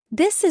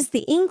This is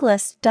the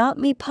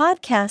Englist.me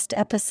podcast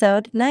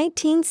episode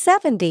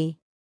 1970.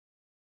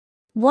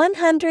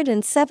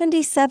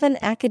 177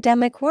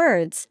 academic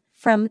words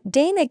from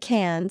Dana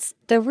Kanze,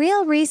 The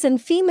Real Reason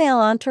Female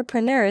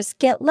Entrepreneurs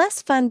Get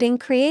Less Funding,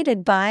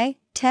 created by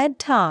TED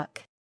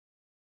Talk.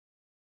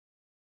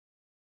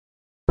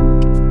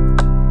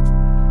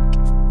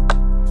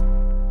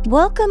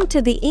 Welcome to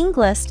the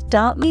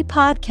Englist.me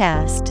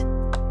podcast.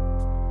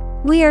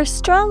 We are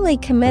strongly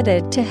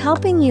committed to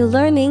helping you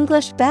learn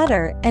English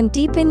better and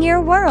deepen your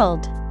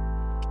world.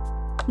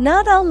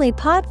 Not only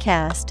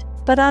podcast,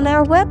 but on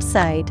our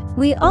website,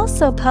 we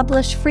also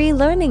publish free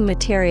learning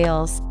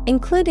materials,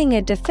 including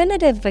a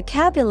definitive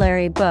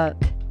vocabulary book,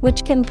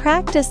 which can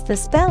practice the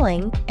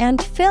spelling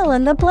and fill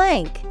in the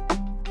blank.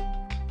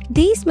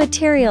 These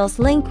materials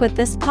link with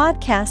this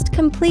podcast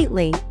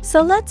completely,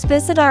 so let's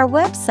visit our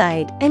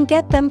website and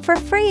get them for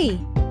free.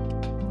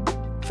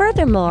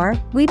 Furthermore,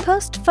 we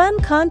post fun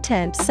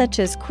content such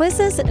as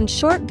quizzes and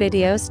short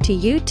videos to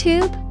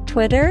YouTube,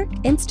 Twitter,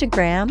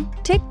 Instagram,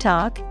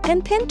 TikTok,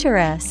 and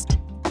Pinterest.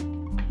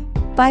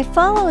 By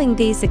following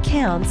these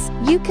accounts,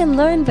 you can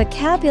learn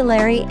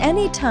vocabulary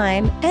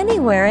anytime,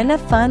 anywhere in a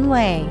fun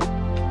way.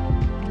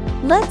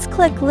 Let's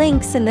click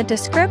links in the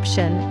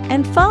description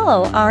and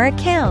follow our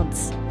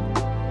accounts.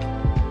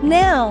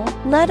 Now,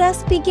 let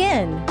us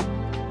begin.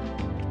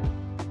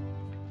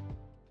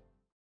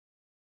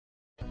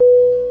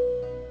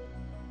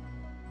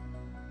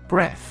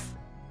 Breath.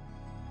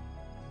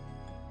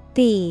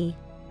 B-R-E-A-T-H.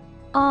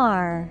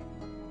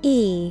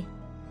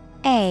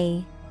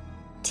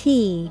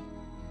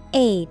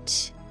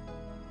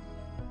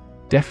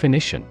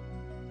 Definition: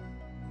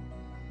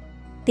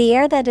 the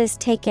air that is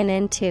taken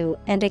into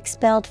and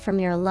expelled from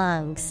your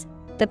lungs.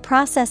 The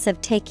process of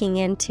taking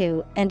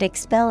into and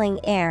expelling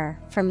air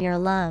from your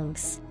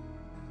lungs.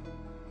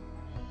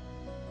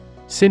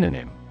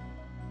 Synonym: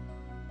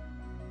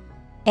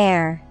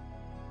 air,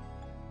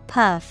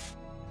 puff,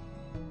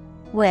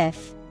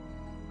 whiff.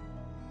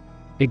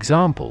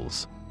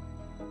 Examples: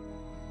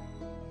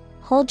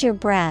 hold your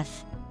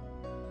breath,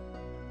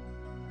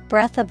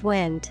 breath of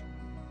wind.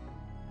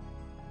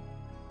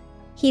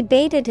 He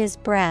bated his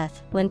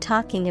breath when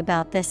talking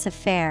about this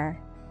affair.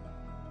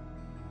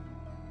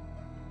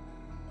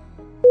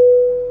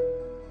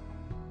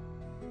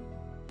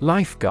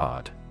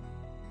 Lifeguard.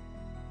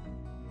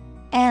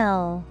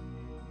 L-I-F-E-G-U-A-R-D.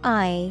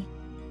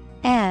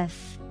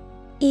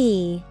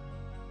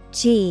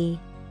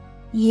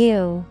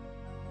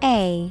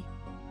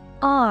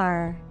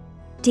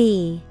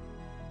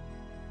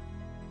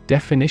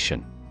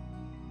 Definition: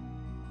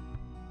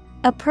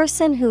 a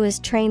person who is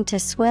trained to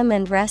swim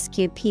and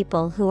rescue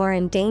people who are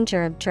in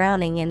danger of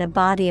drowning in a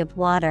body of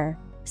water,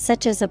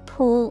 such as a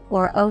pool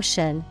or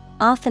ocean,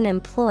 often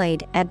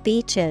employed at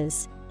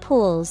beaches,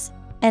 pools,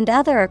 and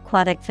other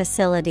aquatic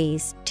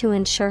facilities to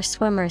ensure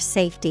swimmers'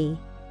 safety.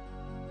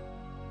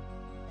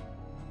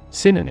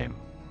 Synonym: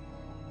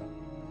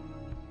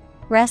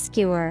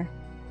 rescuer,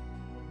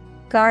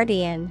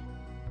 guardian,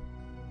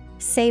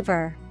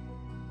 saver.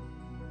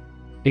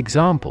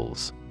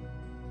 Examples: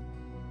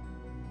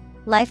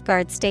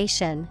 lifeguard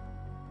station,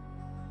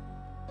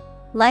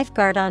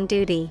 lifeguard on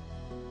duty.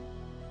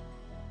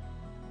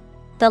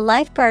 The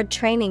lifeguard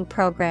training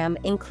program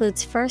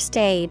includes first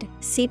aid,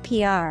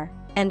 CPR,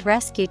 and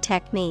rescue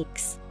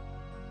techniques.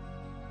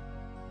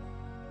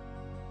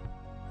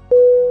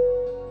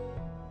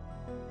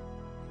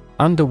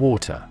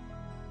 Underwater.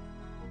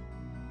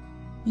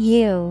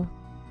 U-N-D-E-R-W-A-T-E-R.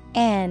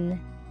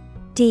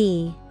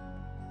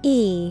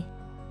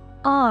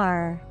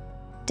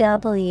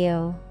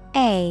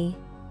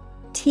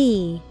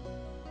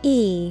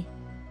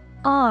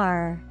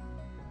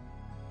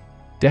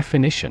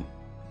 Definition: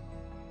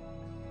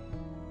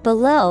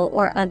 below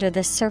or under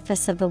the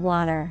surface of the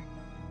water.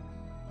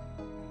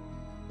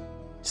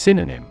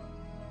 Synonym: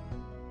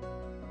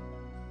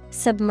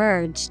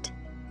 submerged,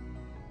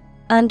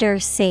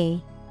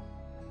 undersea,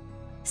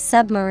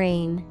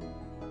 submarine.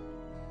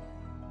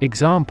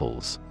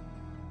 Examples: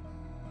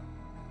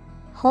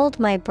 hold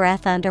my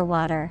breath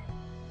underwater.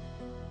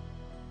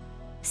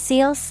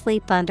 Seals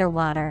sleep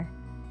underwater.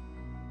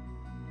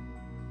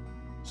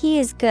 He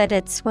is good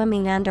at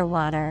swimming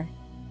underwater.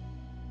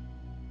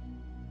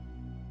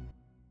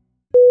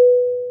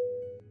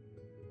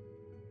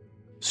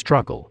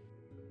 Struggle.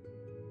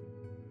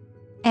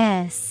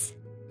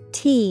 S-T-R-U-G-G-L-E.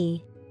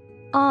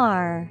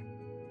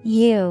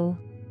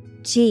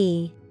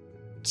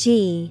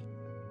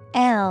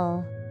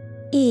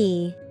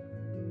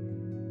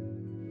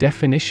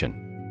 Definition: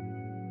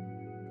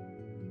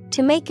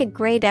 to make a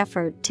great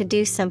effort to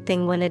do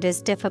something when it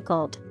is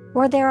difficult,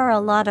 or there are a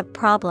lot of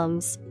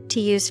problems, to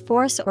use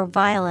force or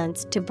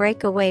violence to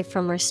break away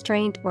from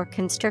restraint or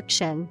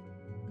constriction.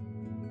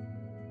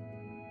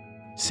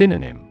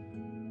 Synonym: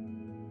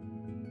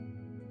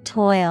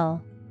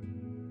 toil,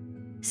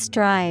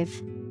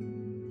 strive,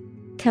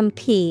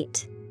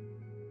 compete.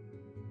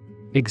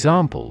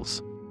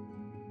 Examples: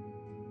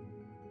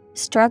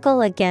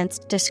 struggle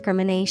against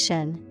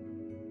discrimination.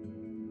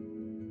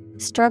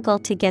 Struggle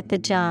to get the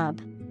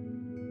job.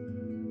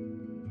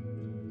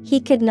 He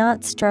could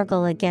not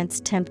struggle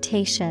against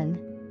temptation.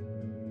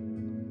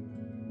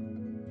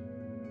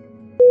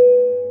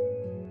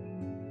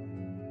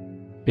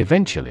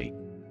 Eventually.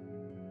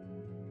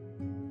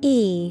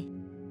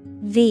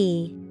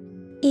 Eventually.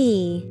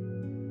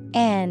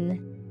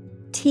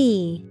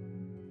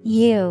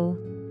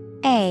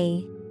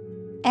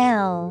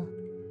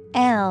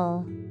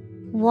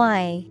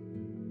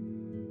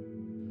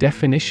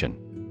 Definition.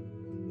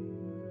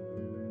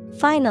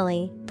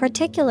 Finally,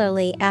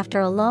 particularly after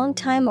a long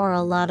time or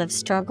a lot of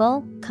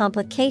struggle,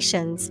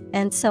 complications,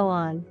 and so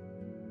on.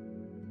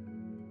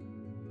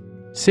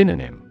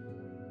 Synonym.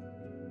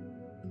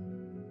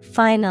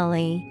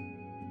 Finally.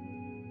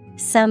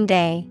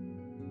 Someday.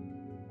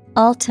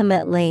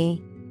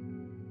 Ultimately.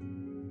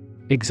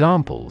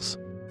 Examples.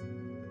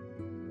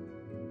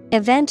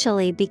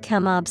 Eventually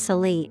become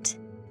obsolete.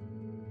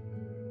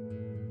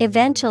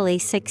 Eventually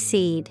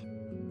succeed.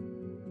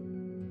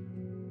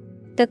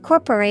 The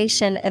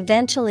corporation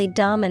eventually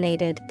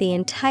dominated the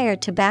entire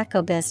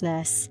tobacco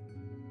business.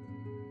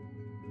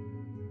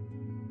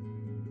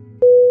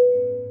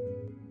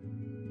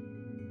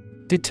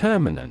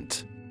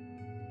 Determinant.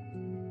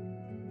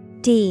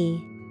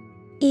 Determinant.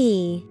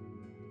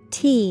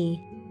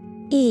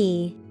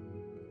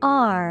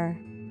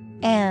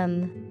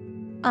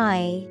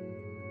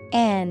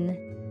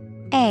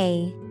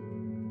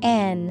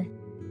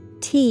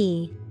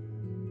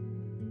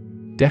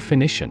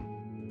 Definition.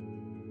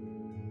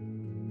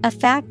 A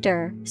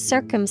factor,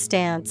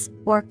 circumstance,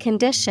 or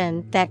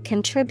condition that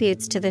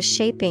contributes to the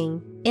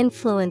shaping,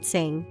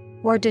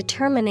 influencing, or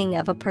determining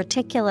of a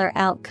particular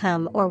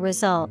outcome or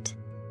result.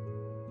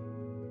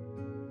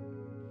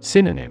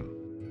 Synonym.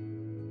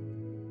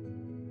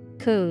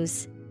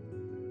 Cause.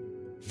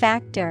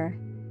 Factor.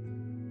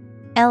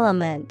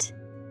 Element.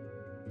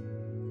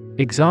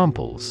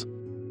 Examples.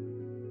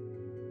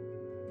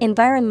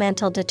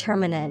 Environmental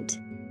determinant.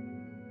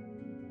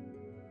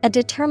 A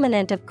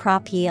determinant of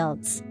crop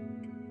yields.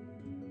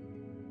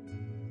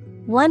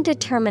 One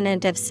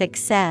determinant of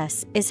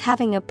success is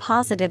having a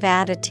positive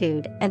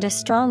attitude and a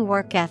strong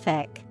work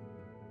ethic.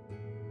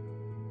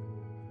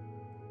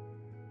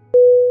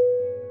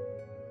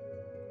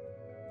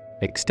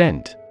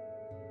 Extent. Extent.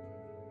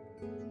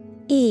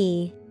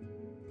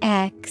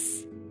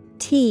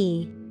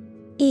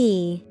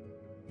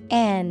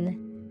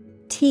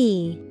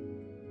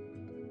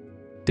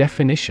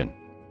 Definition.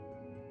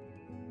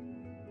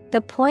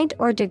 The point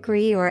or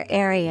degree or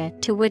area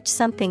to which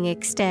something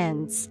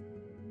extends.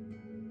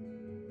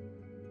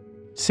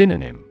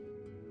 Synonym.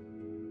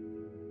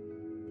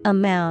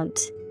 Amount.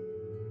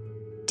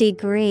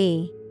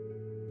 Degree.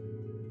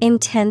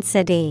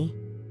 Intensity.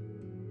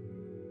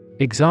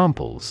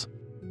 Examples.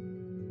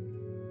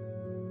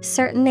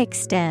 Certain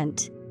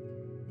extent.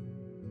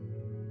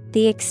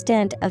 The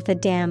extent of the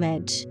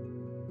damage.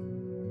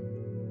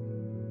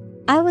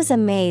 I was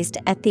amazed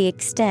at the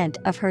extent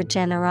of her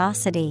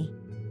generosity.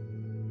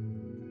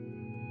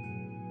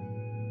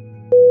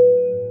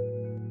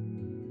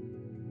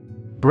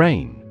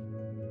 Brain.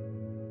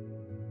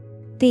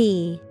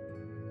 B-R-A-I-N.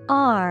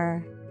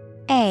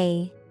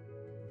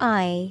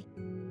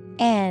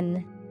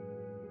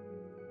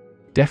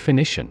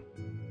 Definition.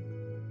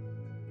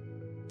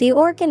 The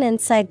organ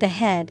inside the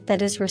head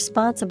that is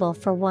responsible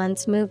for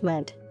one's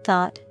movement,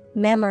 thought,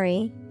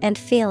 memory, and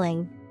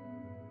feeling.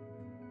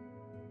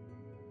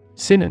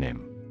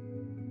 Synonym.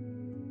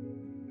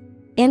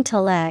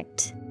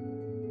 Intellect.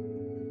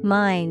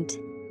 Mind.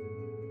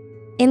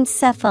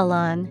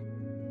 Encephalon.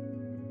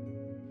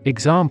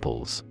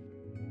 Examples.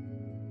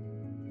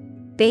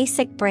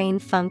 Basic brain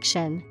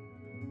function.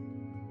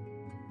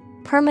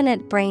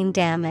 Permanent brain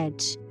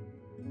damage.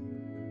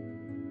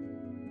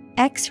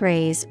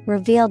 X-rays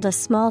revealed a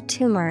small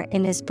tumor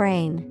in his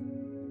brain.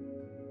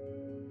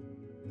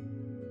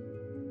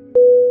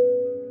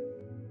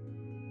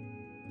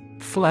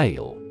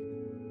 Flail.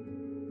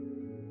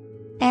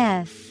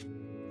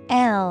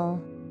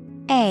 F-L-A-I-L.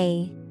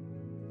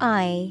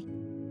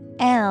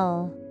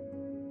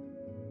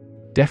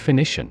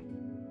 Definition.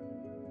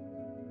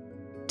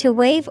 To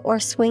wave or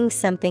swing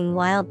something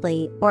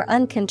wildly or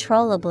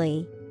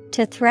uncontrollably.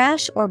 To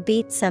thrash or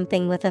beat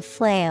something with a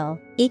flail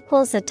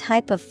equals a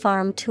type of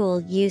farm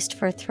tool used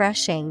for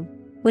threshing,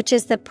 which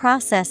is the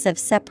process of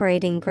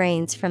separating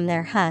grains from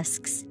their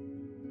husks.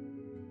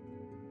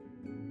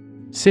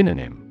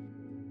 Synonym.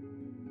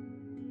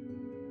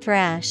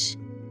 Thrash.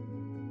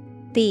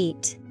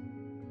 Beat.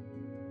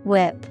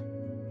 Whip.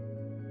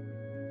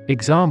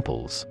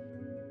 Examples.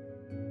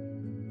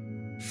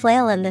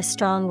 Flail in the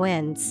strong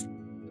winds.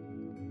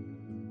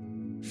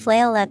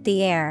 Flail at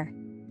the air.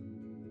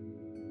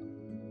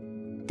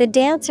 The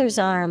dancer's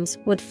arms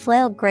would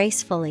flail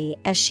gracefully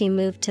as she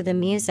moved to the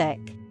music.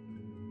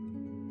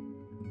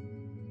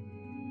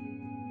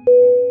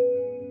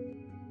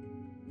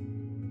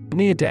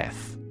 Near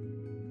death.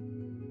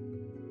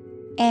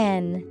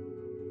 N-E-A-R-D-E-A-T.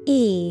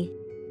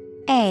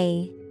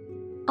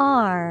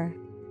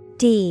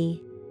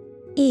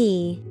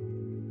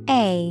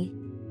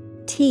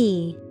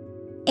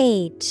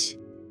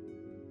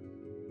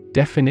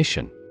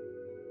 Definition.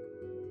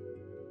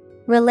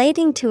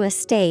 Relating to a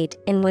state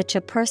in which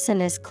a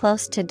person is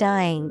close to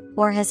dying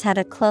or has had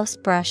a close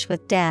brush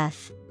with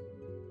death.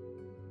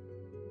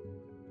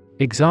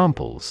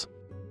 Examples: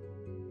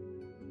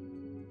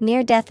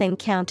 Near-death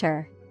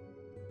encounter.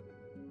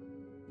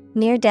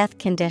 Near-death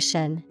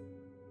condition.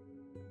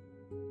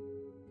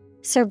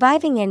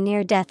 Surviving a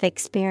near-death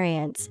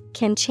experience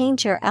can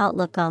change your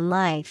outlook on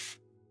life.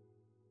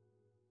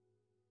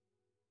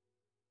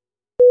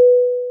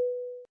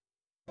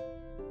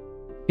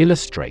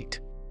 Illustrate.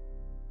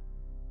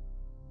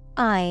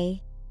 ILLUSTRATE.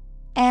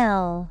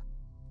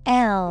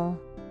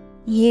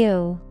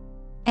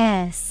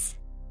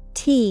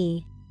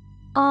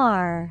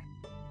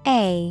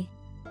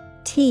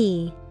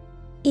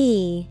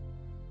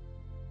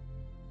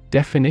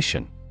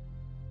 Definition: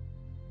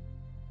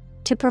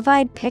 To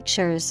provide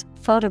pictures,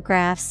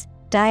 photographs,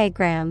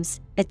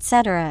 diagrams,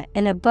 etc.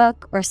 in a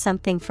book or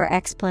something for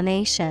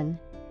explanation.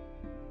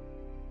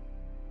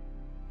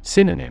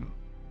 Synonym: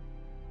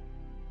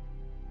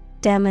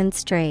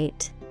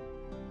 Demonstrate,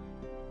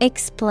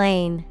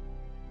 explain,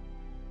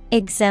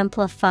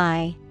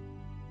 exemplify.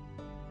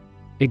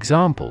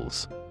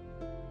 Examples: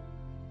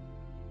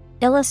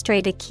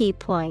 Illustrate a key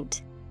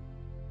point.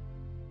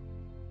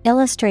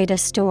 Illustrate a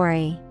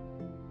story.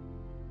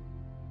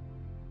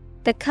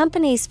 The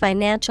company's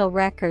financial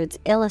records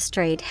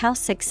illustrate how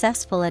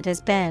successful it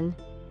has been.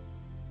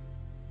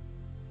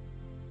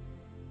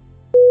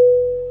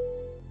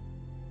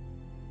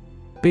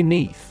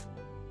 Beneath.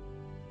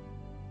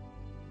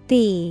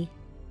 BENEATH.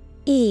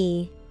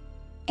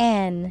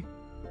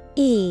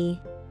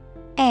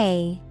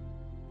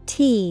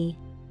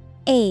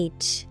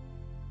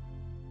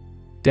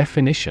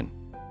 Definition: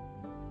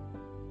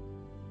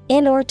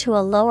 In or to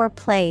a lower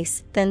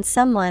place than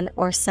someone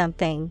or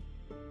something.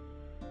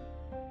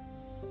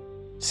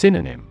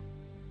 Synonym: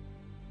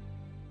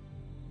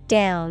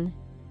 Down,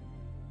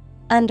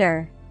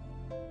 under,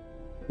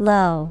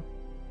 low.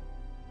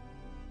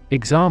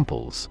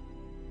 Examples: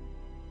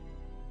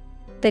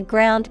 The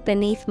ground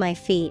beneath my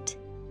feet.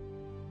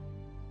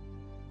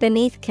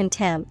 Beneath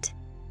contempt.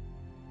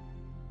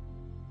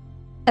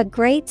 A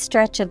great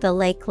stretch of the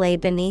lake lay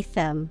beneath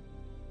them.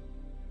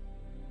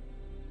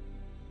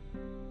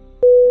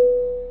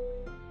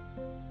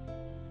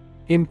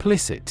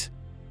 Implicit.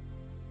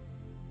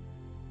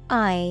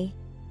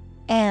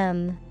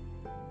 IMPLICIT.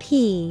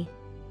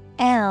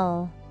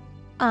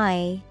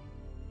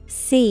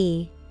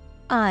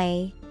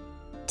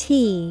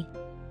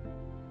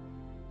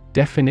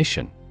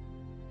 Definition: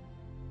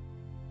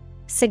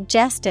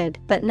 Suggested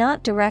but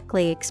not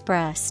directly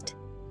expressed.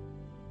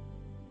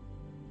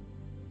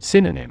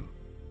 Synonym: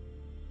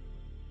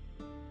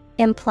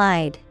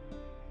 Implied,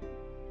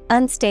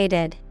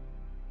 unstated,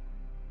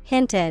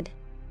 hinted.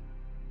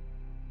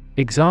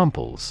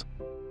 Examples: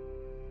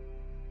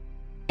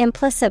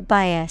 Implicit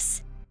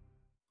bias.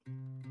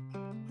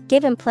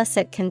 Give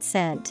implicit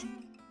consent.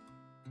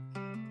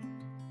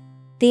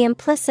 The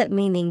implicit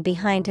meaning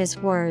behind his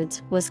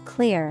words was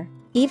clear,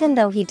 even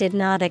though he did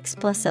not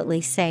explicitly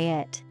say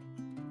it.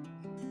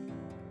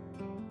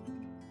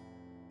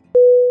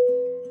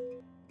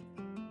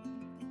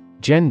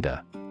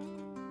 Gender.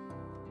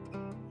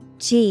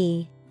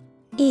 GENDER.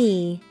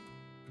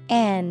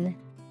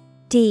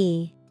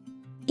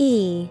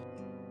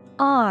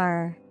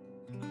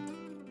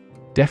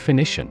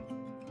 Definition: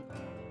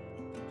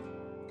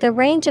 The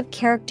range of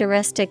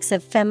characteristics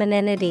of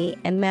femininity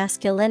and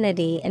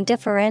masculinity and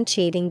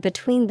differentiating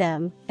between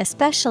them,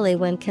 especially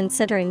when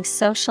considering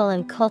social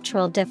and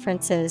cultural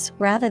differences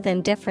rather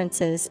than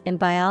differences in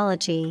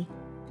biology.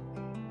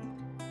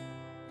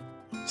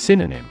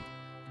 Synonym: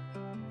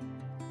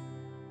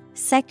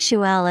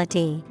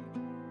 Sexuality.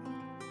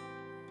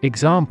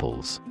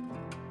 Examples: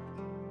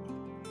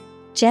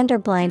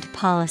 Gender-blind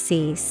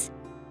policies.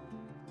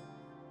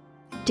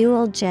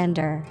 Dual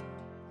gender.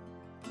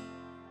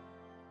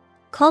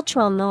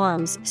 Cultural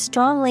norms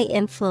strongly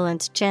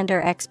influence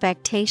gender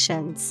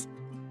expectations.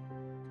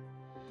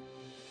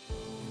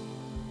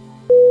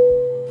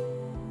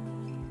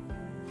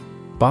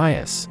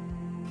 Bias.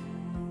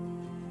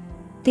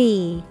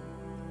 BIAS.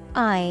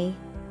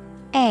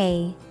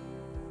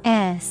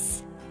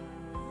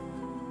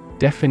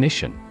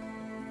 Definition: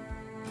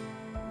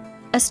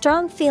 A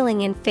strong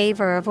feeling in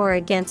favor of or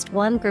against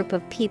one group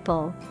of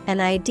people, an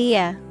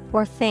idea,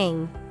 or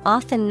thing,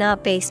 often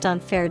not based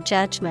on fair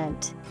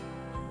judgment.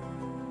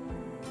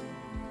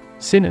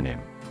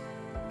 Synonym: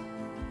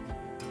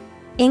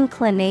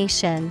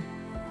 Inclination,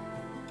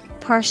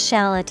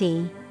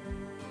 partiality,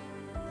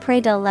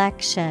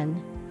 predilection.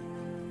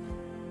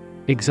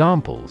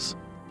 Examples: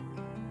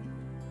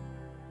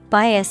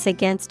 Bias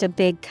against a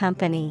big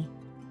company.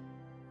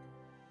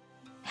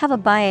 Have a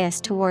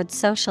bias towards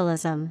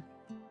socialism.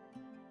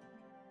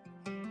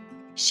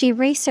 She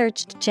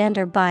researched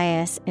gender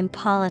bias in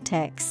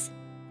politics.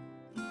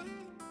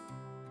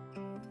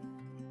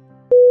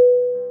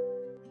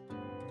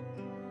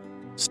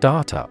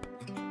 Startup.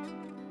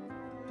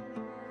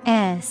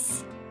 STARTUP.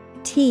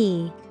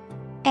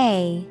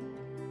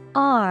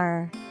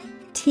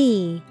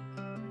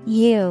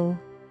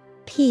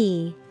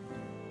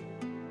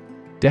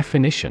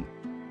 Definition: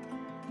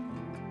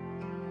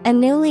 a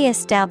newly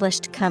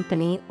established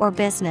company or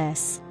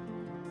business.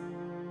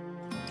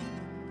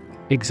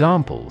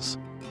 Examples: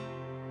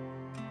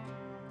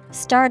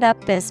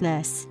 Startup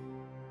business.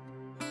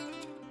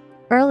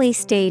 Early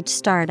stage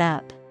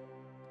startup.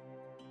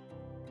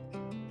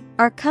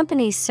 Our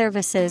company's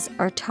services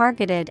are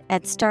targeted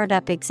at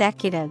startup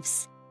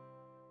executives.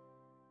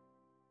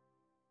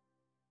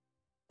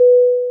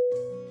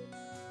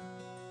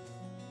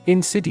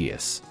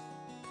 Insidious.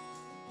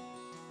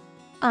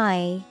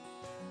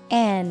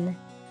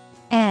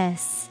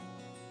 INSIDIOUS.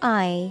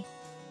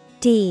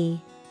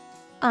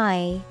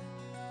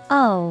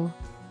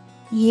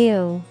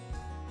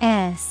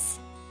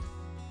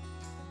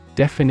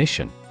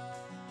 Definition: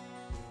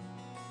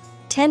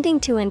 tending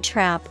to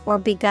entrap or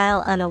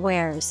beguile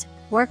unawares,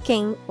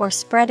 working or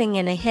spreading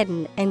in a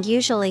hidden and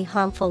usually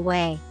harmful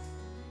way.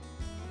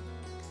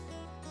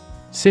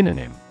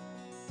 Synonym: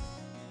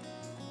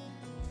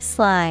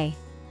 Sly,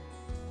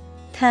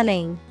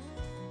 cunning,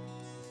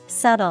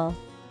 subtle.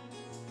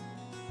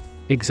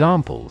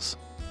 Examples: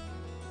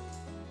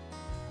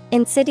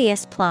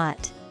 insidious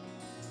plot.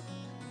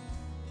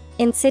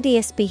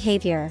 Insidious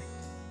behavior.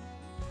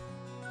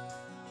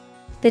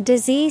 The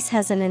disease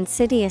has an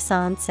insidious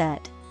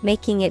onset,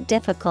 making it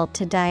difficult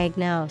to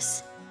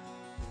diagnose.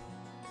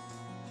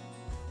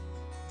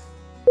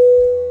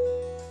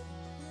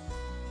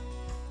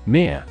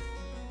 Mere.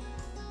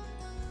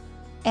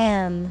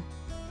 MERE.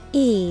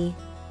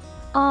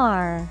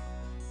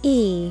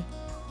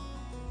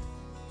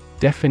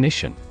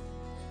 Definition: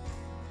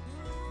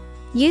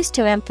 used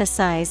to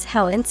emphasize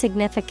how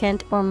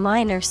insignificant or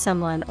minor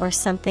someone or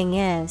something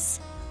is.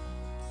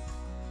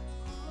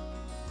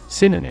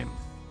 Synonym: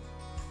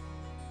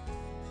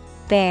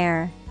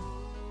 bare,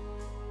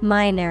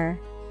 minor,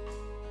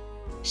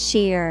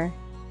 sheer.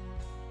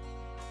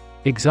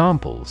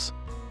 Examples: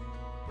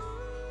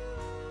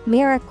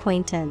 mere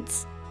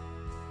acquaintance.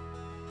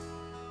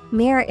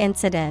 Mere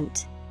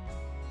incident.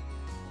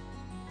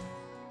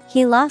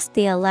 He lost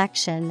the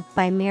election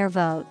by mere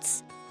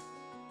votes.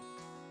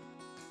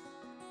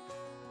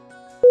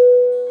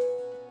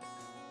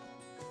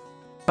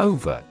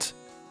 Overt.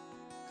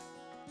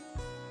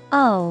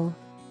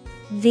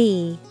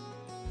 OVERT.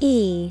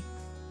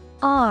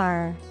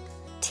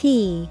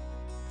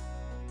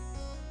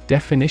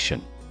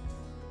 Definition: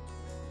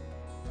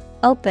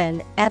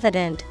 open,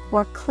 evident,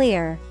 or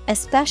clear,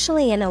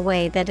 especially in a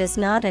way that is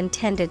not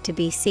intended to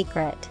be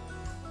secret.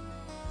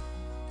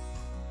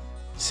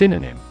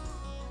 Synonym: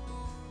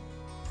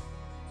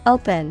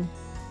 open,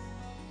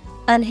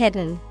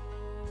 unhidden,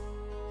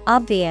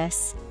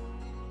 obvious.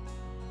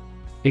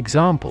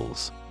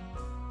 Examples: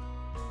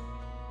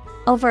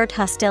 overt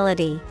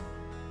hostility.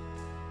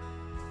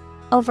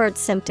 Overt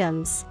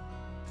symptoms.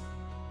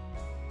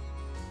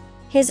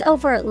 His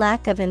overt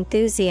lack of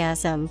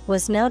enthusiasm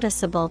was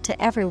noticeable to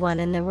everyone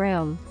in the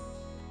room.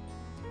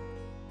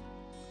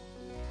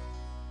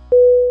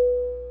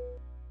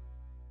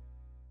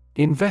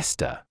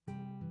 Investor.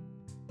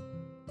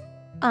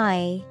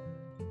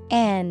 INVESTOR.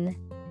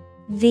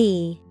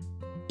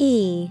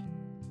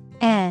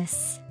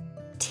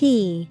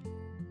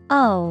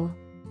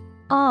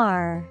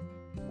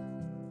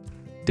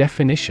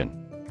 Definition: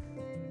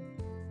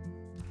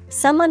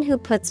 someone who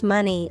puts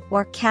money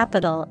or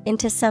capital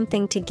into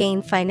something to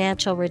gain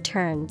financial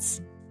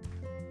returns.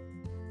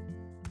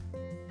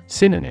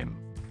 Synonym: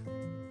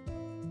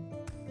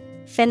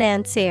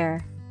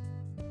 financier,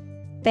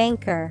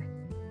 banker,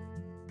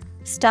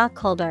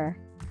 stockholder.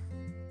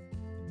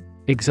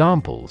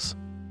 Examples: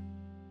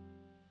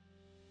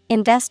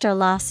 investor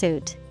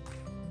lawsuit.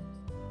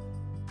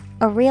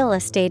 A real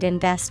estate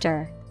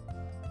investor.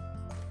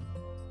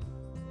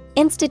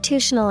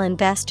 Institutional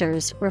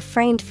investors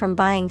refrained from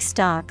buying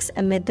stocks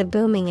amid the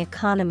booming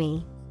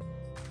economy.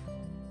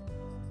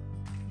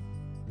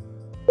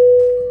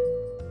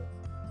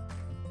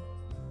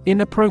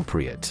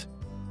 Inappropriate.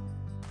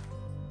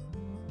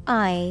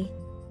 INAPPRIATE.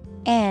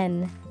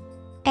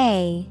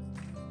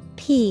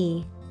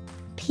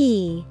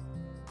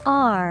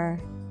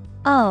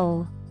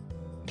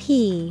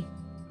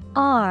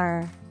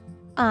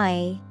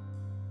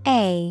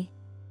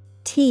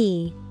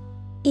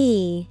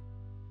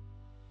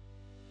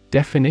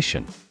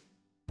 Definition: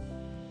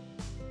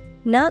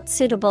 not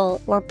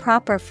suitable or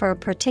proper for a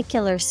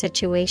particular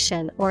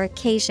situation or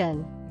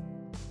occasion.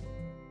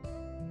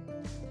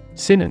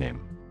 Synonym: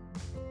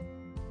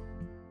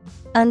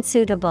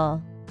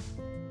 unsuitable,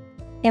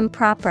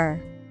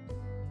 improper,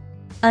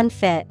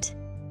 unfit.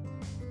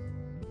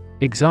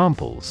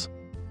 Examples: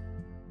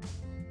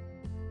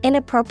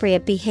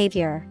 inappropriate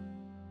behavior.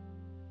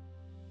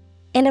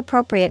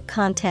 Inappropriate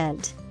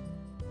content.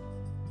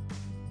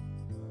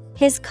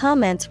 His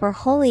comments were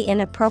wholly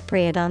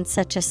inappropriate on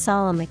such a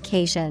solemn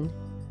occasion.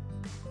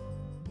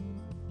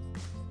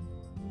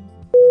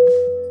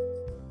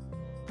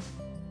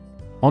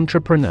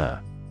 Entrepreneur.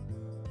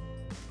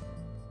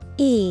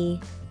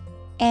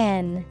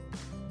 ENTREPRENEUR.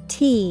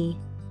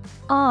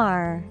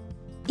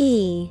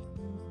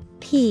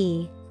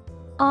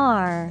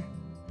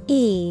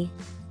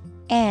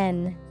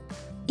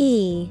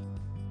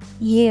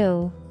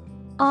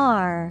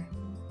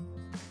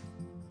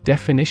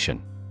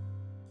 Definition: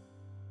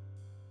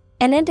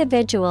 An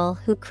individual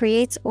who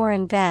creates or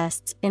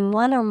invests in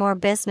one or more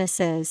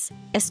businesses,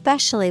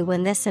 especially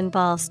when this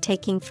involves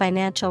taking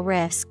financial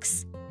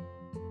risks.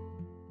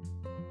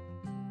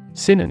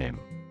 Synonym: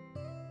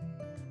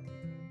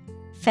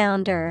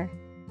 Founder,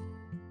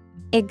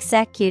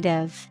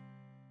 Executive.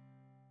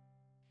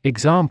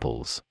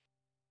 Examples: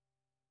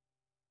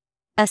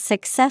 A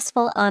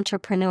successful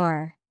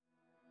entrepreneur,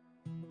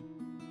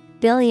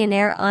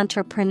 Billionaire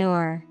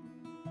entrepreneur.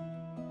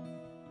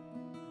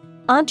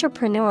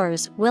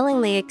 Entrepreneurs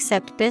willingly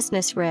accept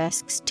business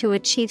risks to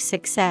achieve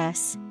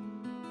success.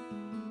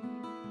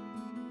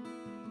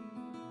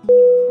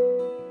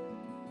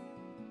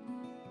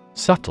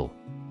 Subtle.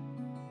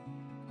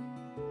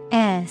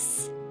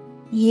 S-U-B-T-L-E.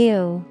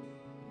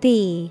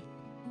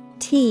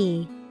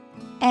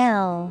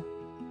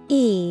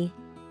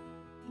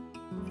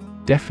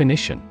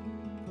 Definition: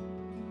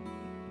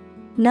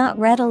 Not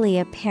readily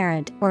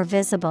apparent or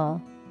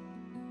visible.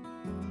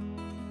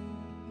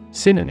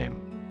 Synonym: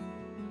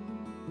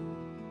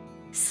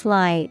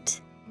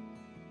 Slight,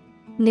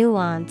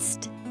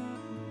 Nuanced,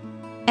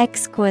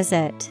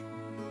 Exquisite.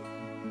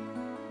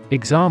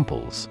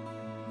 Examples: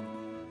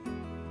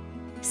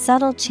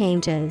 Subtle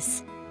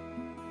changes,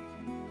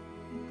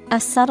 a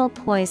subtle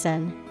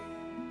poison.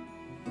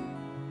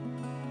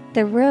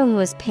 The room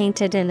was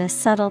painted in a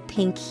subtle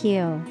pink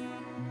hue.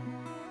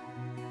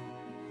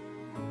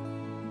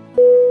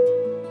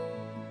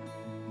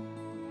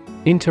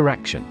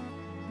 Interaction.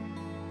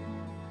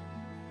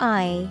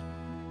 INTERACTION.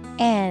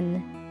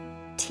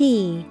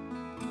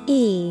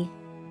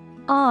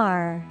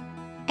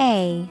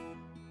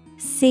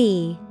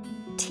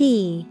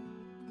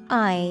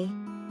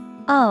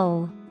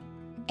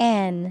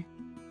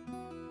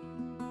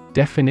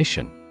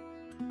 Definition: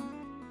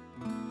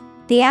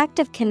 The act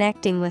of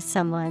connecting with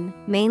someone,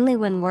 mainly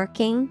when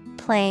working,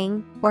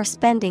 playing, or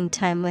spending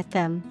time with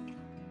them.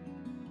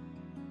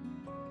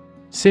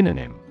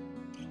 Synonym: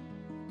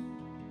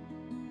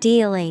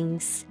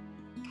 Dealings,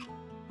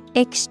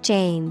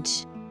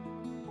 Exchange,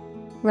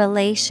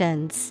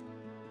 Relations.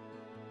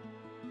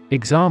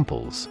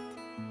 Examples: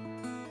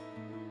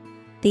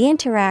 The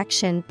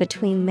interaction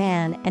between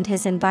man and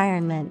his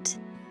environment.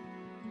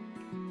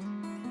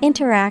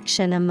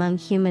 Interaction among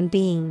human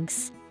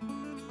beings.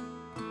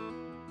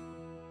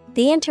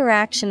 The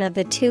interaction of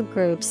the two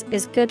groups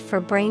is good for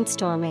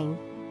brainstorming.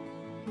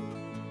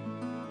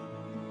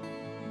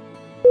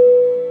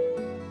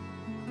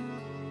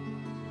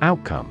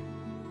 Outcome.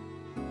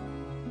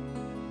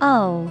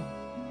 O-U-T-C-O-M-E.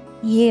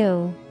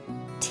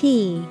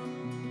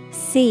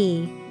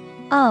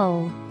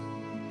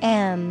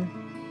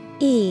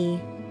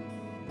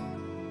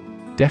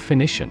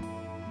 Definition: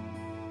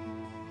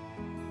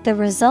 The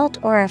result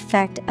or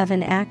effect of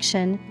an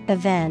action,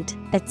 event,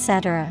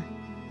 etc.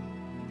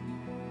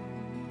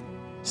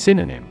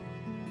 Synonym: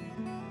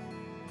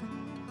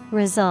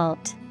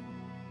 Result,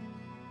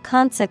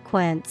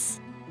 Consequence,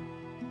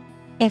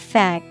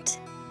 Effect.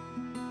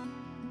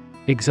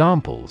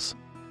 Examples: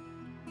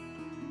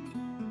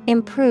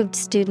 Improved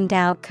student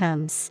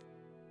outcomes.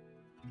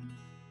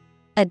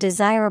 A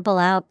desirable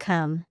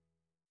outcome.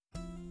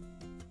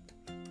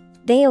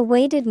 They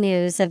awaited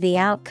news of the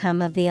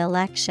outcome of the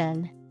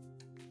election.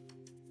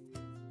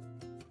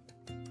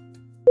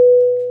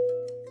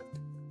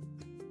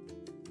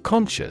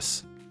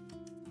 Conscious.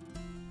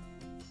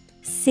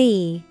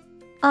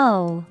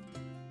 C-O-N-S-C-I-O-U-S.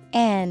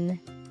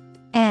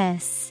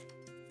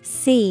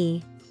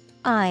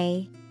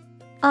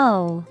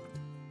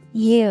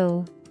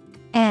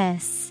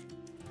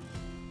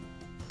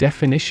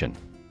 Definition: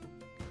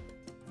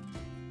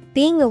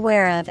 Being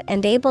aware of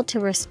and able to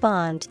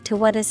respond to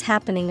what is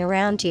happening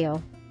around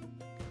you.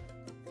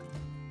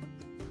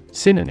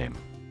 Synonym: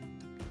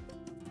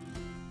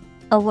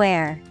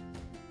 Aware,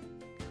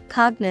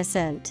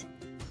 Cognizant,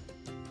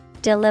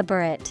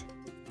 Deliberate.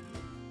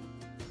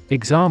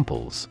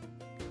 Examples: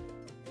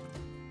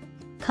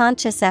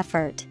 Conscious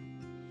effort.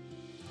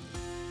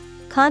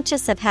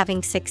 Conscious of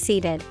having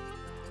succeeded.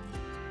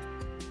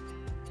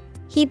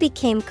 He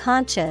became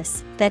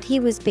conscious that he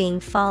was being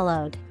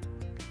followed.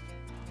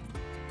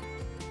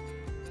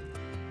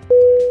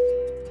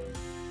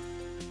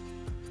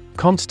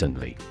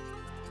 Constantly.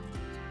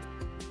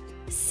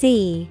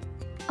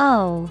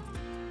 C-O-N-S-T-A-N-T-L-Y.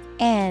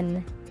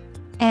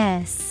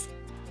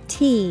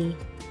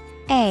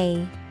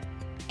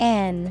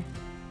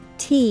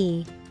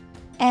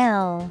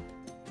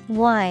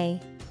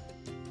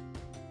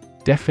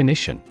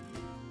 Definition: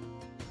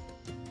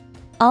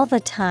 All the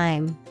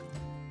time.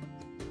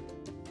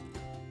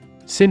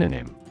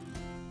 Synonym: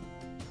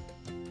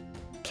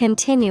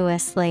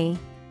 Continuously,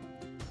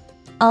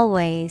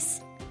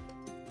 Always,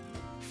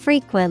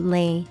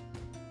 Frequently.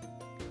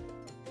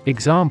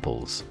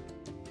 Examples: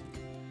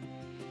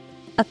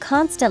 A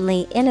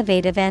constantly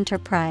innovative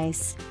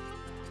enterprise.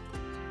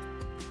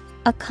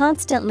 A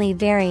constantly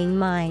varying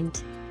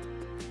mind.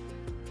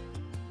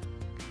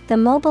 The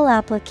mobile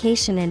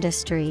application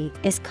industry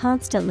is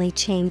constantly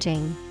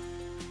changing.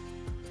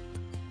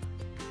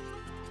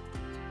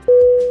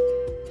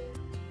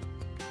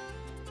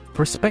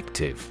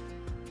 Perspective.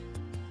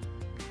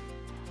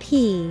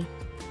 P-R-O-S-P-E-C-T-I-V-E.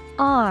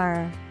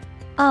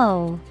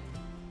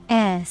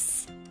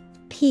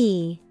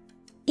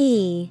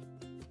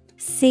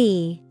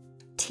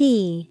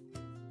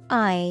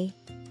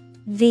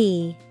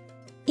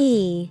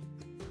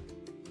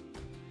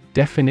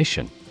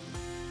 Definition: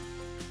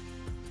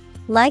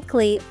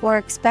 likely or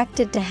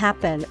expected to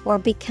happen or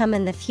become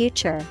in the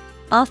future,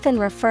 often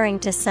referring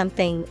to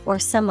something or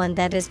someone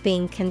that is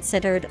being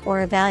considered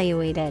or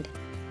evaluated.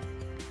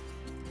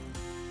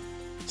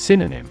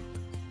 Synonym: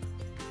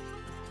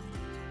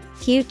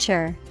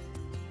 Future,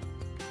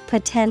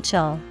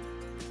 potential,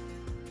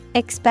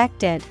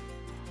 expected.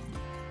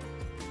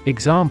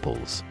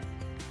 Examples: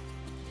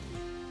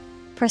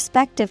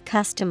 Prospective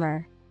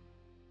customer,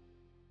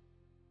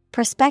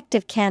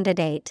 prospective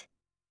candidate.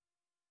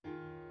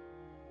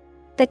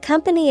 The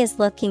company is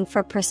looking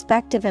for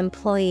prospective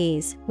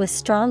employees with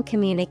strong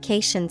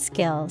communication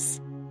skills.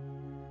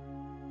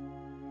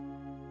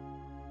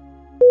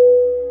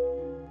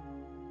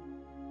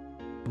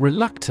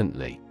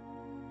 Reluctantly.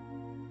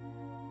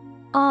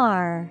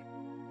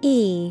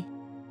 Reluctantly.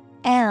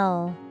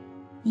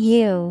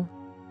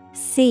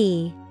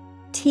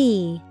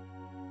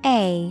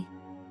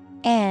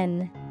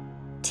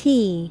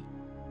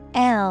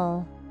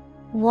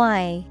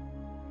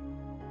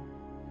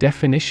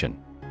 Definition: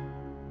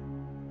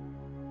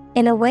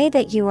 in a way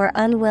that you are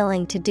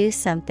unwilling to do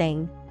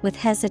something, with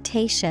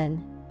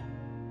hesitation.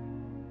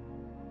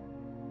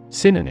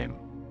 Synonym: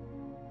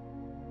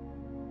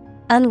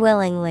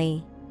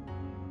 Unwillingly,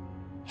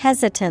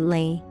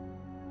 hesitantly,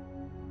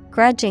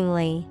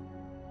 grudgingly.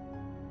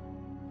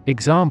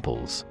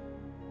 Examples: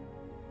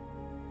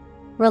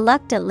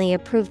 reluctantly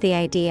approve the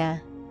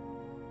idea,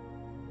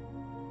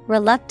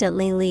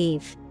 reluctantly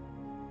leave.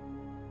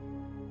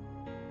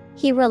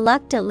 He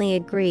reluctantly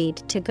agreed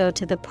to go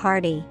to the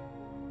party.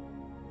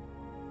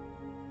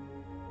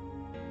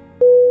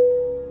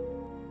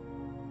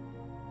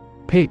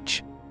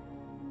 Pitch.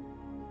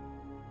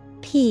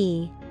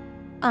 P-I-T-C-H.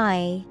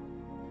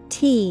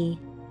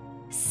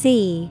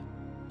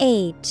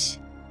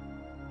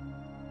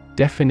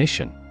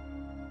 Definition: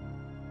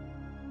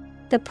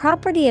 the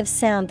property of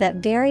sound that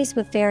varies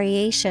with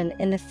variation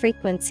in the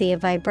frequency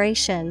of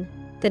vibration,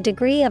 the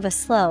degree of a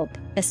slope,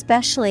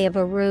 especially of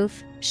a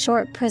roof,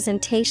 short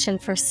presentation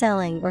for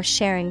selling or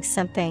sharing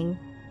something.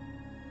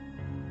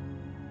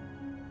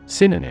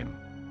 Synonym: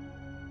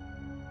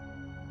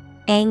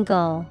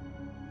 angle,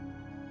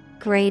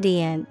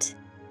 gradient,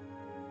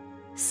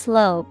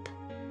 slope.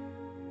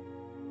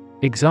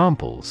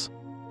 Examples: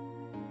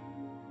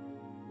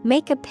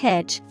 make a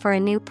pitch for a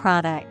new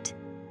product.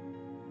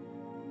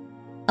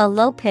 A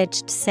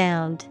low-pitched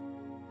sound.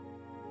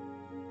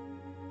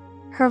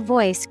 Her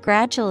voice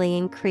gradually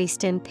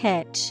increased in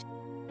pitch.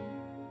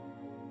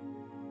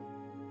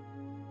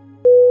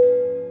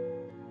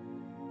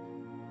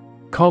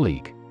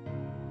 Colleague.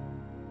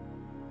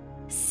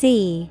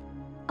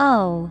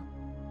 C-O-L-L-E-A-G-U-E.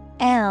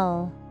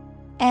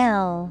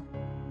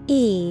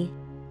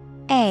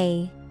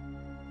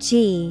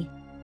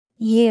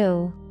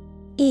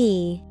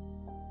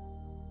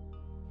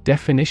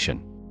 Definition: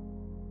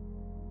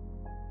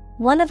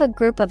 one of a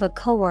group of a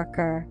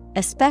coworker,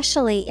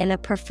 especially in a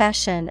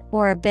profession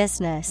or a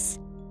business.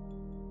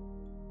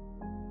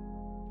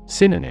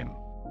 Synonym: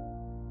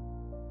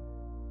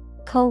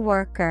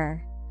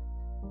 coworker,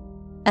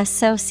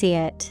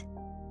 associate,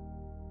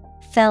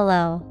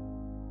 fellow.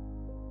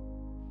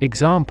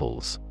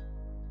 Examples: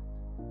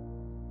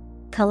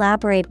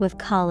 collaborate with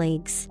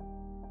colleagues.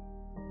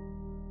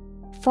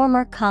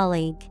 Former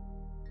colleague.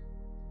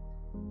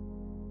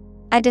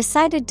 I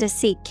decided to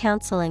seek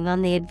counseling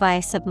on the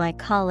advice of my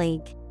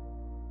colleague.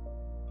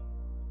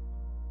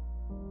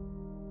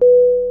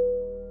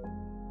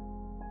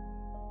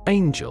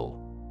 Angel.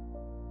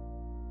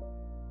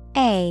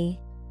 A-N-G-E-L.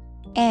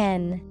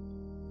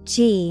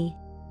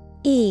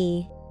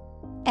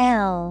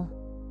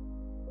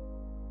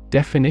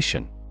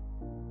 Definition: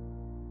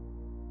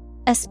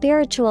 a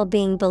spiritual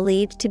being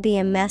believed to be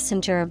a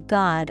messenger of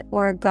God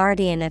or a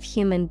guardian of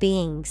human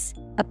beings,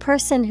 a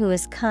person who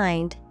is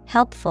kind,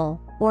 helpful,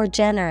 or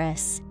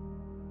generous.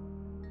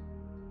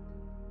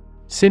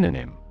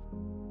 Synonym: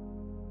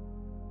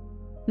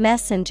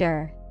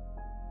 messenger,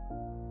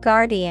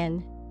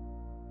 guardian,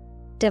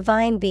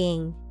 divine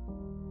being.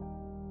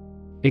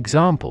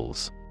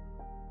 Examples: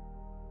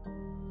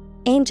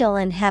 angel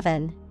in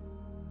heaven,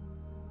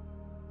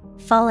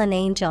 fallen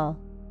angel.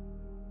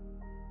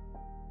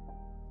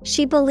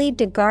 She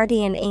believed a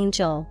guardian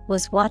angel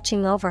was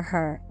watching over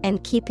her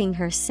and keeping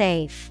her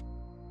safe.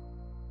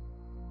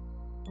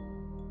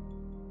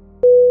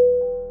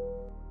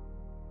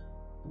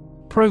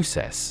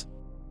 Process.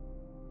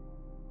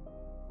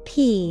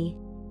 P-R-O-C-E-S-S.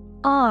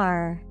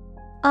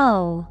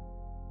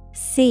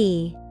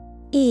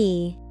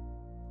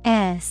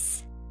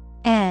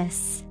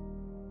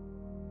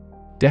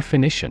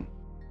 Definition: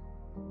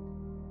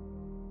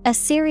 a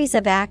series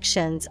of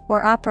actions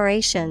or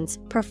operations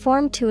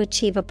performed to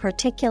achieve a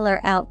particular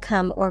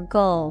outcome or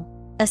goal,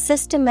 A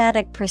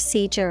systematic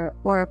procedure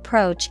or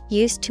approach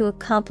used to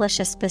accomplish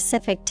a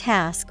specific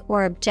task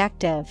or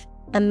objective,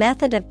 a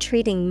method of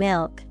treating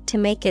milk to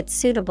make it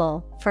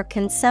suitable for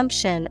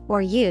consumption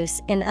or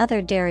use in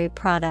other dairy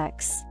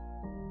products.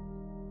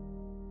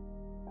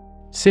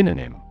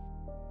 Synonym: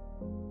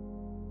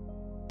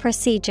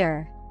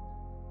 Procedure,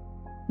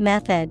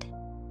 method,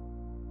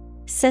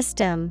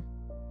 system.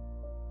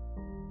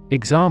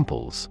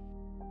 Examples: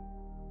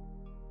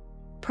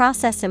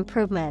 Process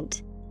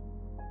improvement,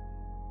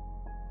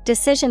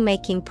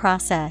 decision-making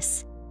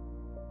process.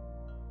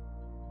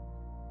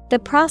 The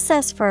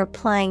process for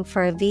applying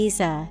for a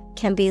visa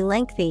can be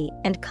lengthy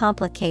and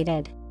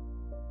complicated.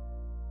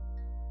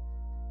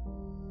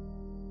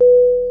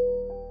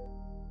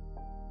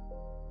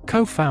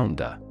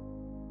 Co-founder.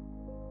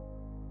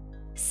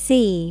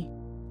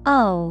 C-O-F-O-U-N-D-E-R.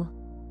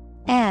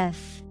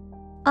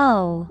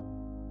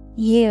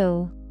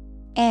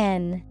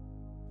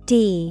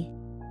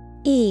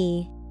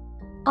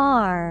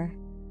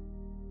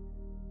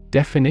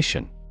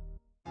 Definition: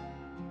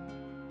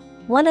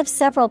 One of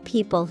several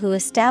people who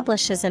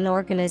establishes an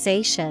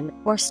organization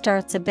or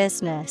starts a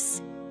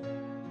business.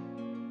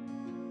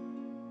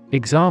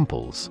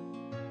 Examples: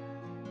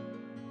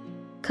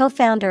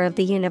 Co-founder of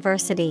the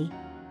university.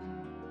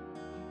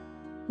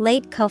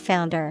 Late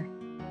co-founder.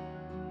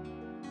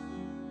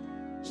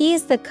 He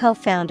is the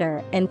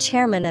co-founder and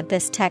chairman of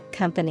this tech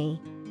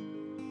company.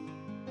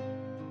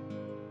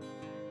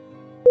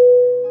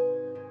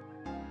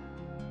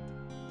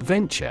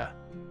 Venture.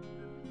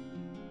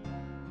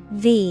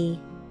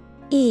 V-E-N-T-U-R-E.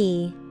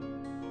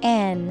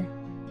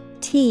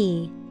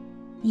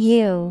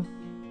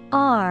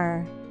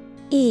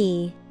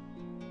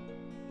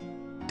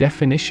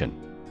 Definition: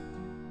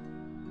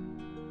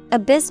 A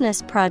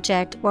business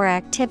project or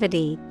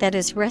activity that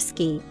is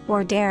risky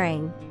or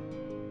daring.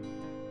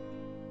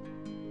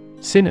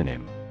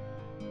 Synonym: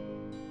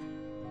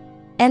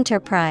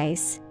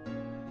 Enterprise,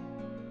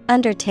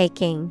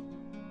 undertaking,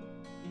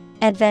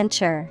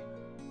 adventure.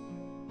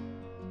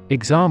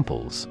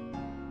 Examples: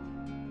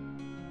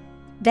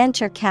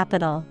 Venture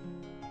capital.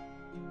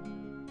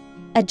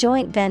 A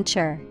joint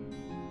venture.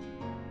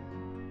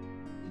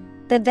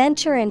 The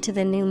venture into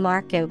the new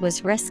market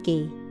was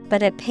risky,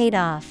 but it paid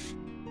off.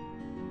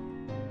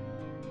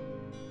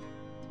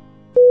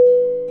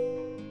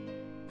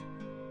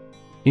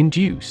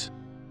 Induce.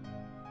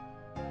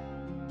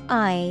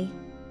 I-N-D-U-C-E.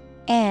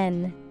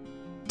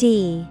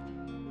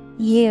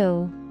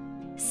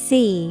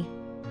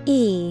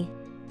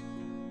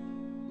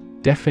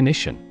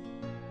 Definition: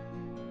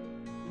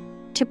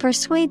 To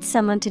persuade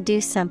someone to do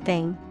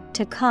something,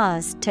 to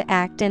cause to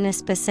act in a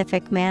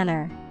specific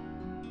manner.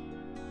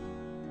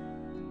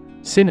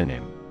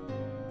 Synonym: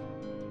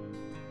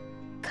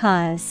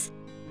 Cause,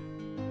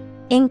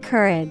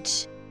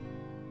 encourage,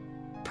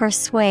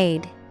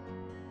 persuade.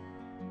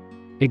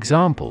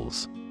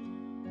 Examples: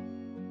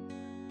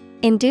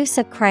 Induce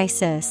a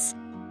crisis.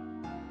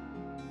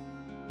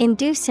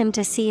 Induce him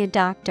to see a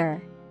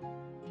doctor.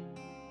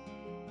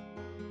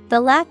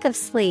 The lack of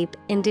sleep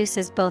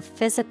induces both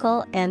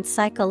physical and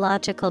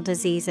psychological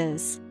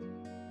diseases.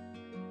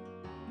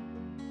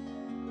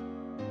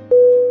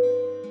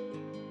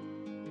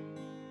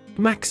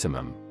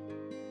 Maximum.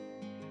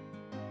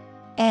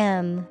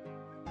 M-A-X-I-M-U-M.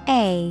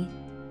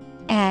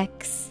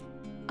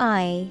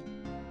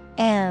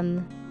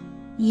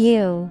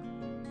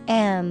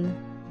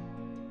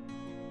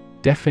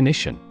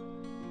 Definition: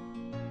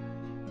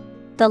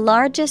 The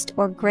largest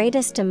or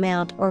greatest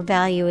amount or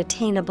value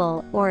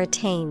attainable or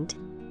attained.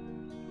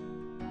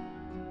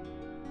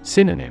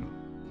 Synonym: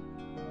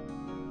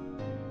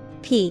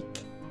 Peak,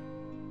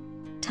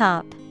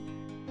 top,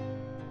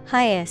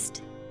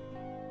 highest.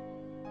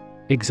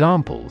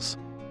 Examples: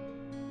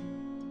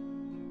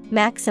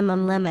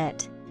 Maximum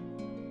limit.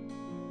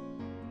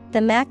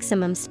 The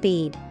maximum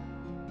speed.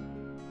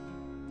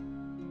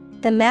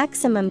 The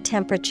maximum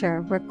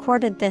temperature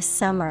recorded this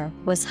summer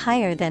was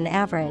higher than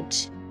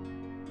average.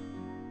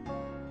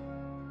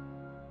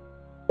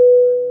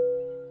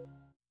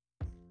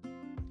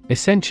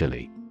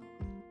 Essentially.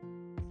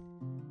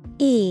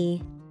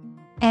 E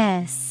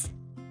S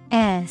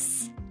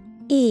S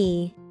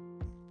E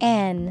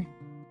N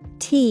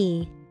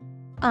T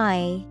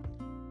I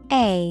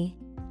A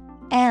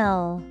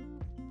L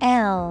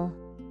L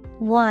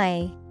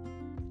Y.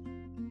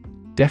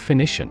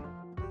 Definition: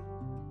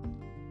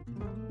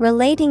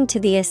 Relating to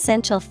the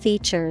essential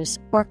features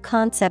or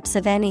concepts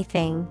of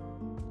anything.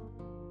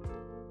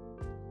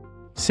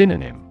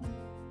 Synonym: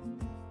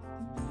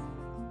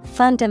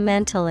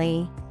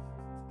 Fundamentally,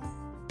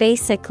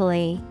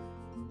 basically,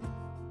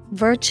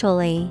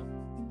 virtually.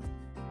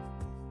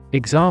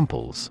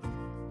 Examples: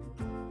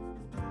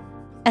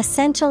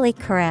 Essentially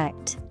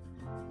correct.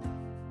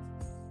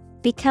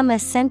 Become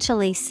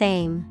essentially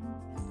same.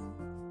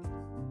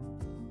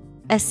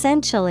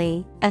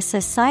 Essentially, a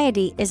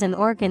society is an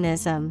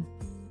organism.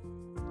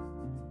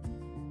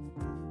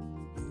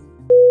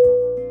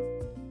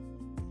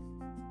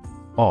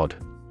 Odd.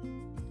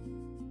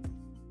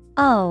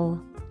 O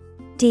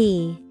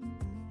D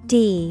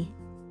D.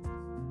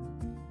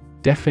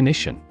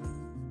 Definition: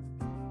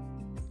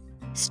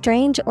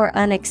 strange or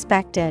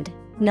unexpected,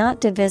 not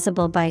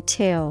divisible by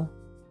two.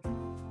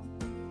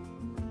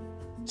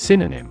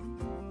 Synonym: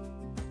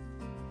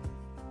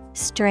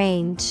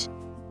 Strange,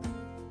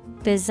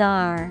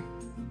 bizarre,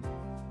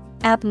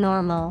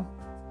 abnormal.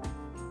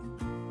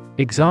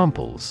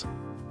 Examples: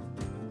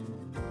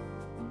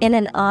 In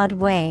an odd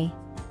way.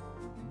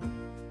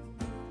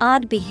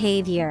 Odd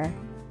behavior.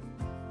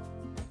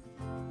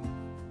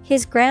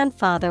 His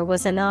grandfather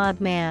was an odd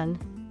man.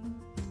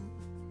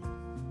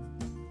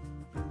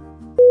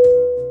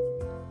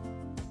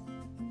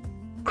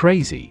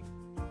 Crazy.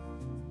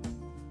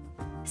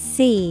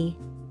 C-R-A-Z-Y.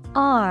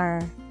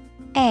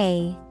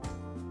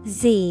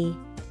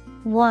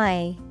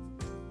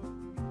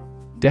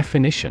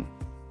 Definition: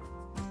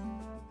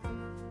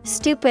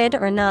 stupid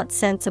or not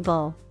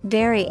sensible,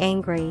 very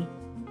angry.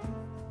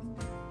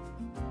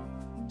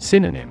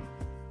 Synonym: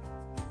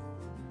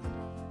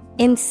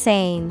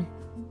 insane,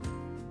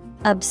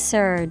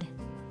 absurd,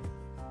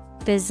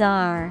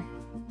 bizarre.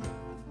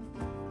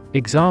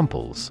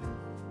 Examples: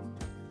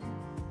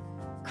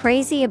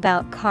 crazy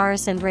about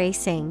cars and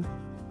racing.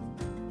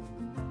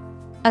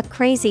 A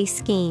crazy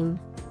scheme.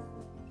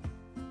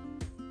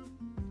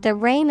 The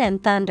rain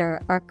and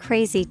thunder are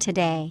crazy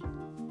today.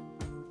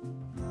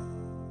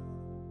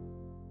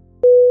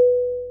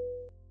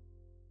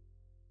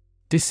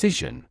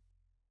 Decision.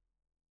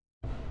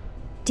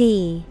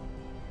 D-E-C-I-S-I-O-N.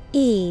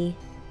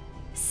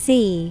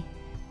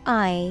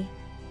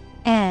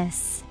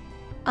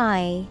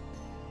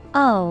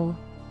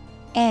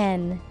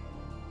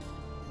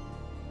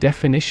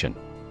 Definition: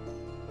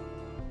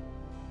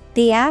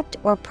 the act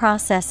or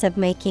process of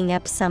making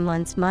up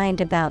someone's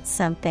mind about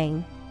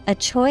something, a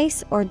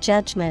choice or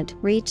judgment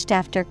reached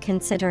after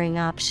considering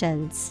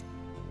options.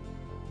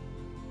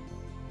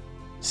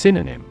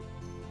 Synonym: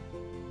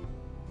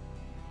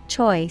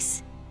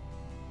 choice,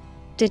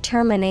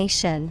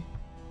 determination,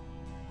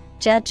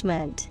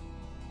 judgment.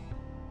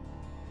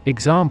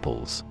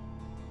 Examples: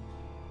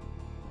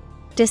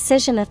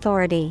 decision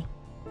authority.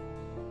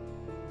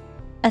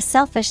 A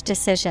selfish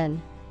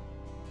decision.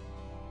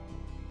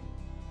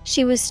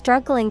 She was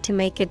struggling to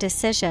make a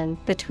decision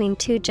between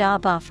two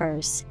job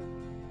offers.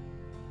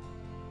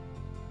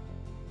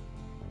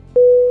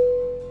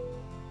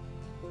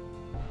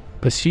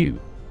 Pursue.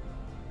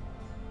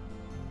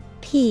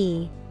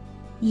 P-U-R-S-U-E.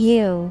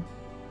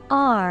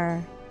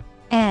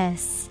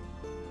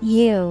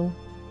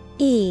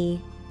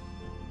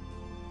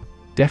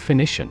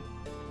 Definition: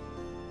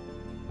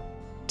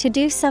 to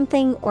do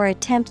something or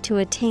attempt to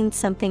attain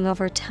something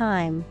over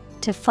time,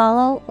 to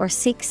follow or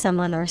seek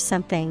someone or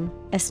something,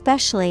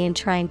 especially in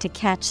trying to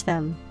catch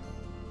them.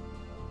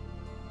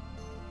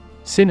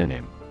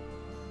 Synonym: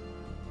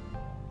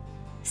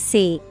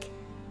 seek,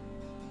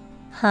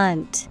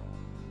 hunt,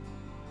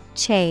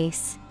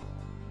 chase.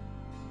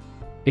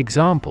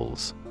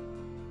 Examples: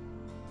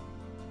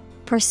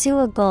 pursue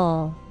a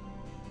goal.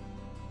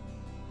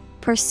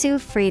 Pursue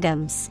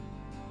freedoms.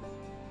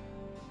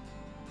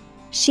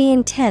 She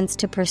intends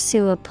to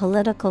pursue a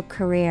political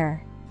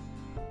career.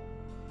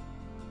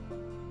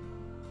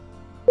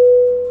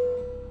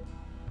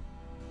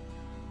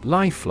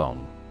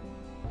 Lifelong.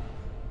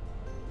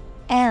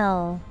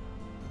 L-I-F-E-L-O-N-G.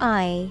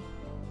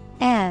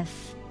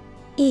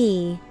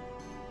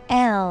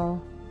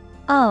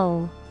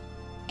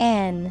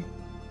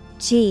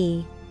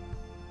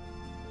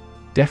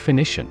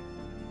 Definition: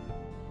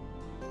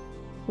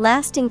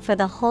 lasting for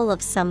the whole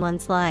of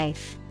someone's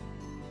life.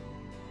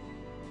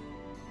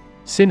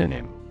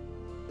 Synonym: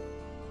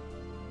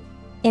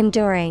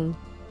 enduring,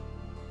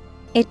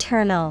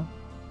 eternal,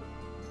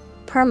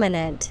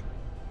 permanent.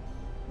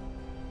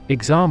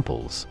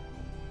 Examples: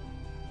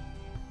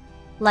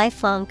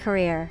 lifelong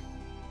career.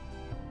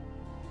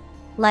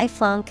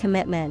 Lifelong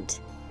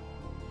commitment.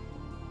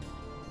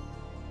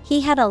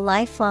 He had a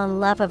lifelong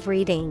love of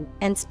reading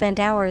and spent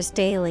hours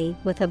daily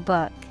with a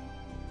book.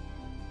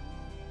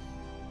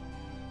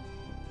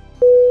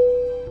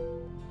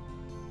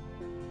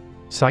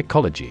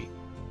 Psychology.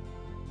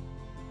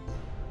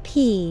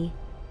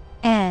 P-S-Y-C-H-O-L-O-G-Y.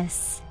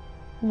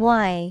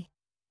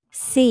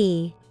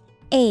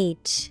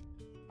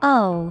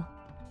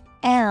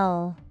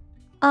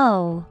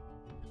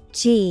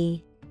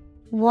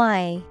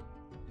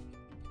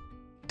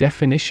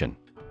 Definition: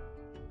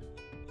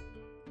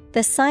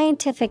 the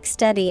scientific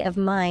study of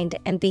mind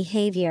and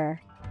behavior.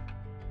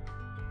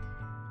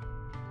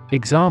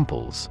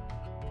 Examples: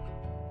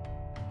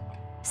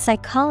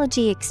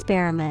 psychology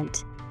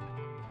experiment.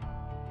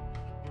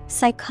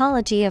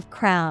 Psychology of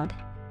crowd.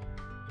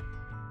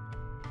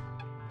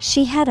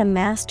 She had a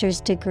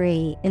master's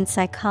degree in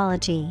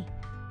psychology.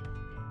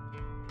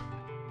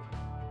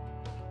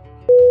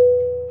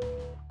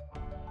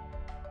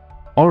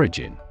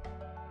 Origin.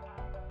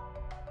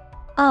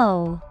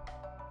 O-R-I-G-I-N.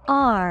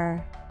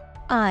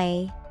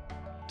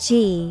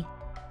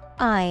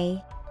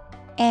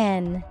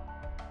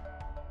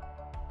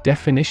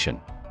 Definition: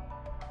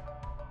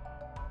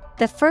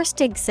 the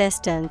first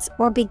existence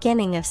or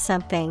beginning of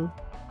something.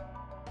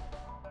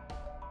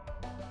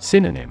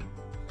 Synonym: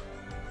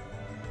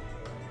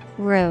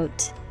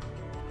 root,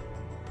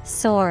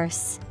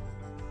 source,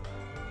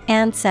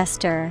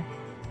 ancestor.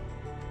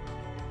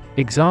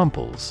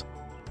 Examples: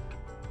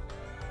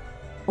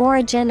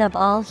 Origin of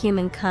all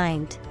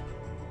humankind.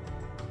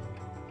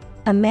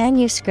 A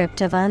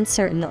manuscript of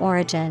uncertain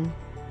origin.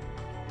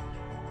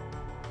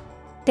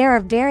 There are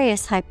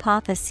various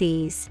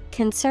hypotheses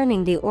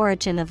concerning the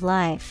origin of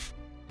life.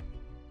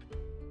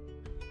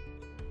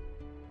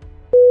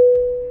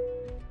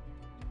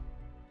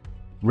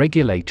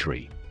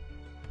 Regulatory.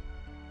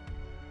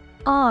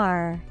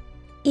 R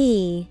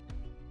E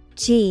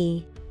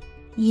G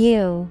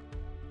U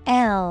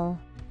L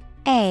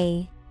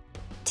A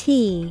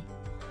T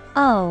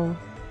O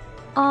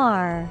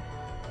R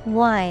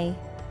Y.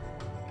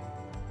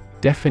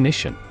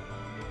 Definition: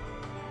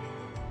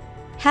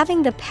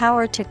 Having the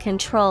power to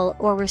control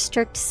or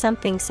restrict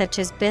something such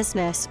as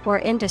business or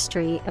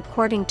industry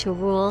according to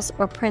rules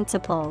or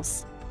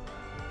principles.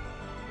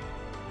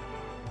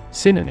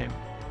 Synonym: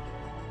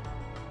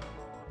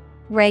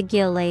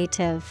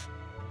 Regulative,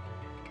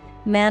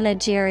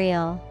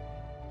 managerial.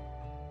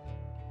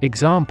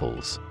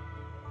 Examples: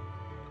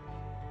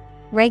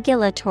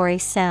 Regulatory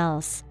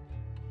cells.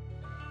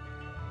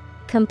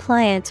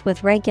 Compliance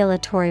with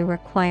regulatory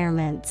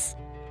requirements.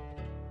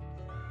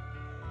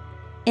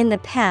 In the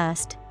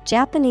past,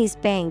 Japanese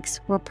banks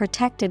were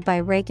protected by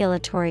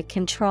regulatory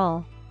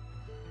control.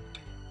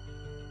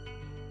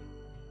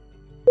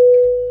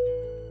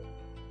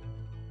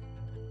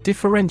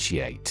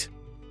 Differentiate.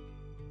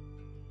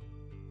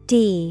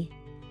 D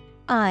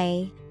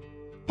I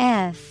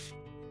F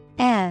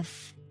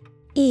F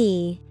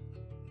E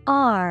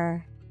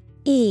R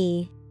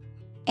E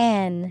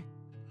N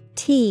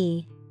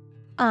T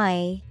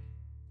I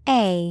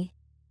A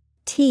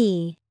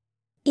T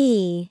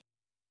E.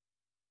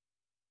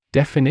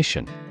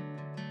 Definition: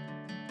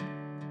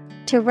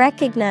 To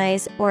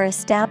recognize or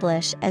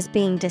establish as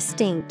being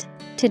distinct,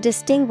 to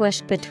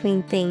distinguish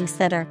between things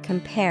that are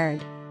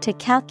compared, to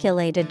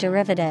calculate a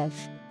derivative.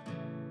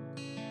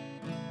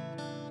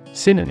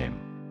 Synonym: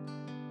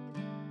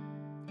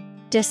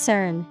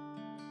 Discern,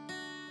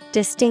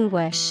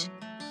 distinguish,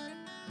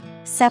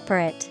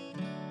 separate.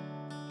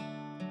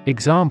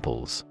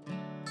 Examples: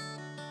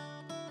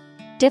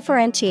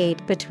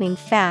 Differentiate between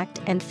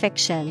fact and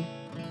fiction.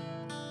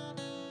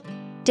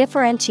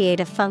 Differentiate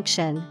a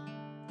function.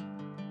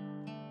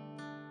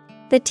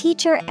 The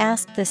teacher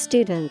asked the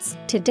students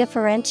to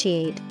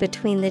differentiate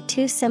between the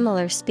two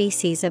similar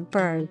species of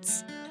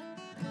birds.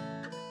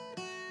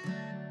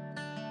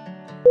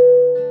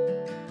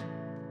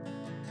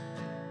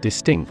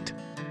 Distinct.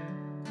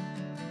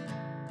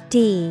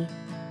 D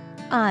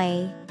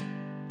I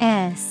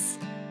S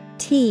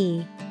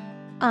T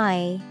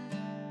I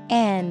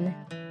N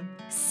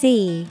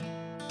C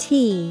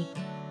T.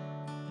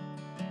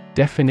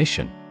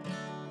 Definition: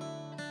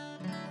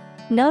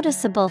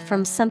 Noticeable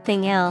from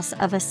something else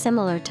of a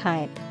similar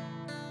type.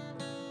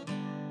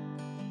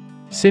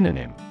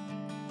 Synonym: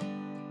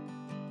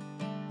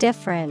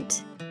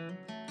 Different,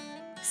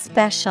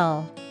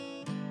 special,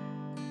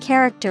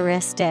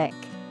 characteristic.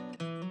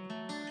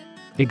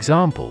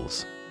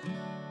 Examples: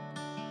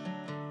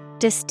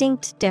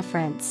 Distinct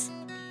difference.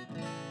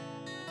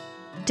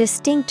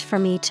 Distinct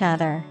from each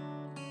other.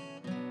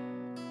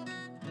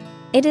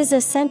 It is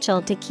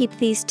essential to keep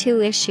these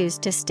two issues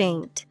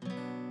distinct.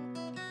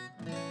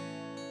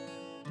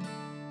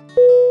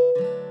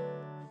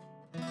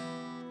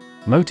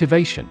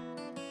 Motivation.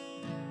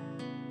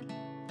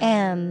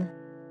 M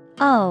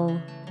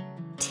O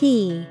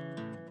T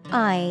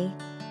I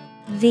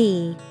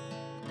V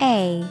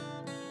A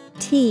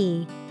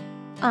T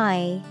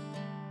I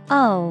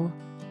O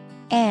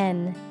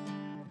N.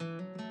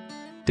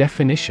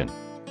 Definition: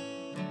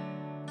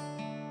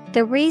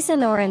 The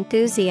reason or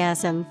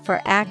enthusiasm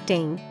for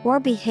acting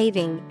or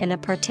behaving in a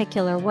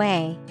particular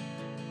way.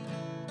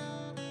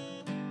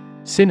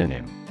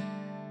 Synonym: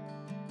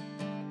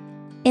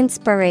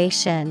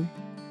 Inspiration,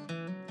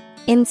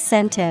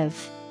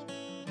 incentive,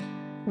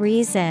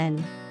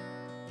 reason.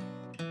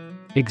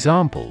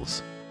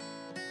 Examples: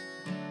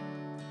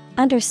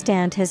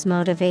 Understand his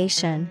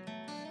motivation.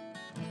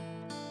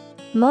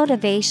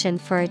 Motivation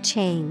for a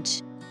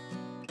change.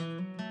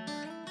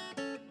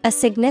 A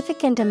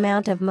significant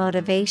amount of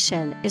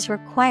motivation is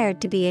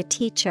required to be a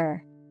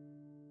teacher.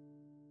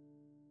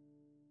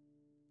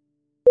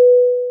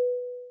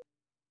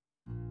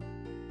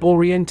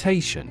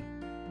 Orientation.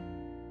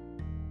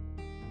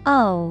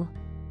 O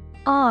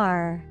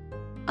R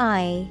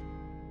I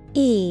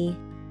E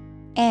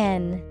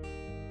N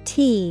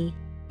T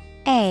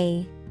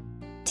A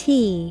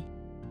T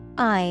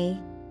I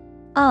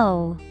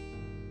O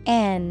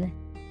N.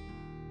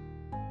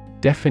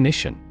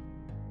 Definition: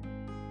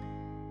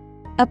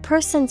 A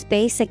person's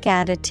basic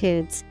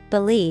attitudes,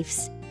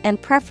 beliefs,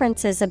 and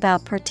preferences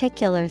about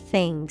particular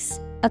things.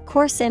 A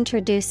course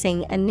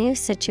introducing a new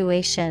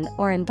situation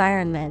or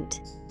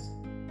environment.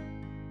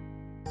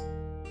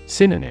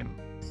 Synonym: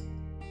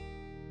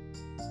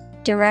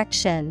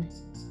 Direction,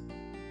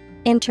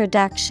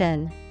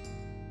 introduction,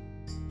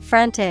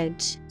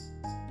 frontage.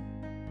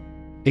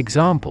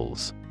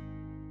 Examples: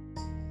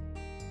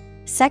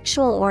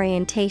 Sexual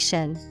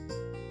orientation.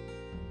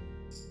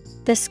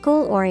 The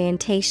school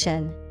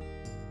orientation.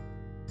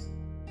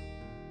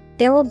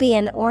 There will be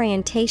an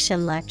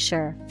orientation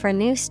lecture for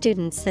new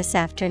students this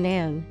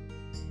afternoon.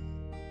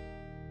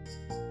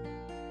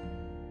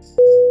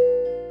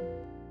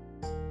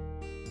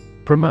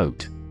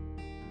 Promote.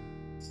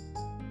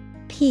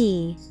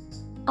 P-R-O-M-O-T-E.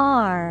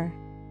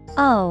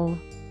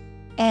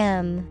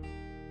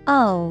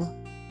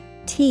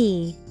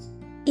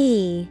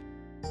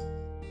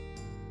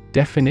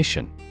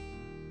 Definition.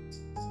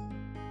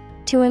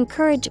 To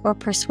encourage or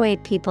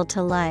persuade people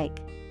to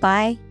like,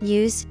 buy,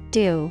 use,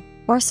 do,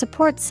 or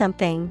support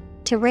something,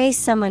 to raise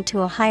someone to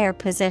a higher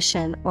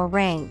position or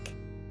rank.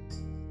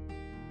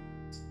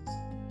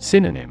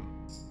 Synonym.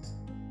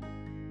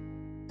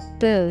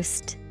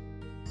 Boost,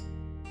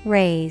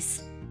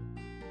 raise,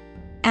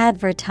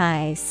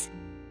 advertise.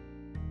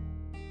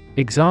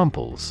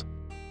 Examples.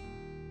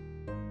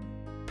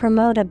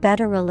 Promote a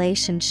better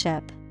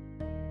relationship.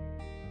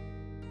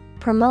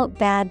 Promote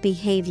bad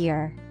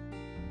behavior.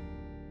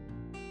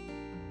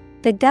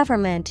 The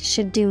government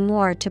should do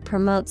more to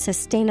promote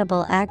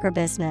sustainable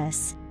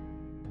agribusiness.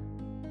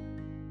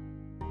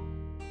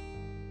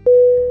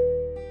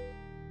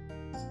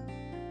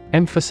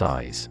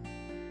 Emphasize.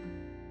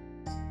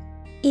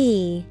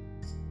 E-M-P-H-A-S-I-Z-E.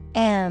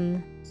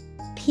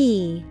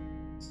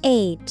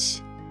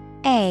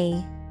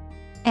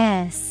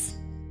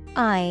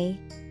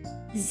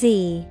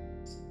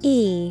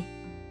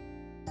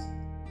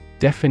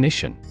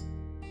 Definition.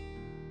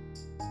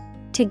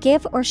 To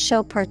give or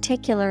show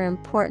particular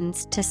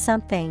importance to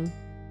something.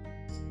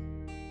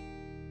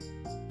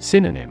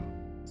 Synonym.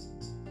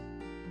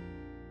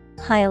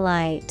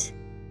 Highlight,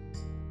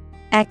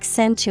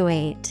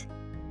 accentuate,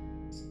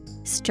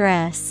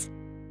 stress.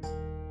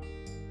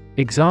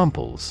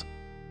 Examples.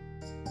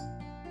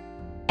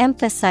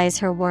 Emphasize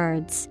her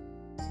words.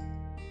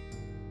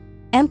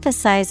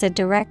 Emphasize a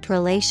direct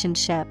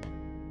relationship.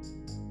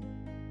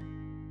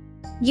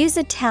 Use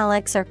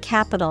italics or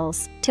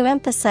capitals to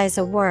emphasize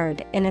a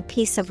word in a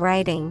piece of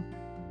writing.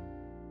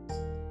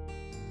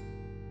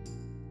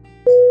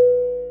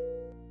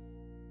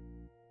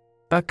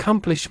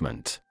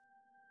 Accomplishment.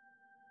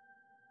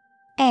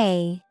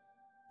 A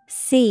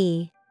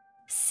C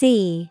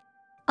C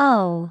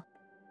O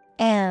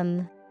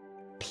M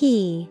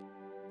P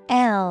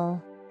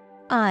L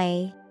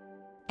I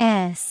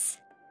S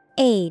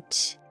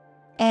H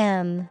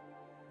M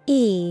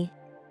E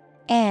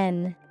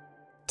N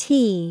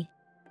T.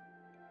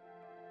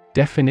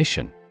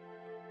 Definition.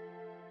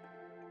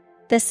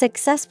 The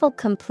successful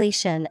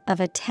completion of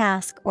a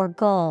task or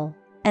goal,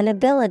 an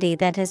ability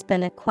that has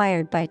been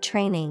acquired by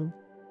training.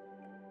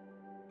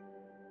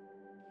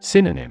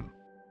 Synonym.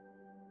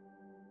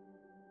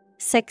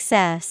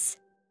 Success,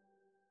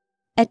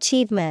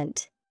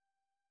 achievement,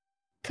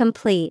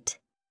 complete.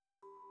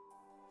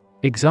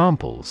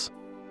 Examples.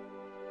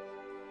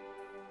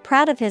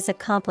 Proud of his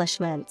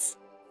accomplishments.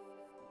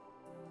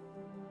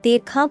 The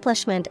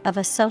accomplishment of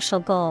a social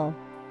goal.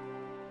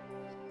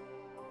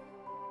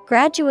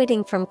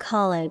 Graduating from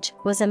college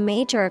was a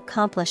major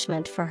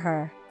accomplishment for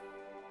her.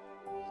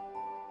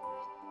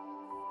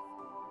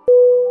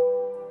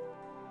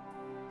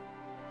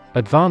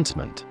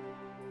 Advancement.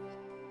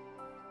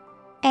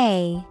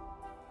 A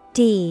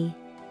D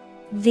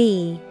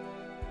V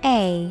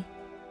A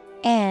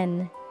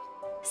N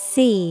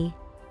C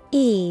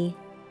E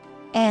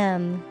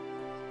M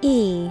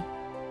E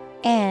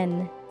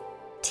N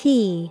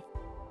T.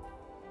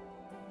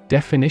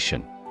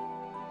 Definition.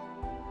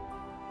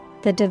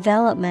 The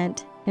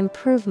development,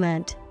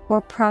 improvement, or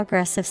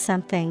progress of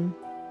something.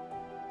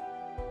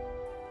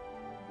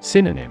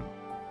 Synonym.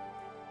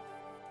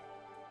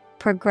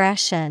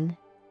 Progression,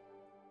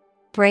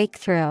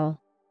 breakthrough,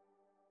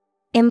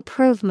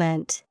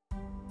 improvement.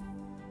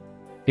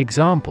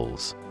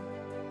 Examples.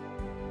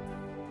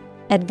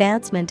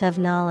 Advancement of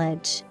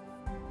knowledge.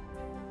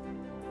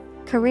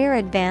 Career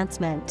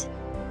advancement.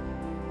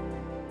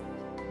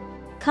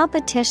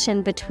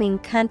 Competition between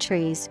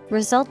countries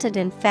resulted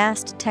in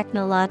fast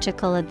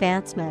technological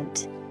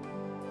advancement.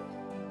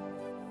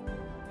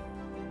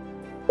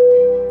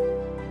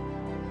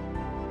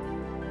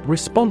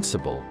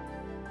 Responsible.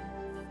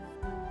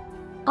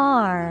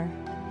 R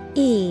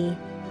E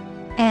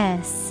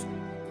S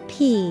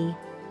P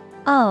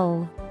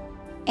O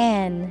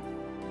N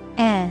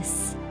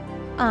S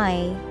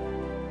I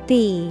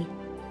B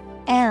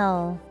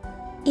L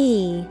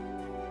E.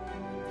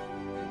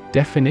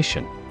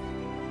 Definition.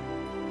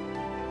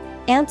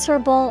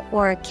 Answerable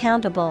or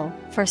accountable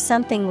for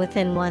something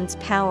within one's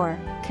power,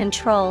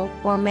 control,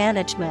 or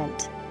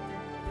management.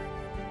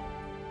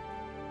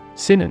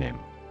 Synonym.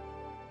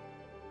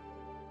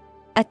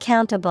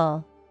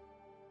 Accountable,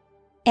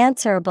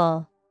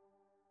 answerable,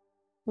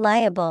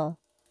 liable.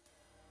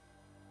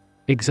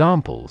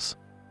 Examples.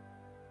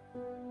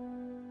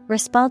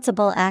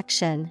 Responsible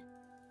action.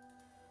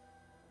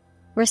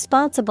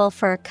 Responsible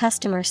for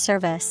customer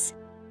service.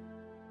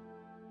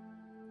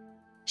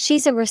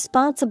 She's a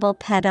responsible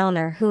pet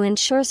owner who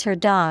ensures her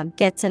dog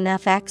gets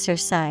enough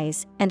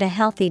exercise and a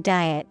healthy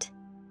diet.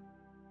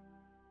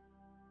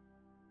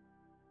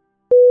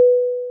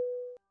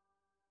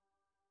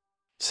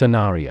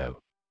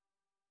 Scenario.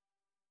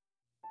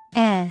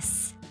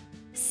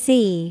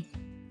 SCENARIO.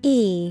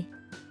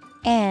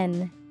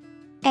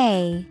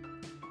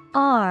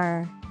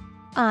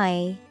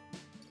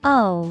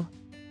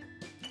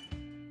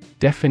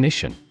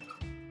 Definition.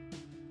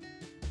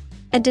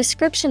 A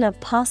description of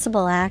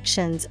possible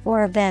actions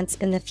or events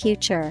in the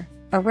future,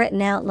 a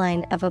written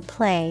outline of a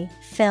play,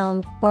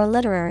 film, or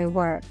literary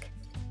work.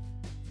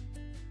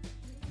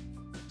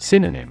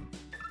 Synonym.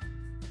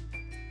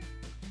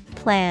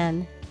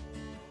 Plan,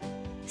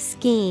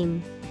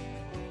 scheme,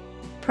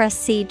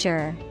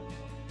 procedure.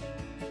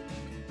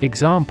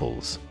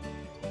 Examples.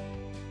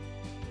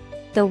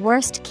 The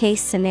worst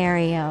case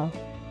scenario.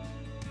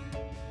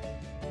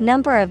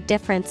 Number of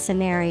different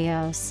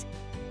scenarios.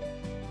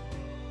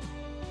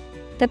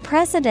 The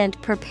president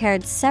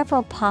prepared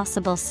several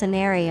possible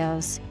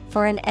scenarios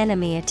for an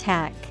enemy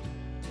attack.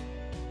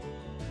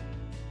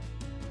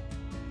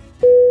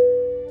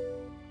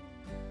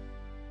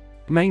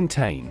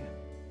 Maintain.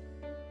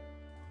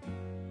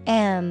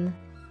 MAINTAIN.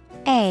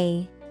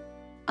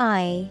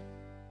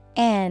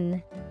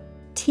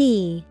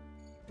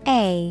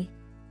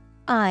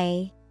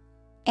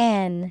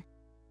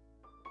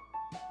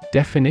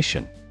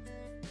 Definition.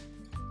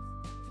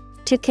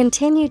 To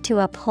continue to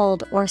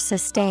uphold or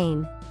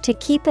sustain, to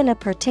keep in a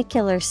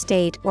particular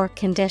state or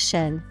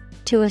condition,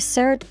 to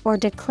assert or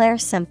declare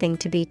something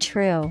to be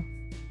true.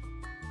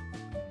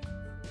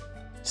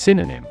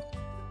 Synonym.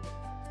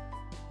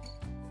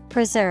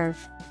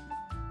 Preserve,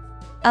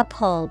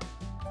 uphold,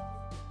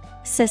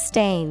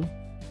 sustain.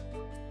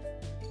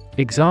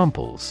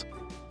 Examples.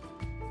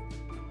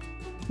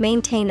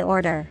 Maintain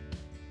order.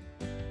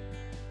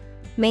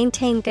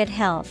 Maintain good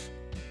health.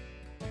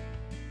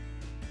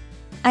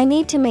 I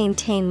need to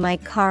maintain my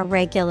car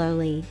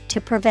regularly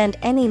to prevent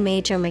any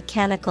major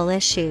mechanical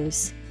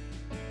issues.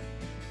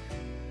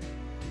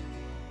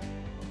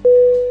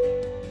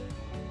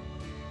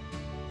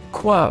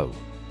 Quo.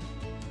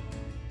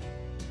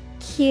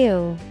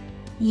 Q-U-O.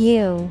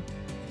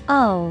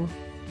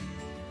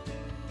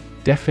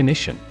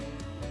 Definition.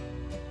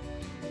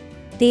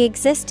 The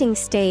existing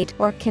state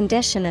or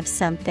condition of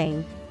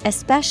something,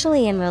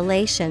 especially in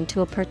relation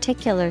to a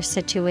particular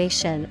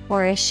situation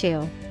or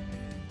issue.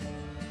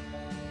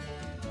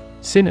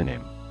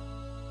 Synonym.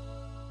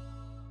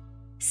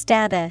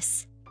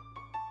 Status,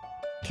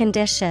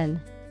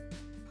 condition,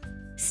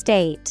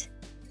 state.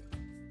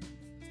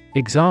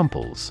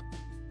 Examples.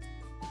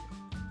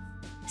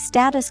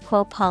 Status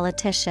quo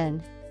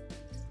politician.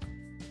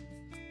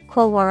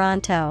 Quo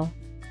warranto.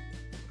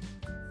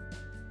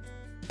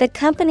 The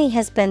company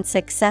has been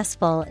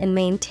successful in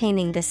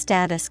maintaining the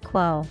status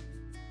quo.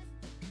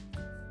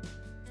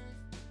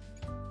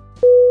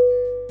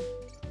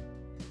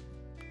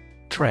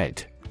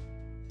 Tread.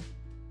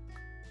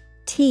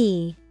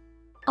 T-R-E-A-D.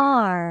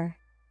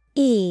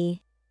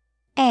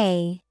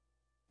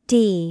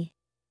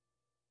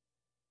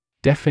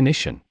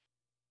 Definition.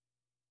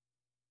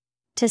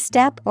 To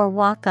step or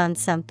walk on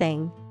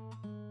something.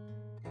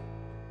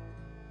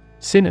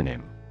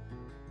 Synonym.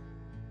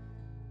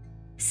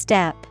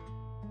 Step,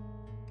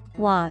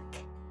 walk,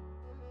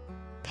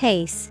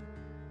 pace.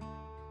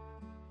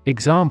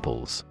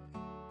 Examples.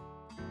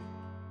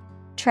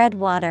 Tread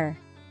water.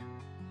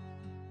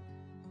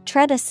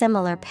 Tread a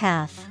similar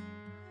path.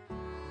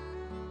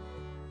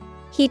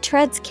 He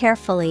treads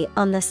carefully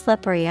on the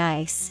slippery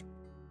ice.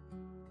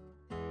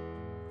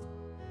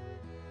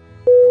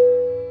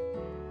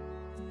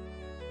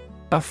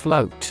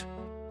 Afloat.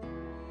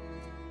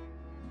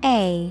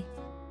 A-F-L-O-A-T.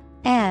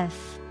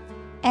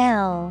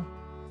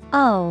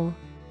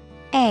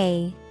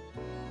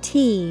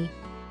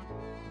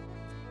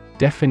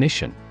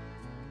 Definition.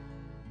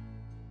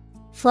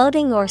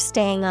 Floating or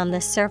staying on the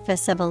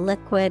surface of a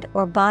liquid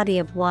or body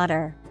of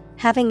water,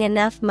 having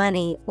enough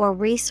money or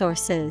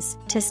resources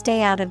to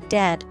stay out of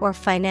debt or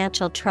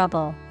financial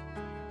trouble.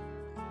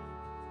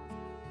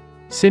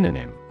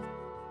 Synonym.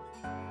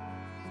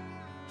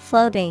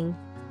 Floating,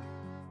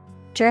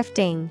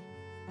 drifting,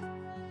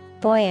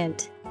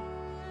 buoyant.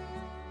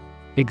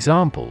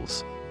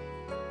 Examples.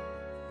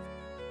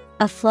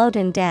 Afloat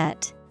in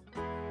debt.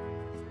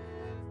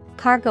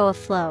 Cargo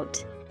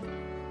afloat.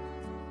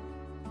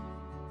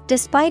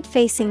 Despite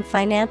facing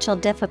financial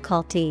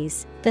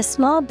difficulties, the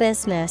small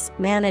business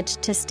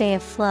managed to stay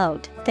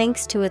afloat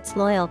thanks to its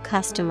loyal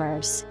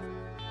customers.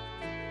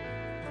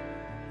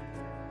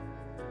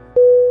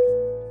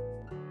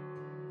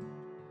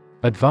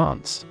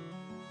 Advance.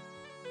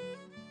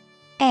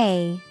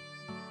 A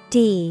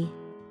D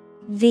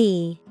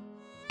V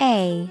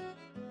A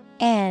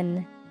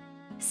N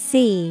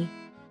C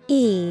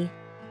E.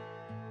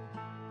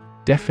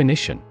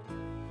 Definition.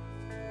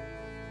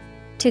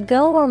 To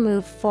go or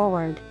move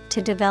forward,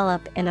 to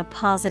develop in a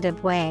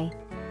positive way.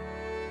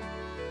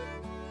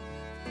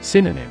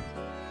 Synonym.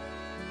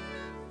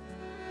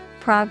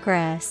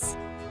 Progress,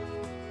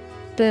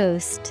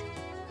 boost,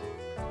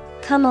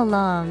 come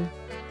along.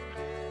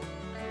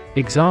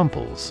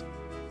 Examples.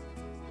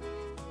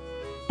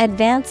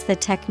 Advance the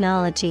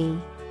technology.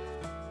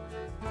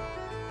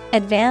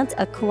 Advance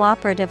a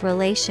cooperative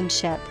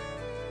relationship.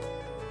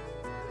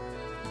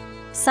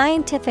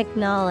 Scientific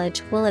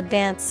knowledge will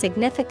advance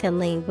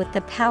significantly with the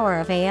power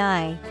of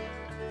AI.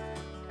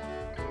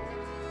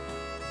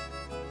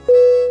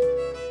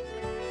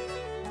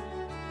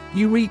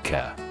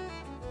 Eureka.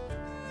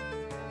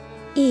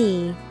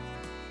 E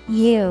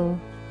U-R-E-K-A.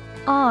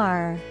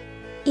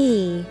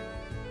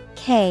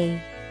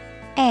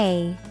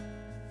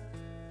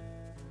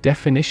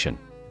 Definition: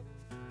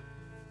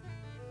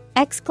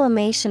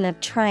 exclamation of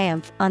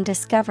triumph on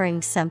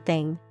discovering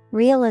something,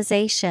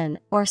 realization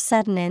or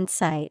sudden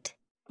insight.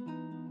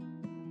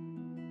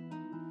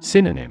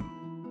 Synonym: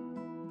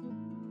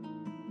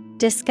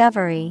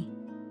 Discovery,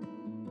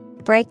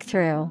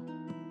 breakthrough,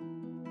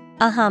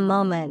 aha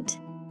moment.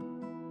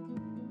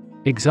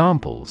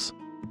 Examples: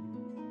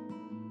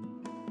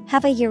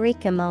 have a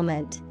eureka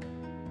moment.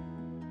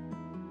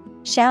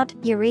 Shout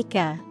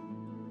Eureka!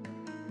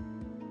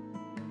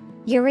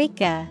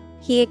 Eureka!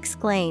 He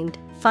exclaimed,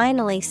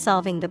 finally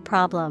solving the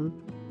problem.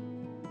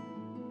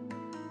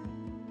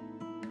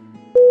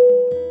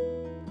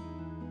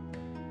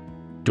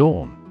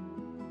 Dawn.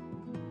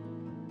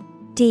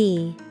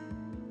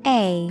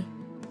 D-A-W-N.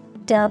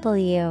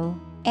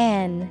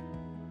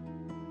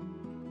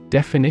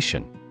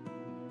 Definition: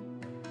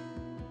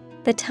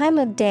 the time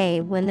of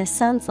day when the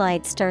sun's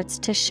light starts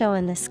to show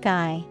in the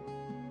sky.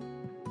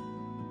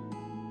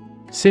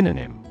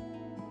 Synonym: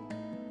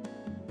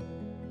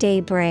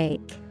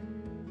 Daybreak,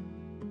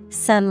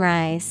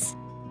 sunrise,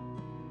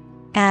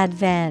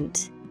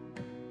 advent.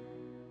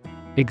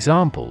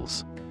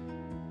 Examples: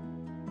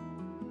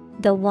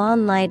 the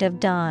wan light of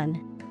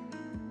dawn.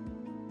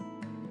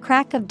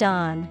 Crack of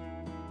dawn.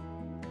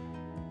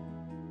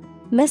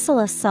 Missile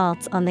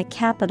assaults on the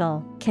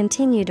capital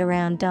continued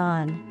around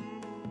dawn.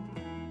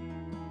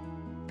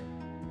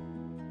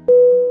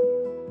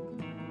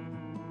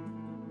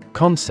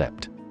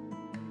 Concept.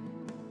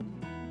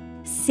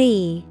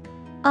 C-O-N-C-E-P-T.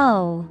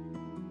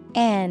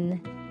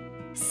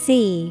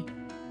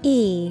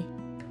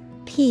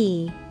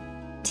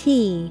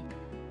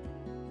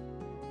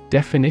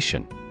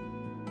 Definition: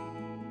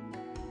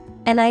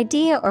 an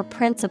idea or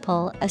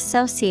principle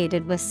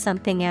associated with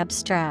something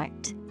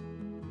abstract.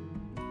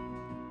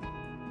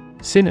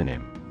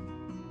 Synonym: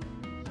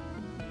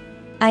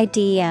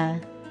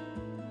 idea,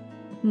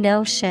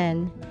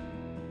 notion,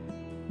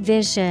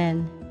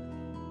 vision.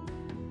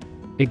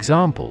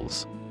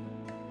 Examples: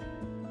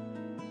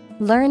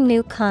 learn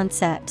new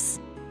concepts.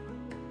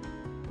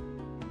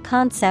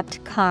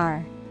 Concept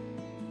car.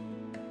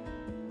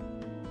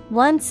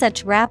 One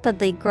such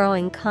rapidly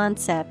growing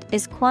concept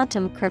is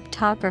quantum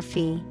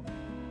cryptography.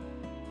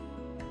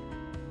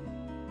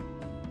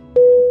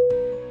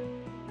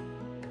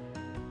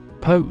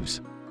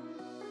 Pose.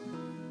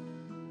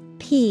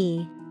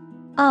 P-O-S-E.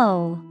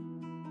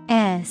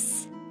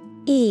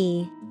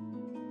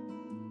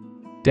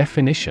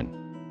 Definition: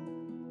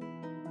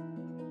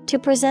 to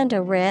present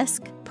a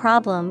risk,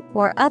 problem,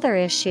 or other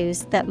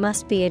issues that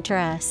must be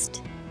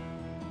addressed.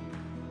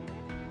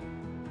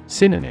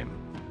 Synonym: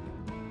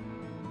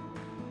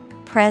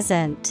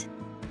 present,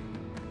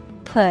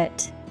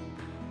 put,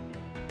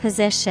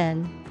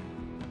 position.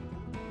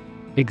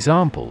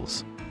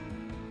 Examples: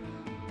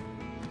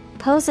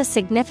 pose a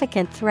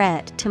significant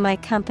threat to my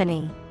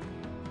company.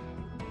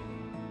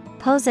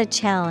 Pose a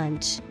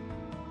challenge.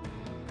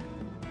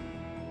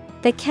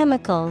 The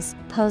chemicals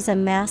pose a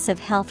massive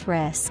health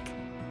risk.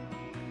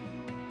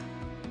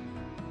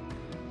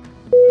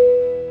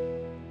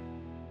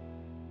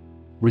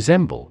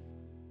 Resemble.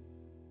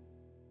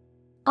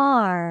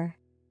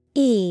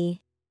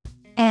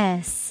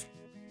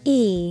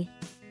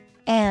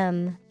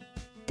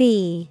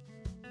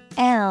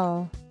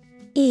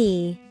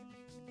 R-E-S-E-M-B-L-E.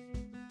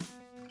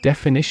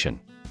 Definition: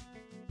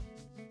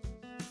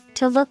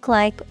 to look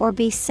like or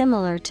be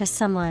similar to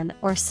someone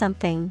or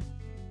something.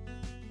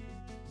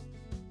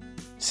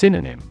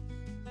 Synonym: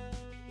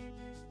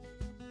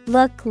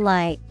 look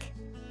like,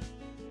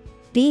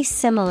 be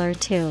similar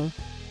to.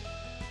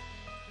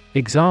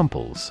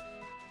 Examples: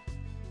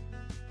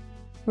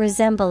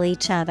 resemble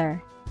each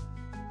other.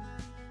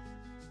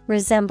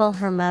 Resemble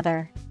her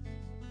mother.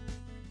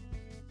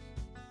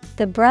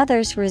 The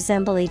brothers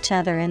resemble each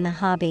other in the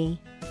hobby.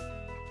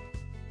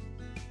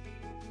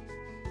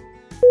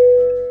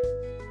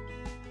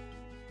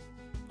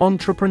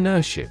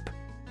 Entrepreneurship.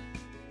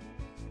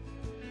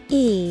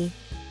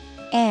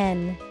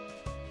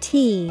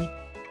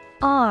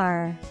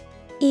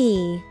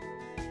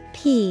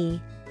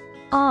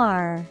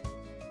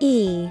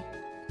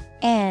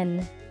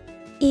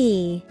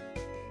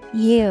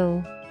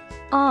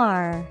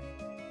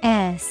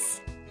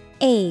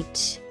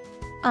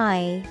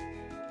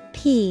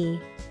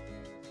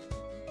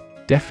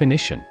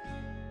 Definition: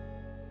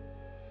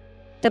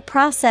 the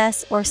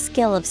process or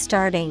skill of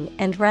starting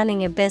and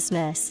running a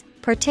business,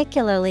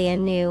 particularly a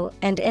new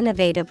and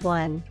innovative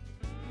one.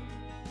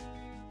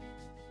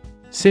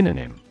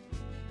 Synonym: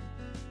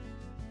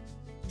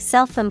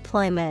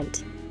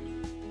 self-employment,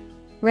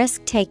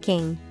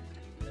 risk-taking.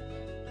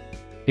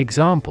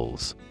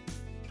 Examples: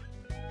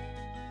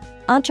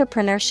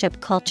 entrepreneurship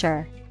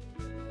culture.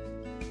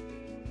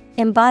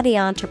 Embody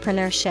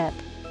entrepreneurship.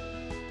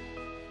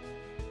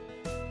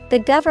 The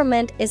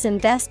government is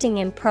investing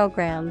in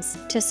programs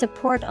to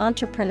support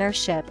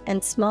entrepreneurship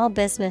and small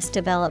business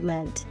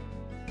development.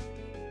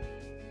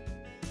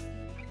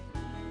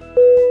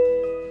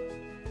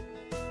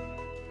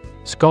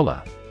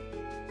 Scholar.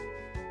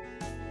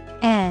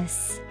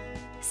 S-C-H-O-L-A-R.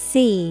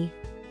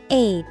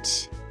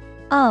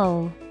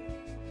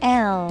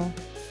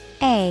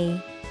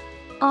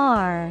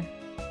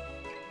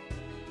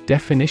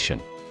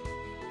 Definition: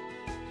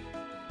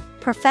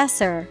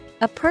 Professor,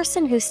 a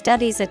person who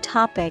studies a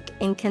topic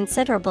in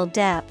considerable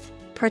depth,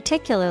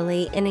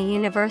 particularly in a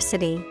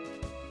university.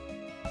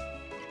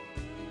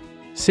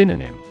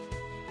 Synonym: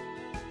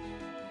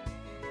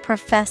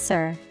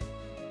 Professor,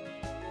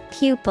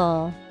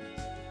 pupil,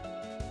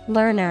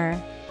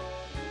 learner.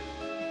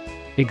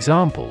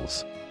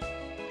 Examples: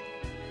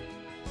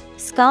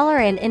 Scholar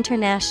in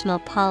international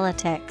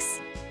politics.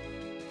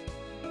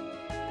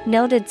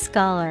 Noted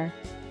scholar.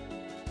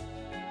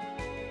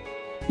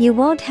 You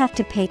won't have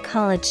to pay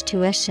college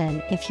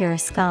tuition if you're a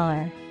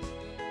scholar.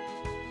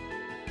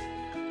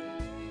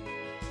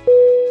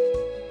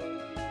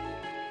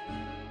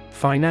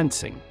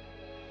 Financing.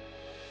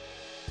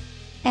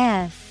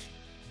 Financing.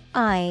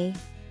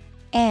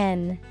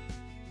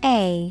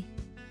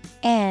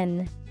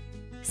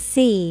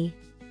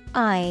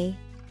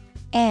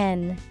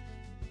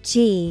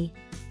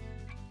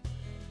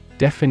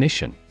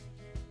 Definition: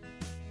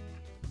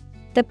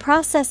 The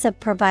process of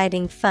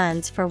providing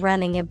funds for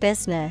running a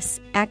business,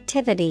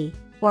 activity,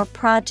 or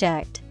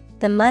project,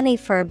 the money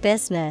for a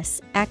business,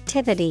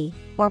 activity,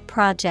 or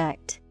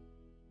project.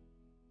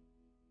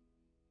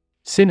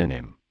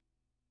 Synonym: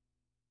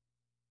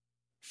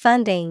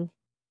 Funding,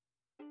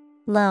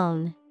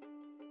 loan,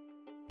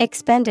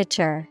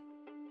 expenditure.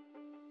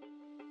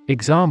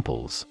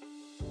 Examples: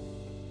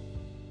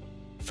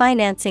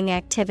 Financing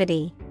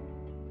activity,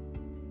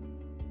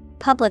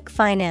 public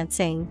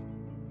financing.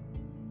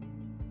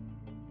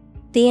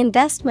 The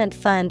investment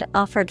fund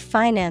offered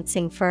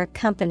financing for a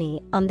company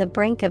on the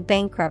brink of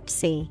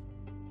bankruptcy.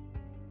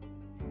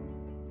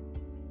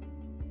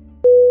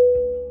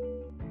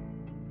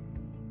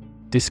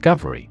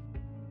 Discovery.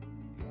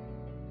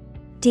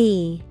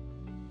 D-I-S-C-O-V-E-R-Y.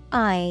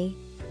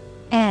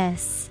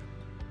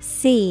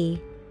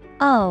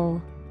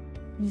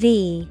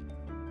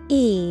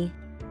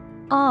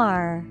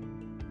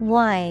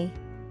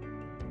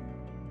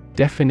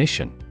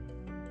 Definition: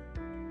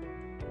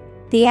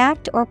 The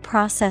act or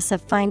process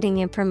of finding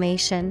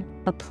information,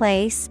 a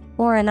place,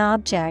 or an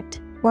object,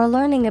 or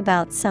learning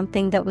about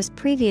something that was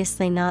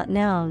previously not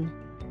known.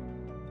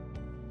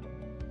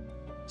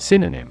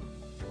 Synonym: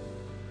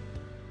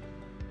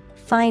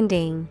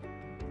 Finding,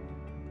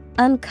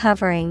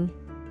 uncovering,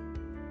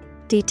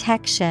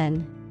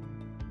 detection.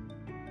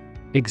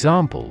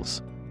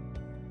 Examples: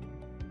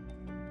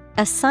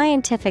 A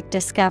scientific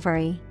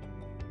discovery.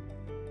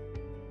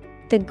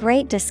 The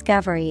great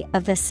discovery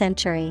of the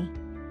century.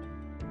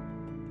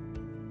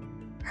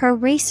 Her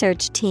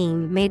research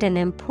team made an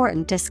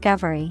important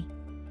discovery.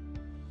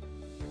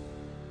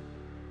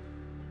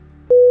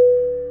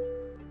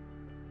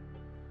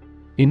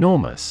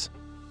 Enormous.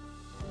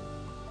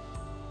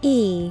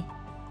 E-N-O-R-M-O-U-S.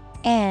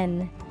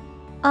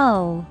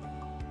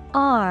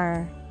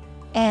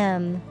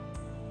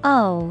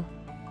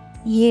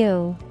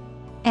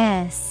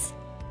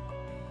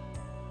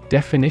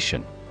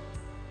 Definition: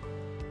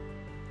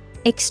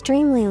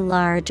 Extremely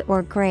large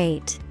or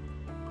great.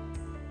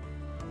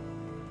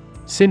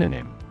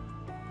 Synonym: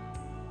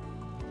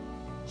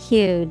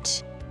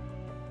 Huge,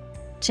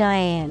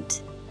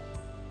 giant,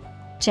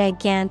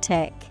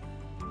 gigantic.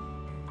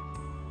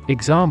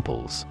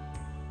 Examples: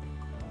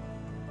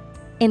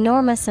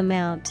 Enormous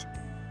amount.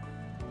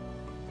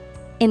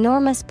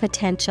 Enormous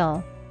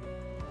potential.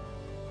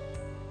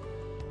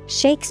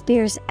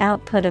 Shakespeare's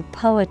output of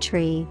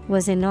poetry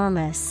was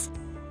enormous.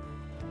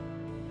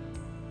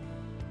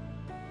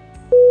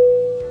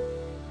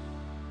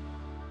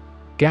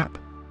 Gap.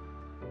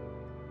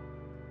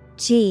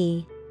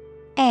 G-A-P.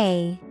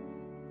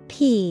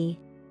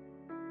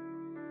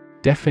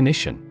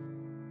 Definition: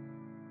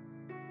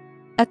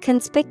 A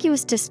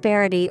conspicuous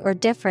disparity or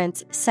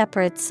difference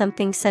separates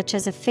something such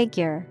as a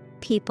figure,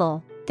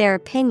 people, their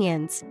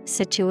opinions,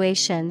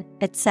 situation,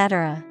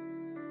 etc.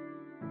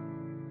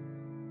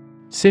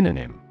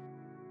 Synonym: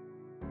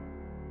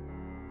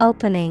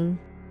 Opening,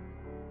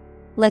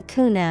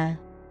 lacuna,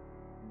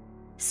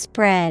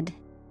 spread.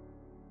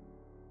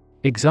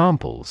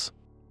 Examples: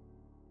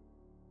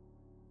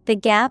 The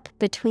gap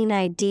between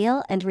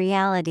ideal and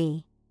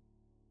reality.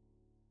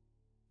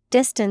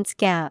 Distance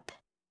gap.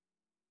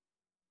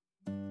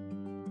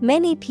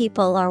 Many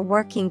people are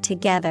working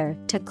together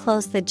to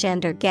close the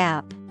gender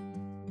gap.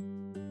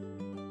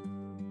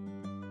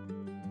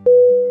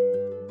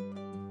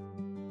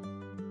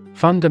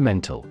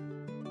 Fundamental.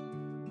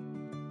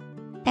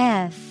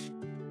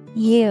 F-U-N-D-A-M-E-N-T-A-L.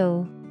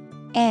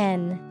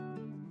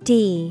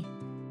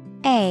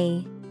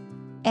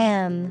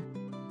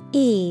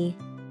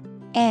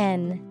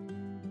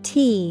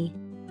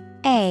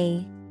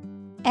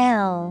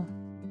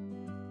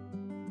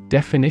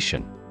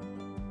 Definition: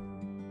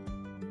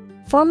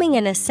 forming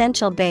an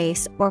essential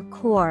base or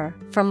core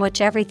from which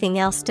everything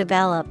else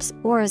develops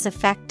or is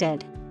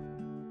affected.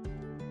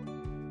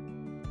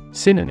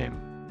 Synonym: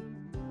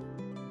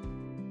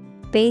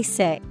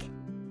 Basic,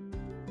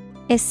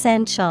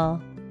 essential,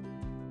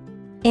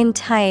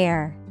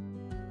 entire.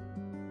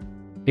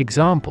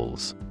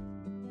 Examples: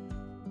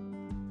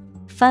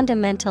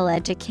 Fundamental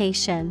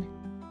education,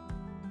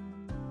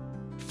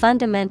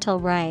 fundamental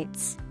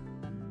rights.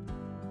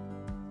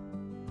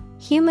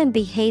 Human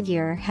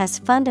behavior has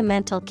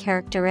fundamental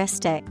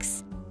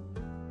characteristics.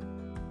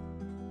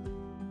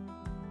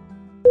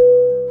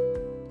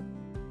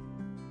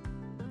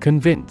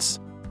 Convince.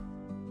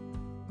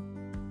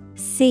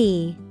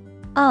 C-O-N-V-I-N-C-E.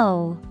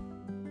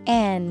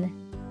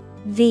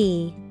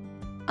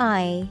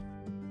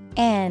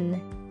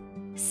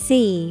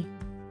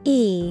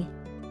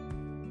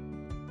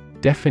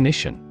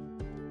 Definition: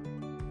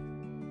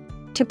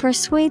 To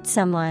persuade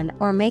someone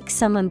or make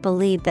someone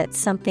believe that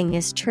something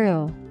is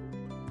true.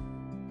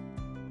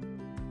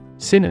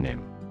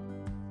 Synonym: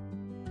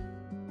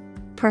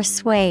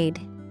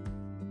 Persuade,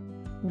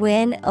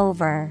 win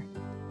over,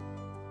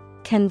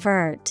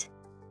 convert.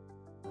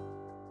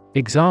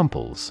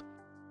 Examples: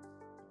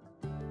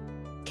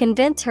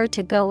 Convince her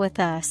to go with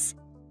us.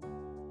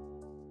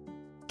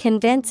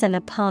 Convince an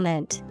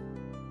opponent.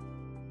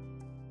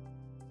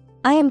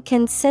 I am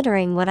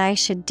considering what I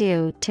should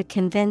do to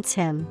convince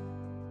him.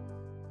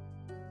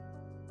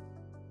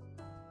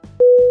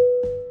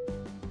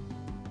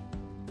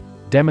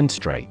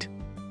 Demonstrate.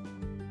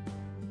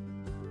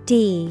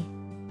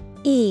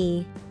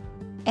 D-E-M-O-N-S-T-R-A-T-E.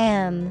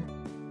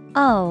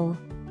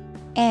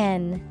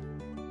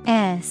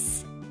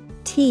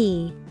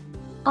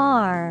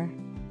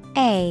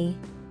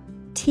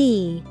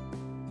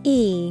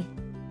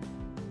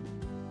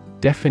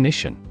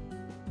 Definition: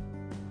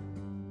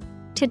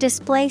 To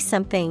display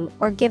something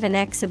or give an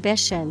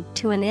exhibition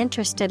to an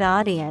interested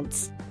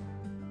audience.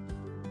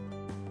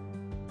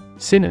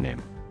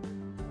 Synonym: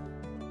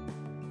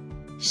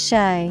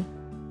 Show,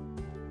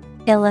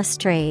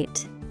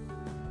 illustrate,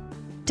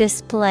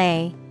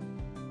 display.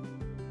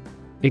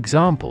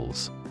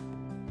 Examples: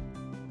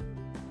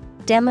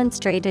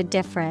 Demonstrate a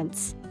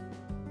difference.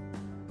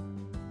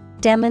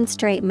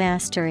 Demonstrate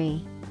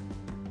mastery.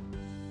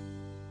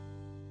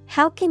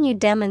 How can you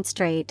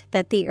demonstrate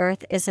that the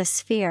Earth is a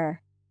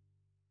sphere?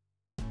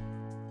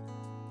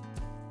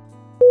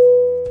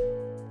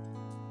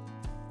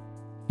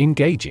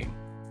 Engaging.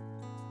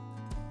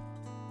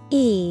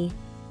 E-N-G-A-G-I-N-G.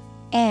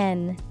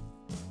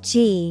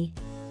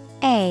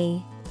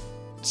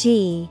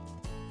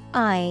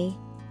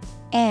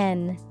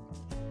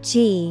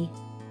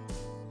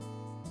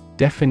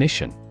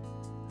 Definition: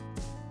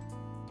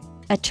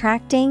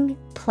 Attracting,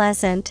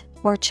 pleasant,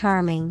 or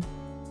charming.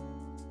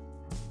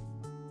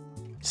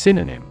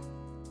 Synonym: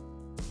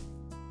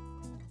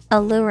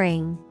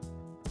 Alluring,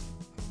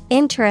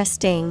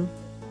 interesting,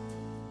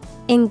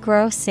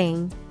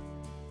 engrossing.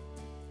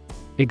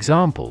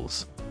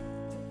 Examples: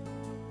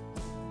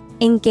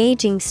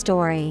 Engaging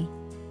story.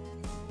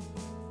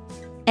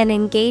 An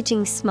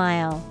engaging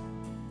smile.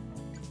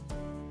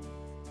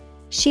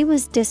 She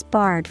was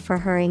disbarred for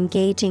her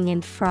engaging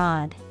in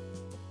fraud.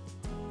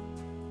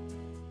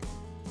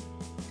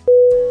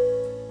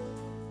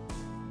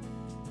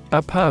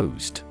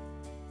 Opposed.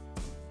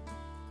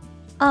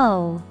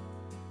 O-P-P-O-S-E-D.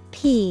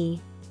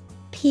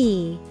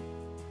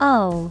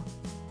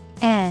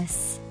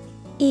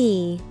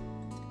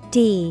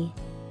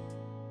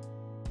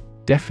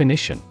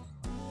 Definition: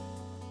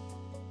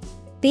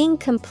 Being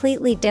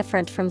completely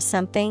different from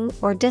something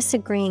or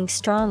disagreeing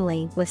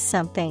strongly with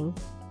something.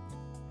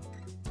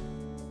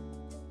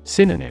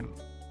 Synonym: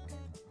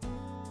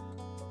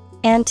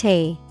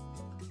 Anti,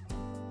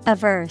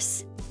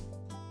 averse,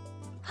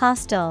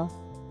 hostile.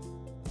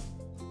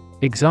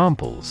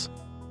 Examples: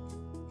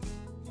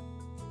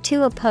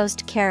 Two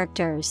opposed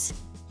characters.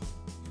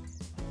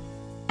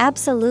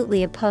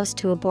 Absolutely opposed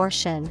to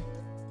abortion.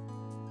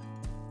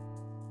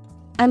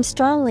 I'm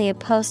strongly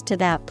opposed to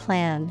that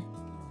plan.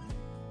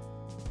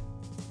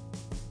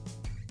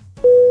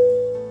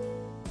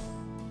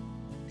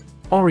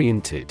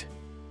 Oriented.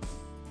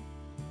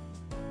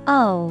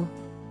 O-R-I-E-N-T-E-D.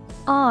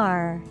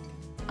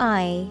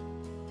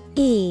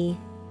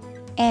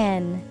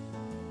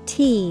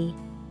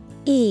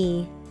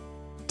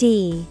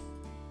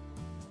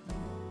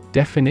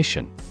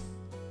 Definition: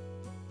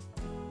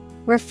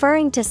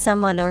 Referring to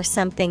someone or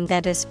something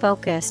that is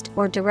focused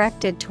or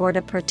directed toward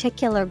a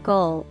particular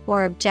goal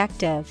or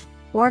objective,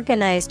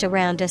 organized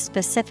around a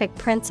specific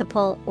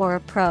principle or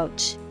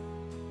approach.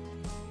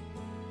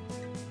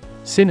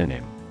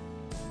 Synonym: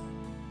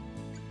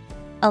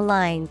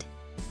 Aligned,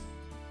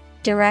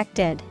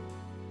 directed,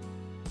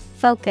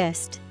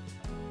 focused.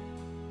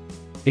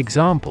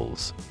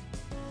 Examples: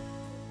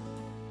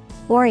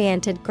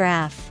 Oriented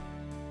graph.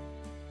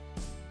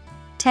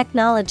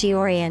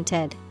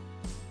 Technology-oriented.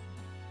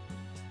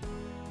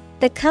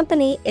 The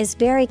company is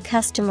very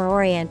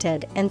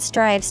customer-oriented and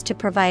strives to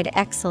provide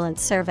excellent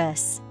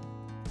service.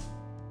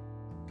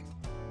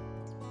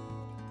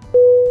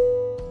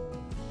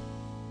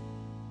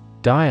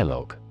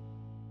 Dialogue.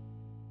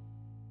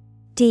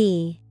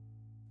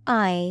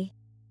 D-I-A-L-O-G-U-E.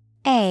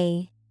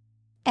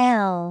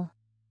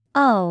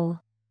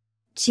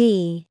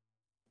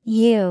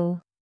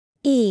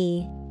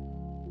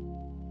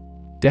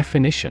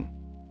 Definition: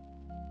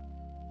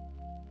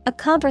 a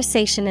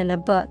conversation in a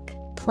book,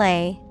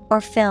 play,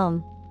 or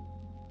film.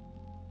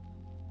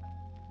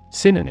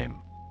 Synonym: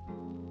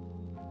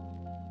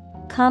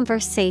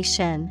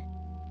 Conversation,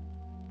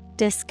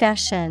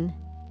 discussion,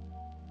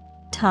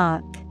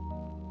 talk.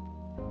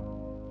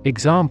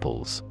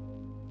 Examples: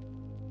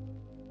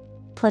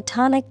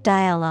 Platonic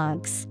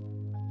dialogues.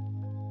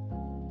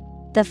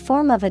 The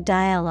form of a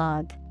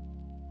dialogue.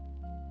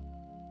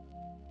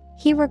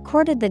 He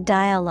recorded the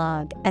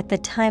dialogue at the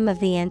time of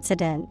the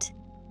incident.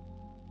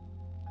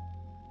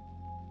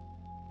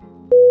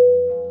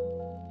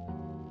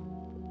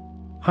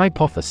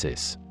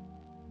 Hypothesis.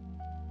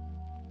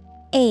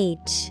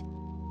 Hypothesis.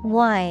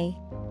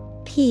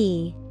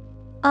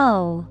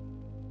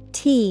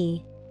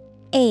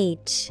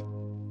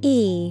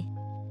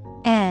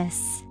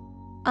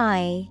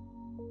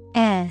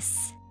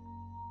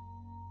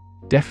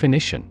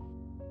 Definition: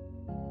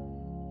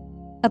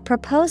 a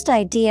proposed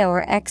idea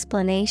or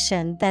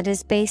explanation that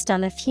is based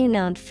on a few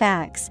known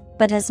facts,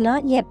 but has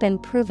not yet been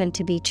proven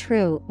to be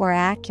true or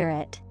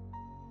accurate.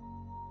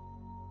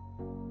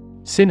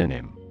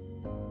 Synonym: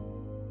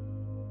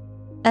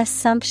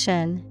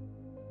 assumption,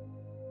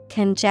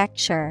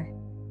 conjecture,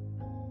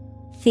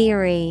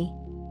 theory.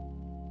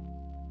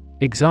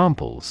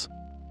 Examples: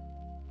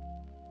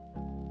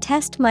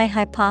 test my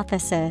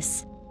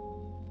hypothesis.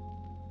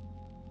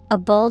 A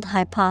bold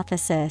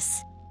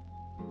hypothesis.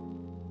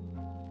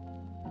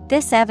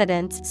 This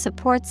evidence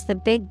supports the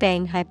Big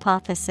Bang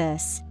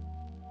hypothesis.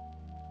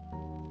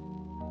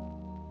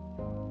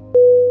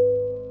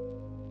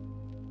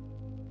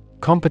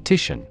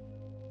 Competition.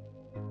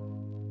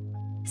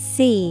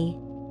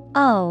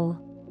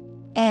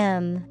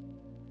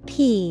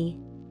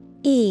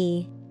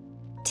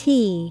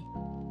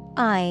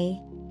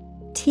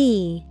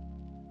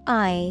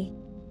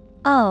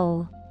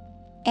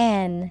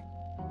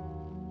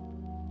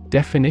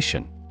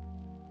 Definition: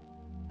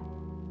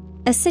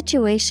 a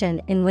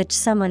situation in which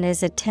someone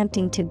is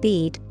attempting to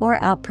beat or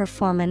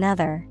outperform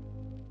another.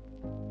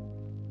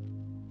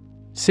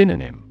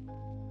 Synonym: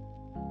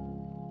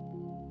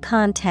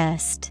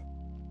 contest,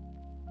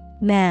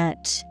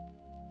 match,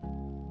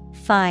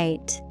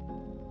 fight.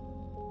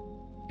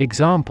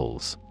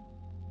 Examples: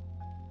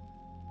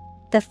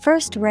 the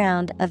first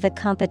round of the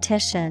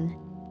competition.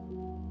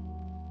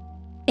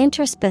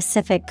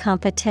 Interspecific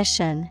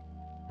competition.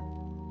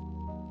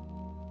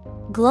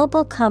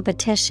 Global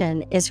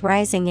competition is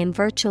rising in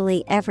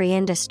virtually every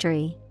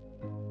industry.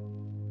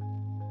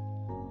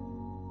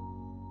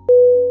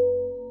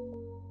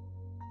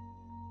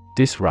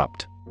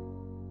 Disrupt.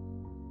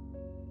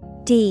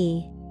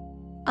 D-I-S-R-U-P-T.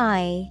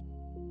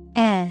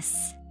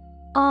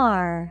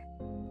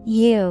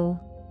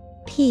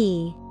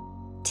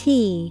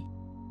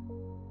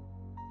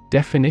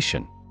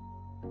 Definition: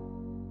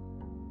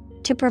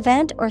 to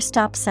prevent or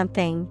stop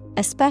something,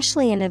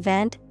 especially an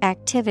event,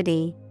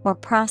 activity, or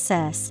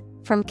process,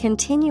 from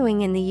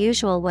continuing in the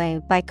usual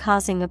way by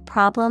causing a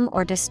problem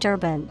or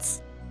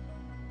disturbance.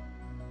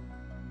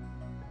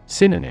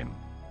 Synonym: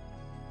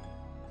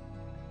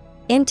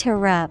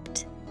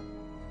 interrupt,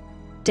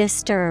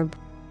 disturb,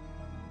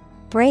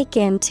 break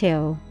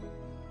into.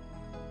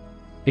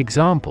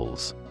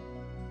 Examples: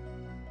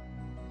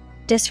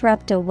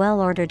 disrupt a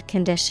well-ordered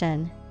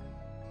condition.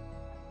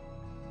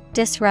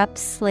 Disrupt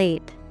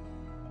sleep.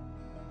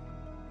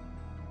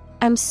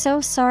 I'm so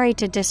sorry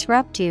to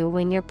disrupt you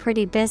when you're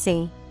pretty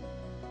busy.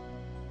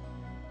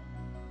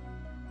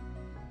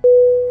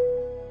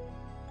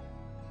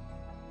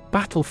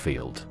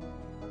 Battlefield.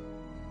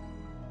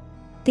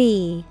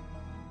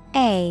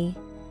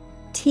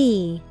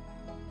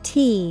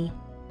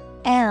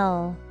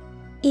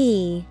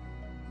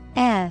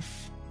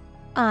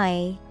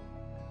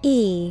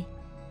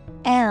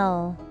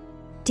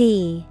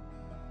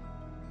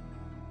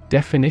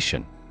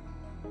 Definition: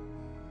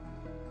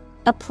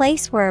 a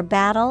place where a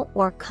battle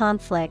or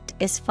conflict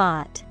is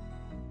fought.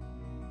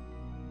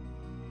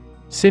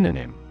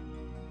 Synonym: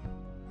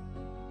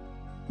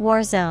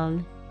 war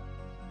zone,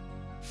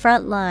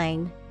 front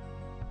line,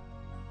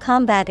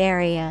 combat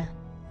area.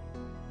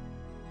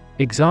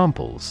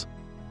 Examples: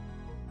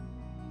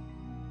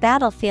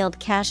 battlefield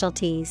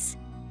casualties.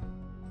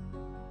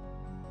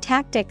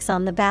 Tactics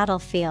on the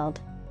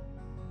battlefield.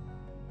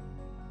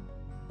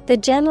 The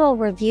general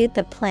reviewed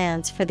the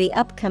plans for the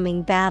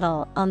upcoming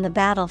battle on the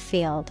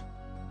battlefield.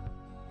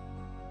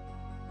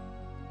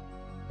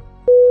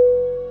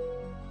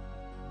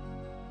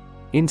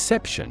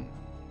 Inception.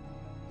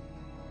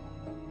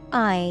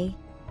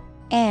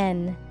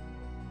 I-N-C-E-P-T-I-O-N.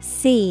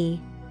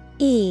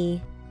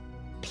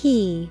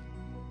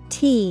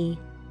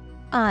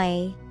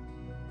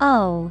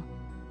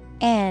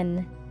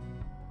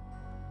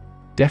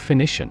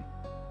 Definition: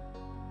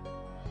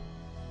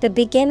 the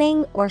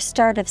beginning or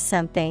start of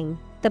something,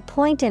 the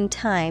point in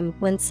time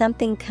when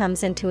something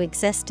comes into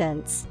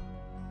existence.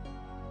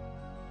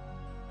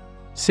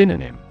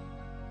 Synonym: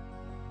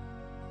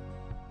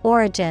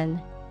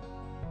 Origin.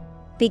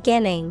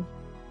 Beginning.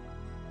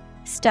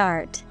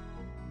 Start.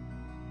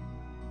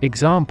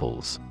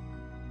 Examples: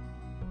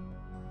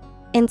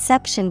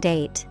 Inception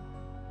date.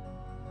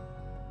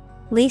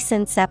 Lease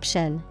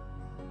inception.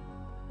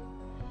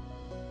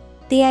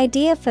 The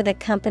idea for the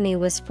company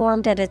was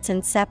formed at its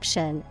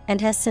inception and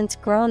has since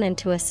grown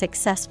into a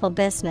successful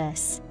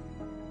business.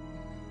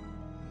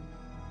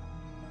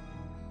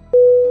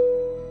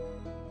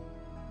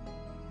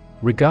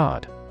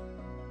 Regard.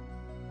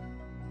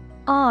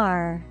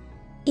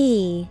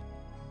 R-E-G-A-R-D.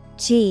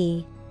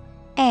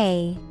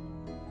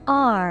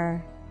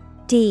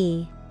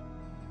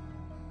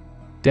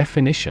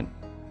 Definition: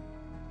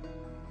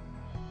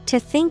 To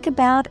think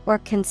about or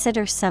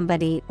consider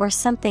somebody or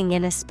something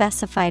in a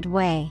specified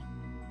way.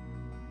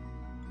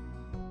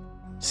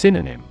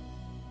 Synonym: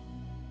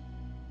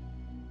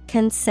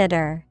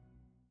 Consider.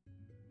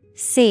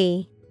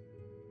 See.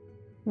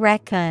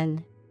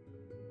 Reckon.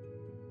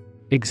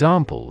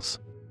 Examples: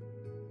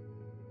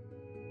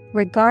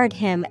 Regard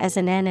him as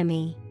an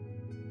enemy.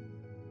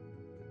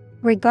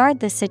 Regard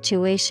the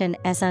situation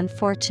as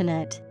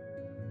unfortunate.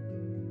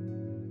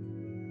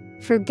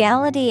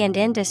 Frugality and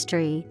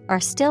industry are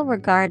still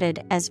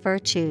regarded as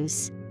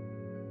virtues.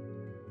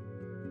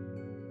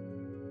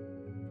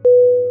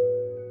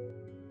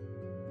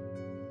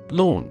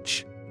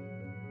 Launch.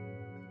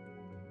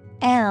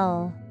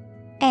 L-A-U-N-C-H.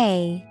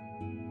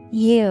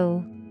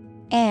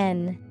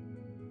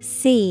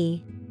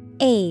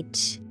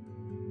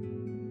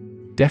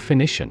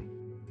 Definition: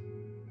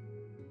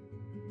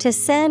 To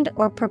send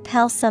or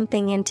propel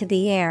something into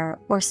the air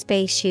or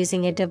space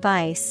using a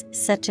device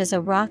such as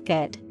a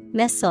rocket,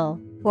 missile,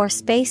 or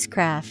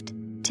spacecraft,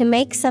 to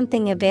make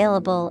something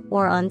available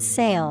or on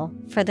sale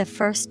for the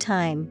first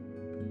time.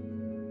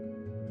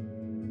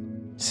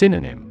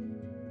 Synonym: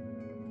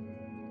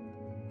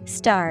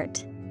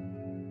 Start.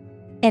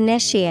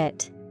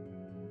 Initiate.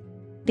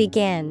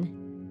 Begin.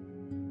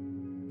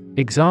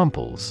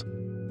 Examples: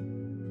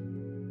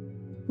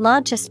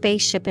 Launch a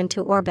spaceship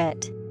into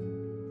orbit.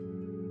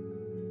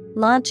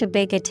 Launch a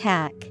big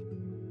attack.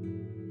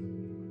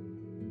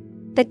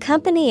 The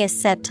company is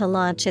set to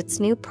launch its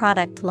new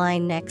product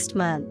line next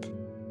month.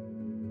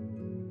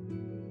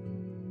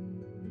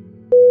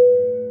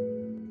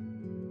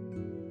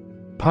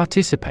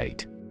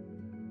 Participate.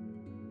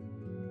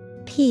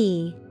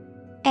 P-A-R-T-I-C-I-P-A-T-E.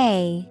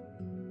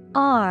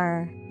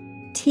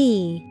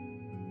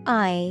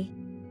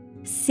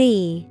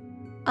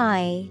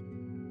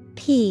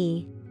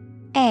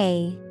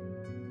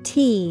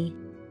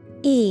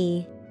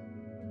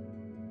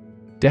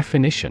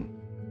 Definition: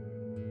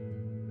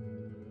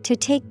 To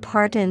take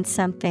part in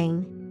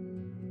something.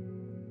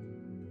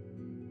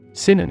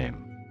 Synonym: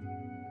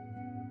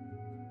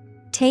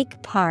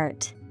 Take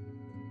part.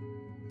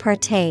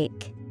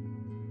 Partake.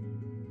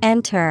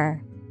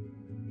 Enter.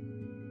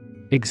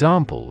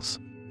 Examples: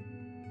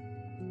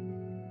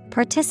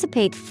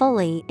 Participate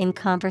fully in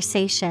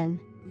conversation.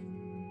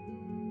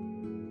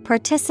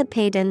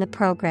 Participate in the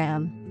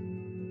program.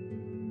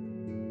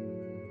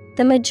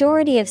 The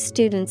majority of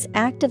students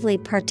actively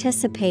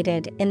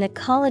participated in the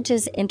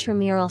college's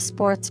intramural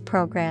sports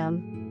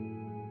program.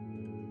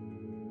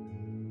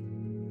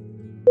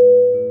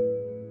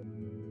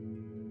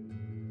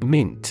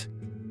 Mint.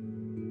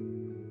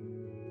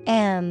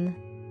 M-I-N-T.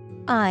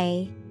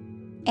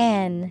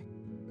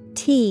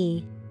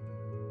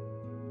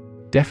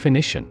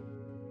 Definition: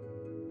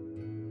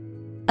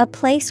 A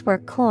place where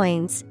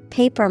coins,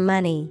 paper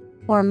money,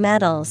 or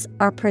metals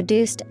are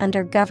produced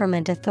under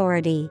government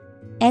authority.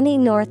 Any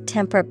north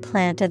temperate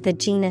plant of the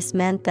genus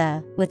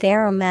Mentha with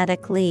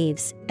aromatic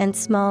leaves and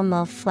small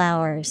mauve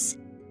flowers.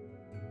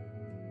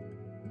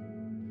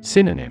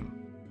 Synonym: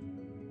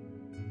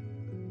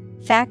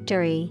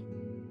 Factory.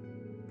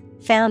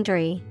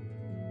 Foundry.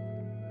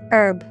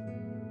 Herb.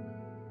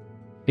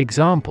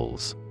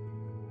 Examples: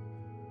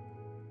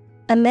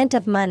 A mint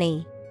of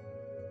money.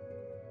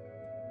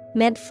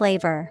 Mint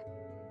flavor.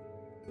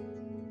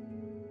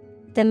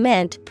 The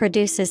mint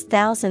produces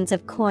thousands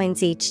of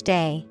coins each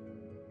day.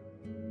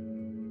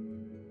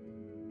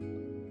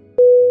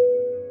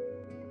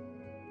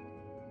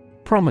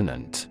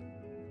 Prominent.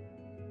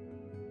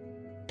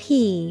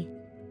 P-R-O-M-I-N-E-N-T.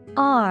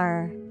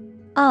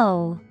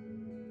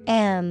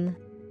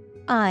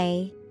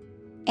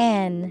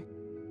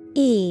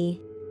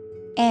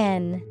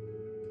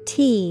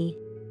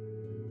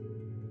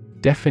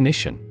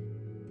 Definition: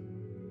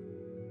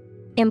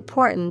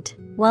 Important,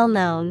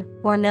 well-known,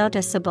 or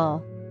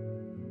noticeable.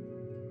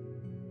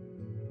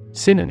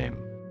 Synonym: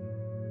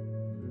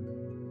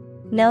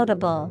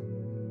 Notable.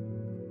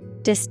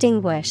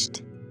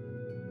 Distinguished.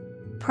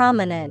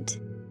 Prominent.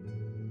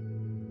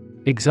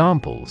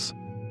 Examples: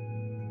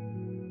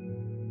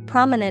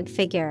 Prominent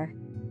figure.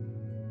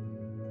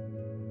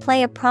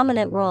 Play a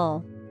prominent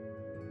role.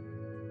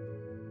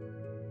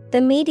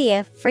 The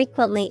media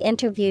frequently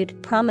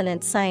interviewed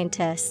prominent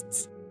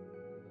scientists.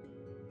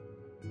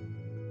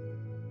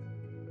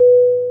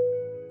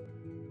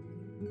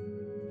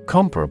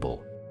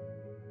 Comparable.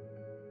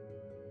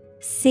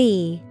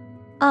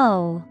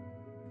 C-O-M-P-A-R-A-B-L-E.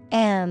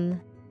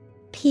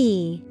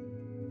 P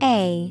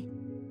A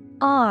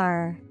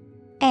R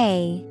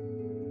A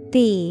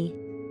B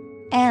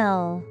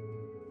L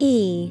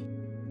E.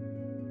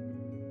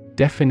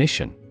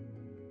 Definition: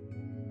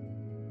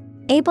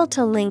 Able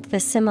to link the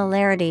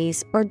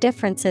similarities or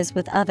differences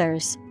with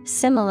others,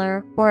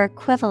 similar or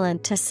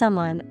equivalent to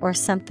someone or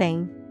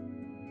something.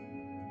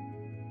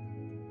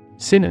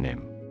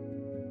 Synonym: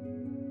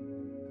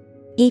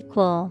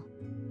 Equal,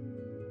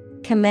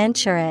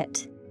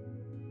 commensurate,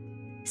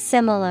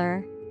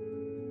 similar.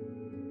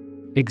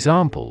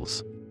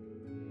 Examples: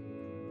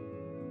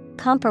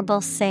 Comparable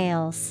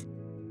sales.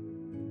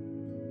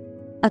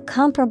 A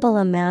comparable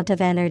amount of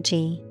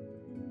energy.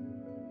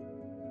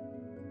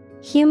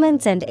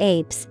 Humans and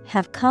apes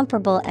have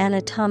comparable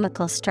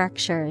anatomical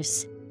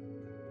structures.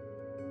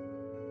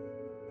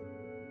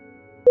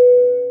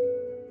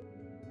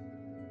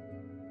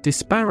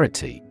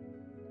 Disparity.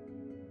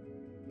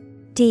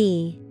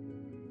 D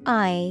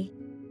I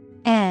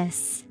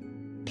S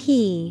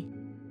P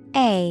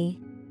A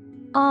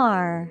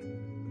R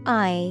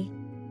I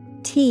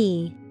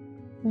T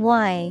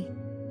Y.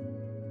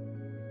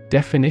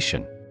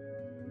 Definition: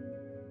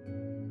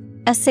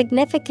 A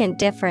significant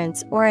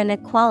difference or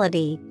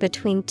inequality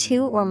between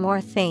two or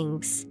more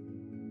things.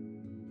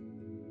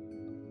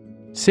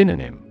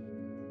 Synonym: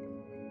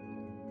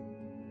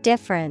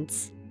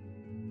 Difference,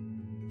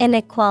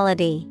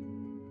 inequality,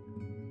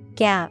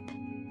 gap.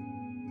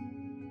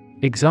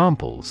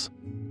 Examples: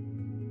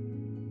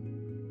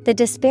 The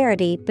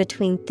disparity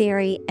between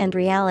theory and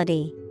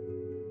reality.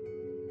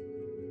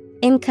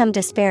 Income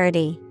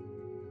disparity.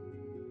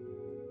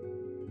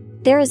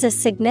 There is a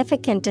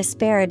significant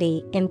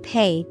disparity in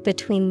pay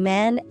between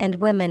men and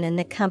women in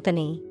the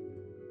company.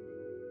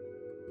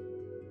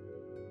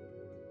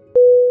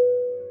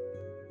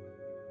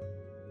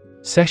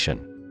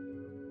 Session.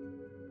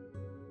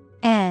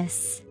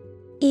 S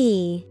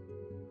E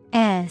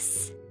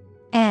S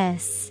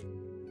S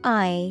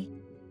I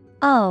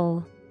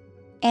O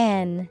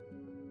N.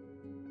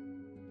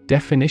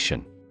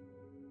 Definition: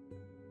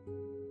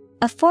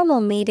 A formal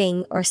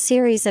meeting or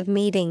series of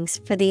meetings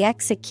for the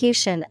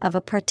execution of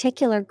a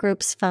particular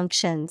group's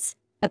functions,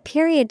 a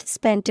period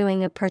spent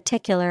doing a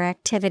particular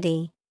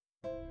activity.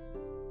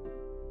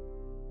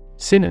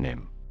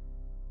 Synonym: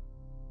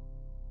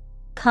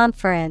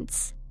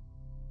 Conference,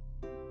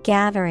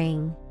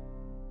 gathering.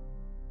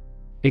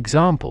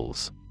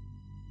 Examples: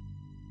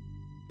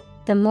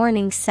 The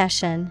morning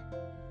session.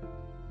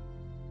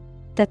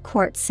 The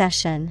court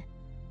session.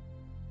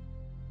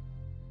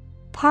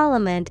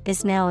 Parliament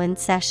is now in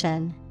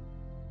session.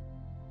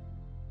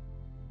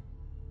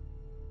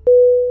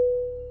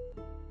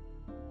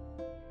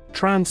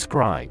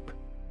 Transcribe.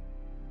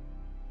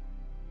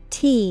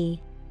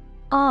 T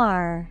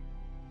R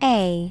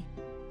A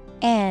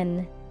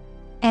N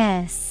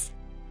S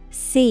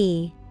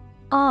C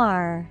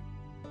R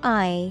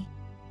I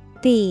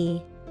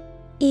B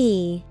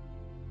E.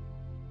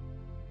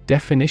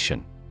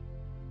 Definition: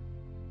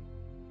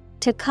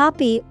 To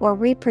copy or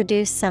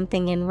reproduce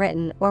something in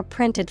written or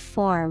printed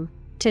form,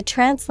 to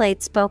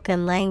translate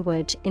spoken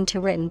language into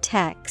written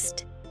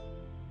text.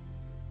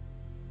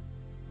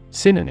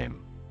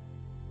 Synonym: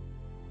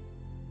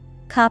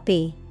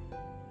 Copy,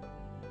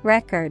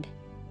 record,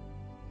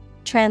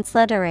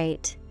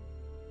 transliterate.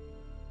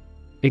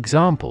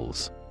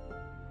 Examples: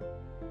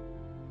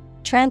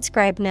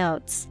 Transcribe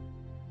notes.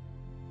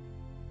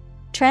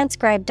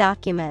 Transcribe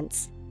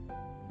documents.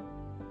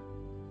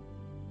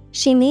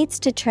 She needs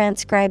to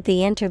transcribe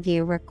the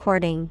interview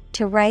recording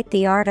to write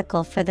the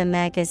article for the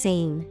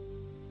magazine.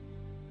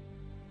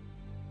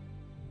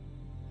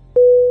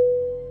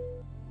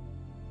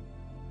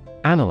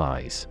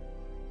 Analyze.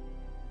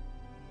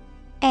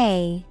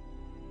 A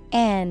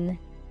N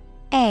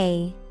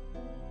A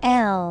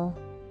L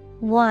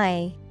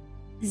Y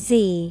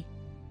Z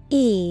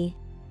E.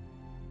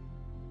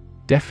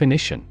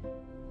 Definition: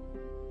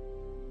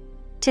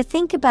 To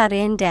think about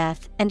in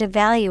depth and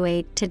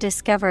evaluate to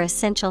discover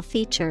essential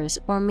features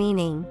or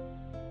meaning.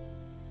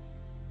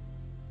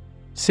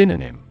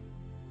 Synonym: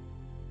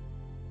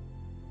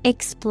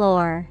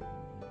 Explore,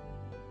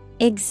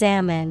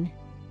 examine,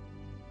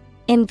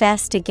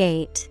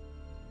 investigate.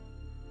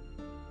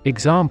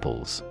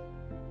 Examples: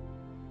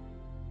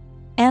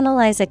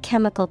 Analyze a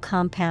chemical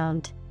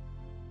compound.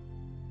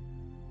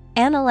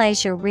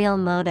 Analyze your real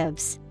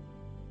motives.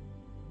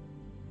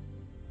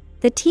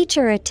 The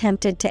teacher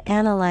attempted to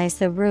analyze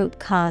the root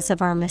cause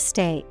of our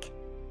mistake.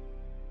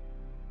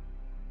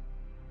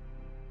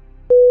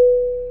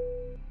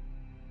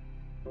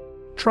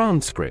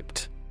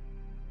 Transcript.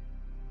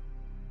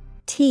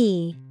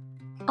 T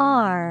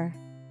R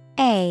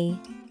A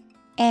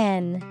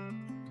N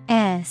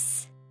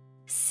S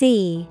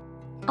C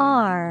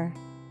R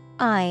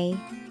I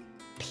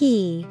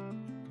P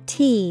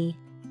T.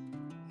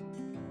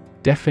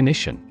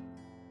 Definition: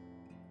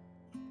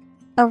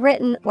 A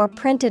written or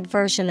printed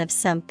version of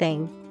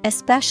something,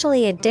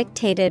 especially a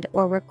dictated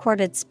or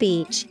recorded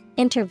speech,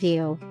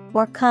 interview,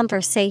 or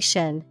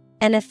conversation,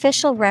 an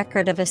official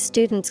record of a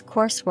student's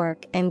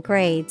coursework and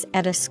grades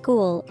at a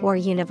school or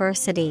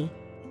university.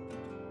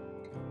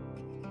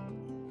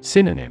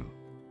 Synonym.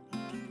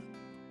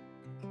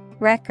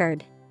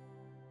 Record,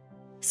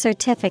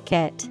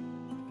 certificate,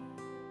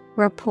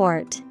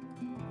 report.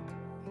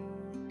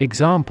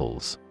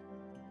 Examples: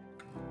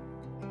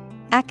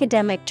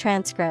 Academic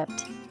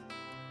transcript,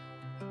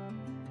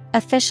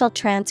 official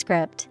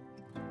transcript.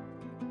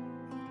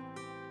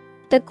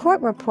 The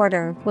court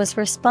reporter was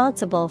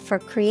responsible for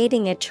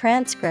creating a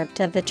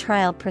transcript of the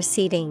trial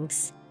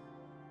proceedings.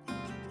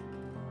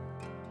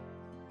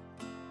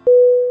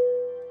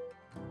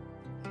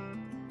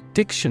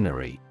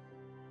 Dictionary.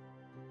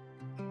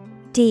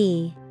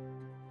 D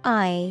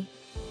I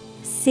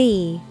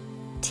C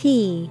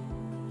T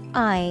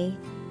I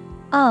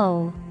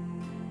O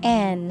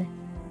N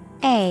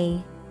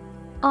A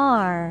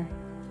R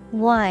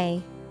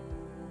Y.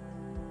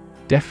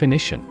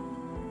 Definition: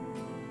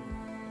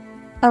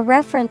 A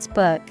reference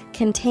book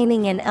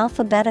containing an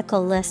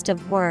alphabetical list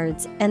of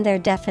words and their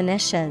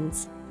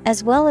definitions,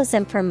 as well as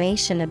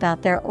information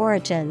about their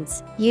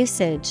origins,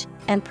 usage,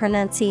 and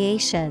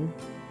pronunciation.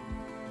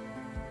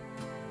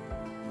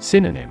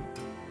 Synonym: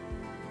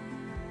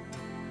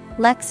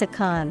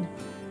 Lexicon,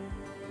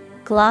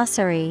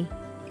 glossary,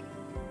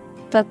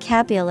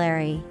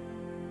 vocabulary.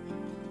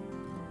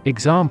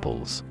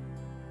 Examples: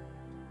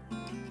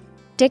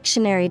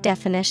 Dictionary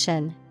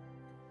definition,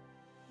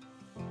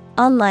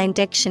 online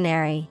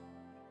dictionary.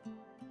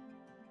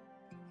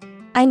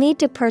 I need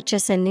to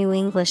purchase a new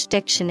English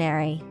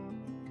dictionary.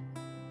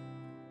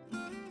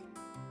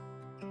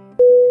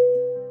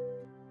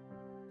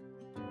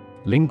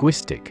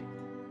 Linguistic.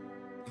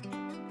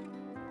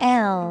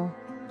 L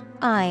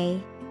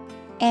I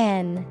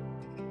N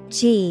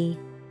G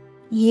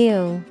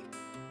U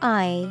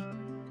I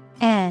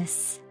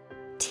S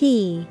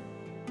T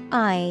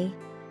I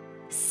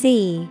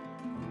C.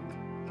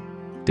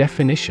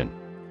 Definition: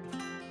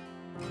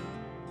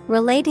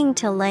 Relating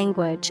to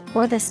language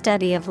or the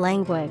study of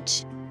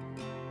language.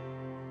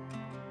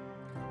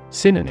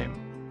 Synonym: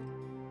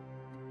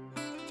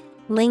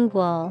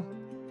 Lingual,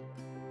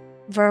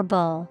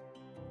 verbal,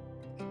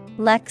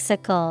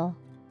 lexical.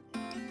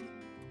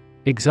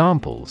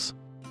 Examples: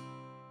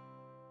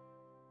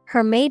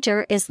 Her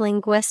major is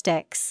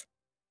linguistics.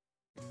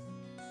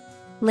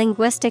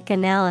 Linguistic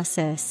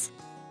analysis.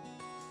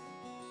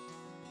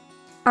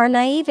 Our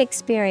naive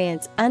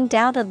experience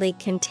undoubtedly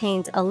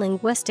contains a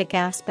linguistic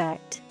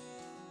aspect.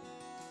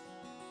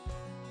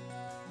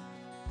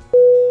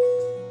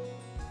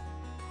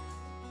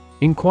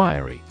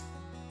 Inquiry.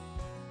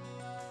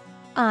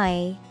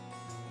 I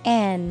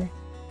N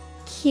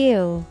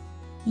Q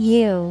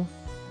U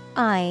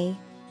I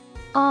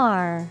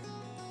R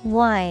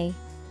Y.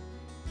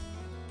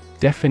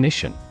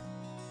 Definition: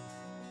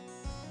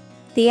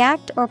 The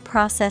act or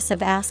process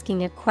of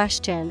asking a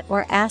question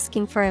or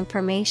asking for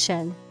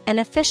information, an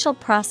official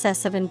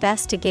process of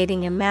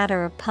investigating a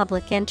matter of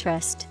public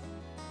interest.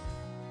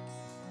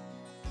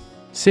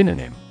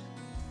 Synonym: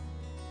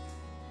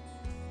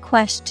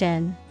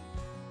 Question,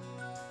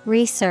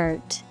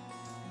 research,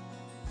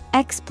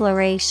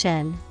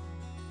 exploration.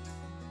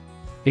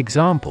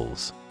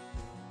 Examples: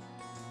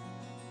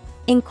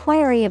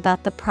 Inquiry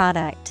about the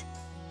product.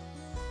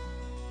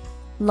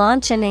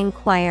 Launch an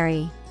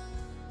inquiry.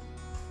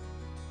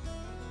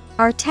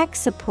 Our tech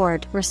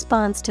support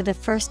responds to the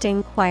first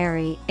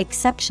inquiry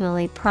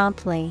exceptionally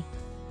promptly.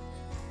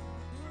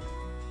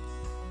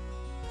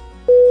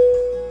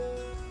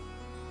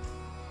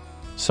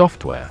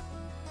 Software.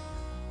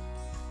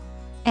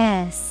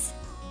 S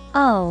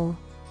O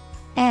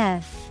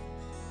F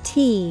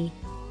T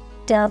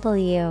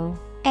W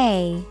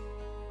A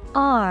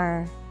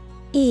R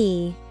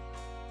E.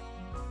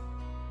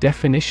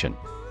 Definition: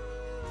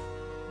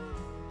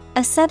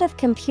 A set of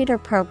computer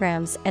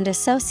programs and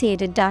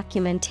associated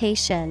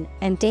documentation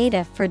and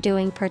data for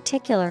doing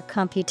particular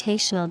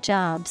computational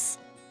jobs.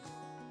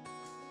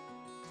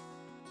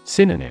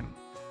 Synonym: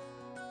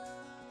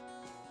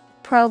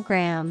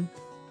 Program,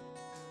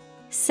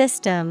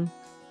 system,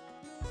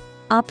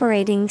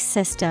 operating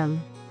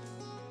system.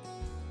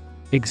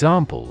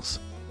 Examples: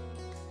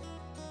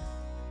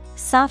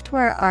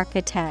 Software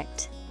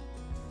architect.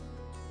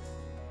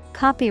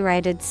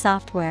 Copyrighted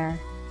software.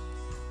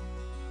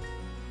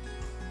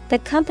 The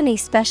company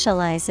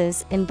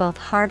specializes in both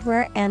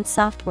hardware and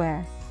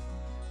software.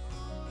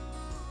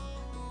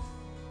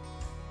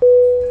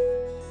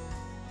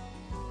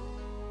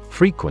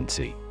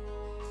 Frequency.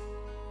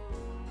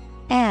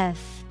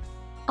 F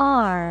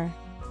R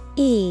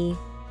E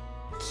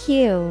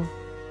Q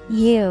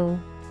U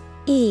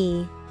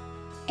E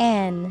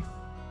N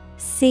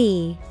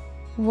C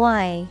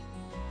Y.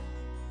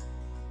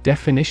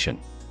 Definition: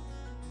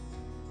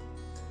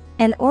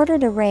 An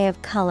ordered array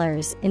of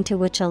colors into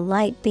which a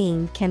light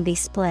beam can be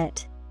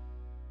split.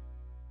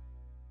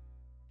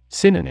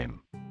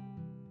 Synonym: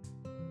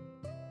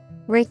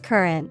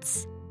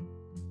 Recurrence,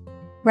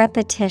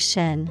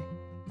 repetition,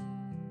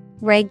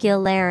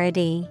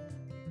 regularity.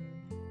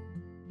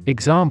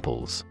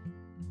 Examples: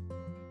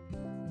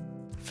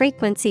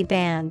 Frequency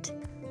band.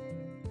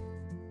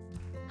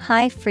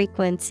 High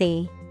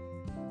frequency.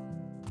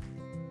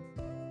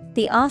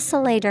 The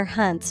oscillator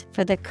hunts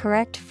for the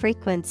correct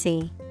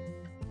frequency.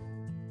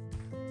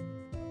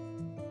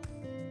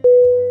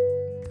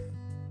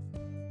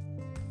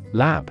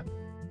 Lab.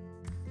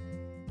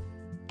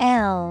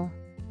 L-A-B.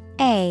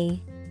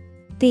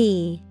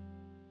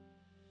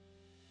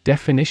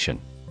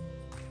 Definition: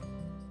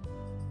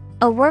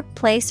 A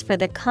workplace for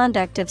the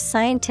conduct of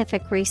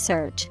scientific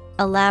research,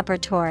 a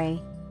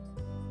laboratory.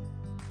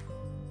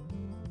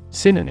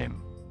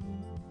 Synonym: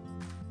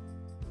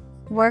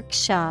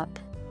 Workshop,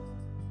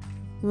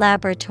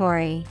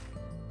 laboratory,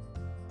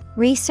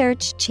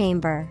 research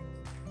chamber.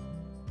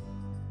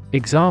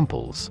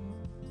 Examples: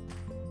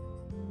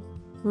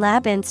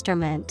 Lab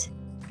instrument,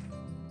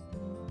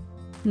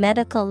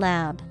 medical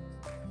lab.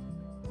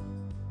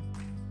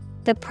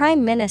 The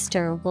Prime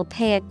Minister will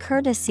pay a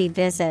courtesy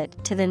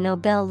visit to the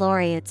Nobel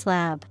laureate's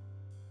lab.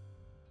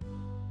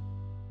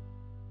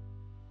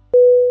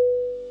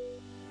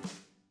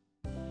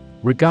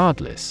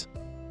 Regardless.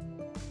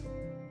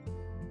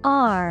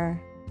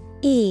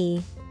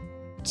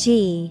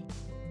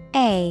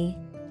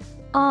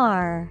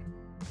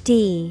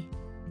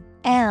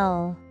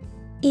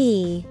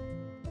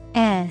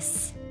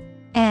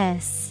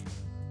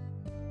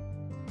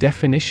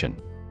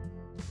 Definition: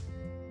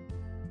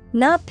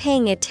 Not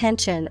paying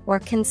attention or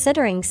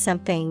considering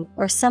something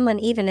or someone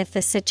even if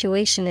the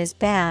situation is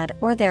bad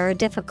or there are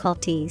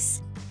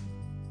difficulties.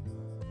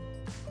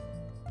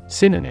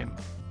 Synonym: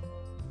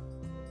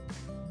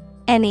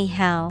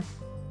 Anyhow,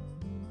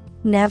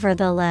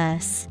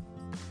 nevertheless,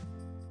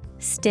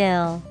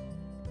 still.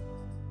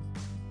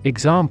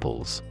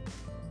 Examples: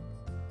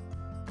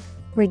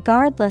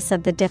 Regardless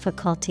of the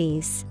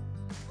difficulties.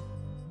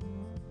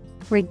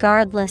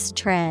 Regardless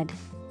tread.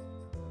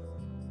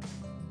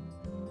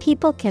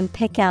 People can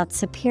pick out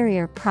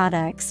superior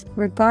products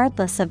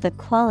regardless of the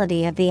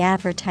quality of the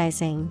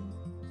advertising.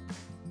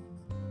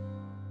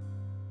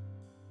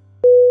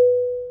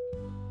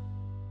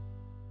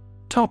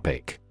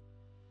 Topic: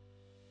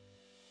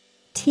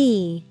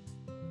 T-O-P-I-C.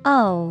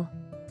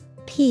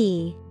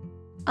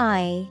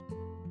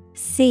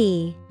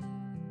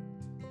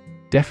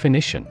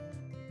 Definition: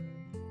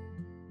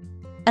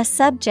 A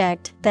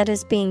subject that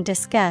is being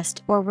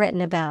discussed or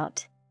written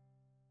about.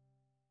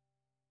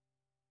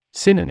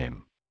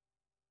 Synonym: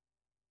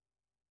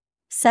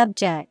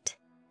 Subject,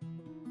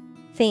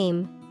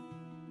 theme,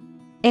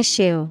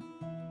 issue.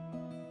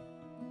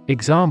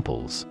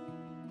 Examples: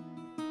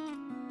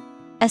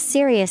 A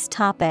serious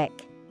topic.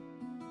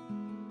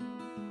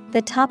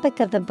 The topic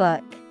of the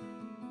book.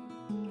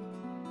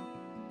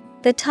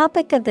 The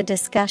topic of the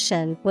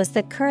discussion was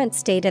the current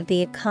state of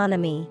the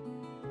economy.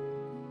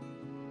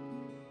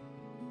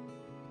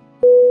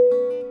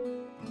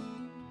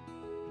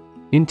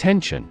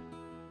 Intention: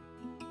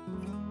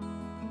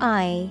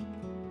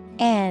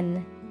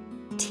 I-N-T-E-N-T-I-O-N.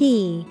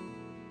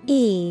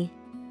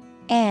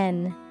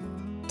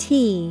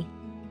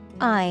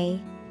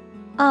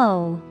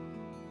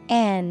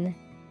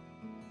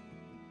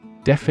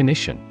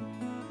 Definition: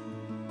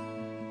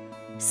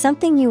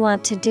 Something you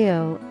want to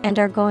do and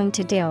are going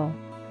to do.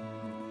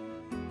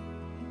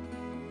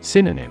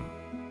 Synonym: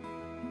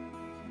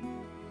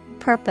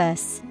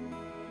 Purpose,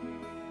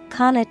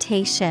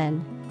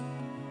 connotation,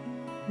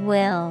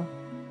 will.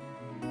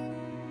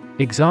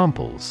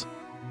 Examples: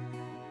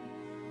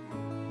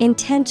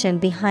 Intention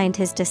behind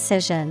his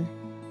decision.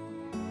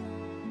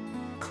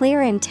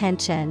 Clear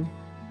intention.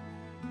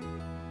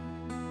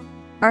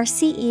 Our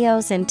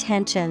CEO's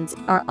intentions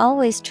are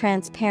always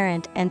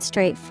transparent and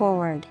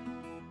straightforward.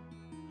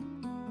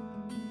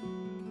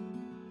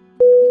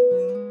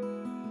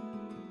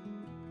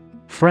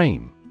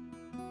 Frame.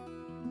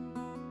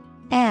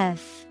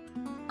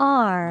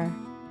 F-R-A-M-E.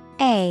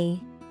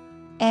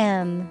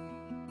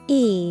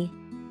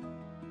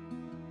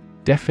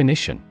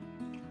 Definition: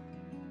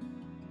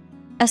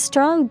 A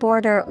strong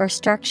border or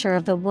structure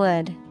of the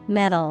wood,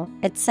 metal,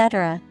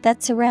 etc.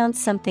 that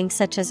surrounds something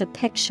such as a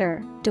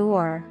picture,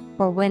 door,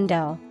 or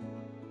window.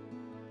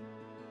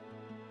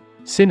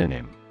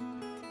 Synonym: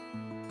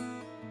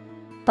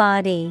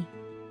 Body,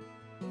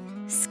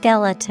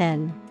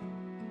 skeleton,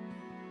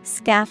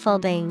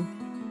 scaffolding.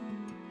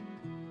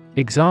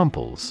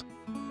 Examples: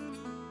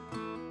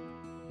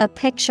 A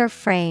picture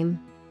frame.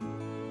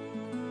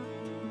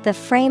 The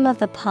frame of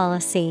the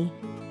policy.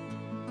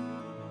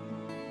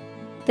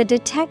 The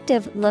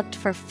detective looked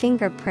for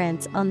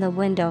fingerprints on the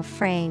window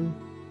frame.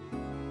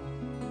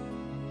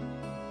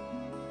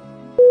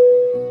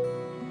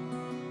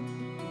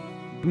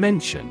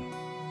 Mention.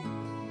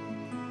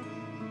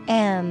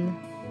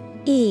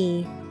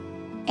 M-E-N-T-I-O-N.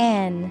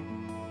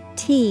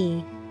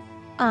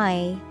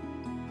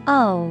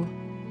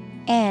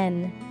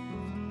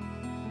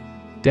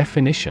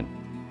 Definition: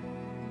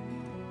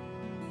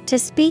 To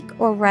speak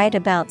or write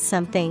about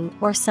something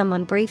or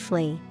someone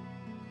briefly.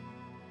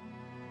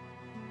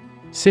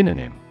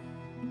 Synonym: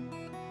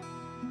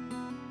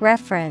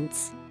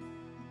 Reference,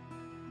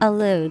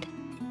 allude,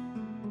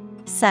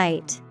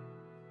 cite.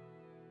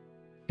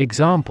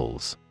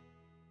 Examples: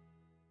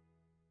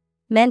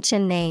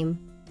 Mention name.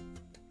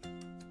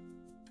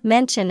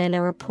 Mention in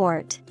a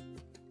report.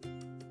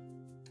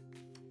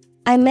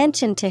 I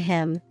mentioned to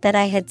him that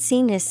I had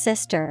seen his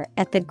sister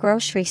at the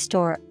grocery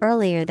store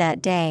earlier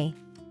that day.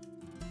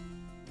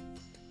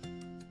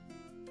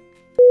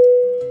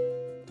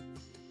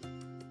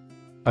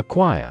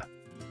 Acquire.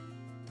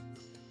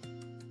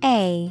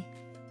 A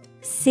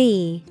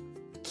C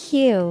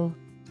Q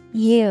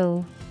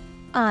U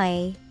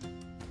I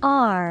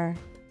R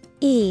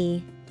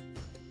E.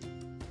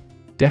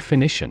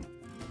 Definition.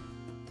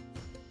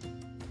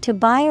 To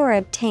buy or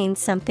obtain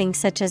something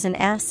such as an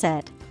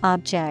asset,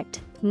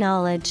 object,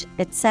 knowledge,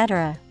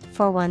 etc.,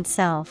 for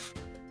oneself.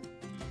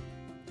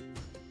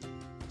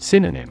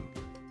 Synonym.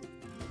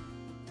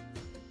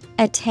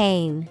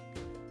 Attain,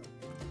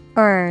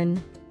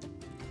 earn,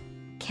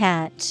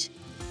 catch.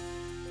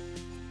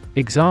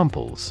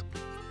 Examples.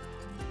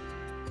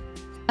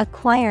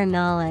 Acquire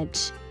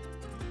knowledge.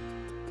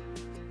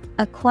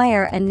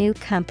 Acquire a new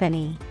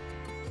company.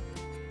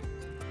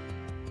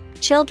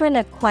 Children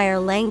acquire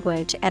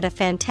language at a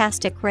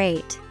fantastic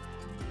rate.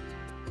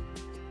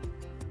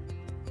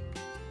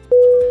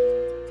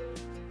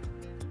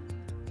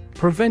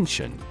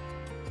 Prevention.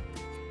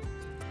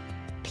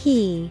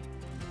 P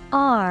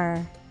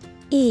R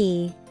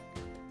E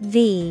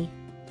V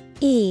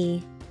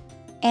E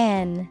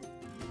N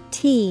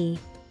T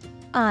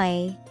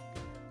I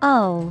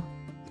O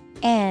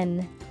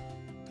N.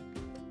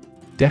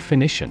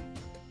 Definition.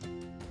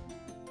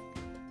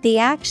 The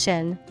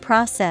action,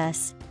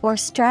 process, or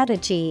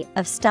strategy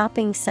of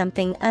stopping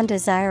something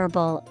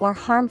undesirable or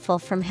harmful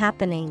from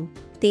happening.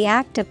 The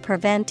act of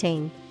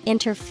preventing,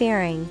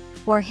 interfering,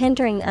 or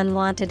hindering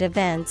unwanted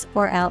events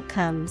or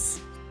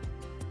outcomes.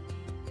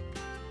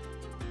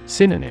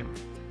 Synonym.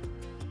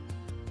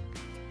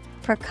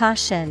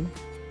 Precaution,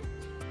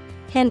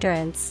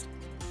 hindrance,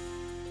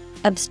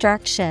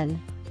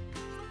 obstruction.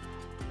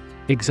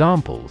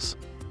 Examples.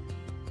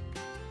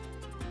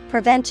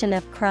 Prevention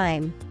of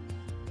crime.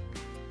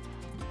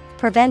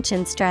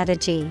 Prevention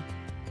strategy.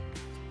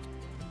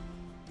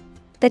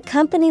 The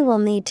company will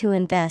need to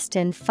invest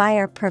in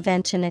fire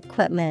prevention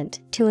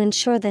equipment to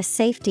ensure the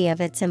safety of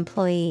its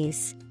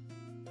employees.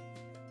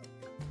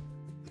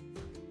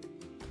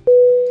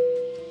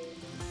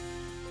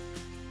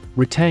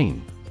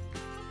 Retain.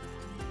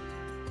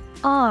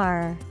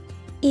 R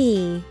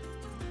E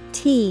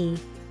T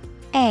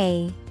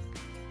A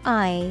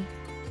I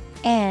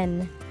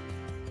N.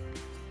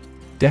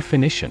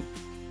 Definition.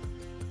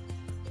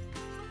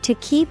 To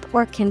keep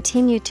or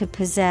continue to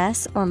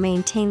possess or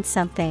maintain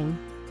something.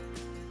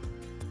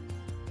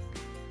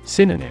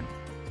 Synonym.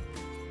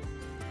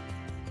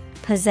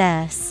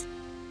 Possess,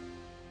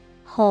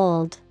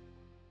 hold,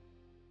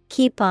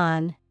 keep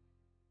on.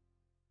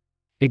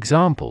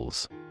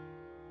 Examples.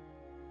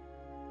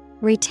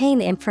 Retain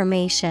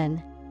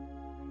information.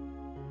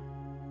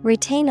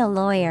 Retain a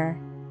lawyer.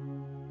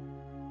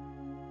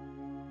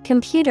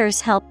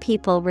 Computers help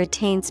people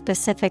retain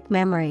specific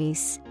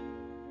memories.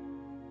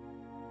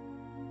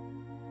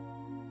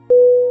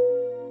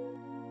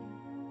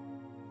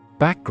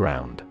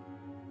 Background.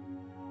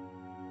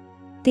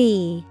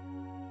 B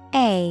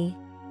A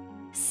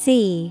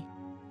C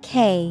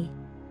K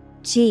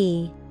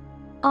G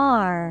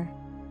R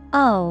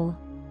O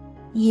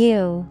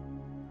U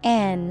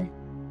N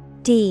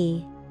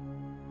D.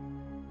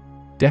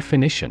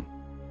 Definition.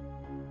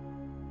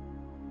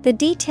 The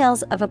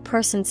details of a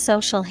person's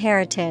social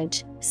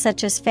heritage,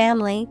 such as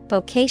family,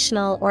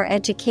 vocational or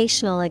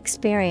educational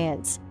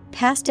experience,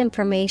 past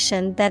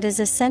information that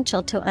is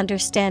essential to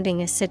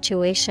understanding a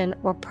situation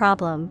or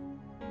problem.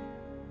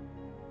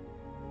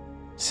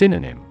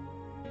 Synonym.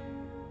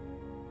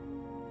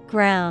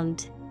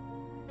 Ground,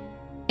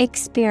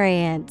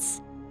 experience,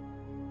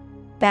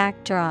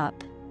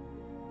 backdrop.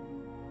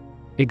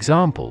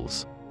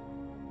 Examples.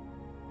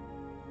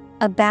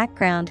 A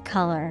background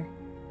color.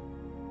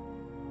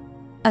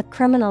 A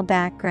criminal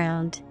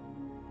background.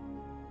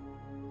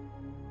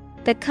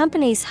 The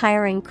company's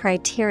hiring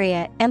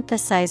criteria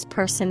emphasize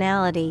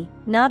personality,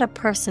 not a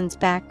person's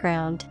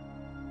background.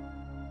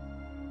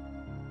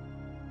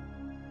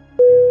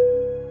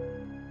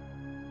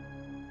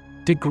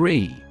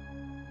 Degree.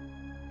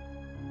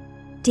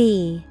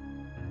 D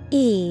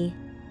E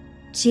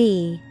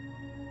G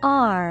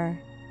R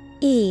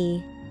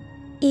E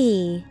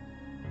E.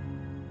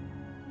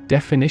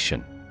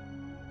 Definition.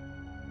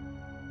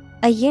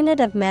 A unit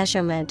of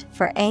measurement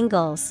for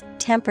angles,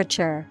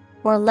 temperature,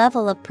 or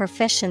level of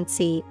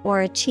proficiency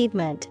or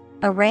achievement,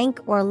 a rank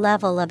or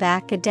level of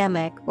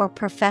academic or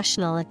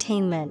professional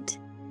attainment.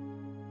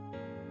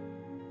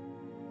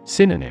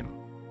 Synonym.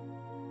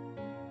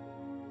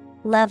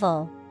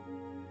 Level,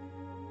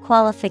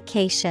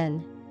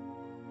 qualification,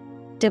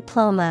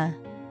 diploma.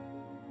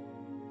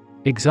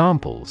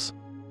 Examples.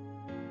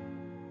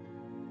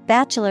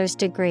 Bachelor's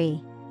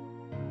degree.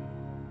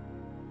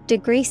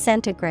 Degree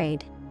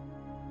centigrade.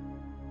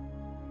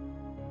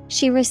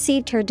 She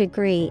received her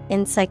degree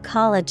in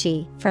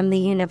psychology from the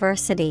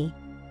university.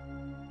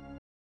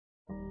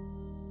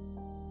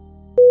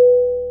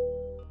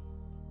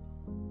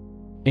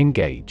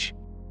 Engage.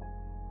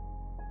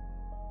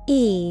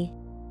 E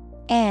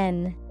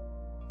N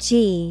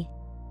G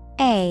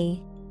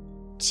A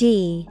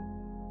G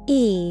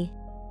E.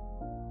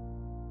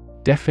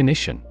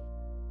 Definition: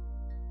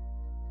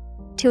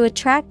 To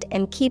attract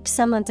and keep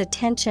someone's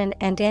attention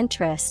and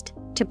interest,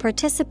 to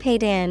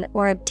participate in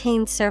or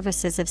obtain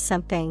services of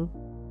something.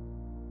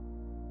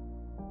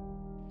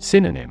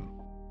 Synonym: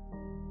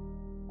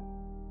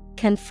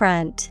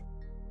 Confront,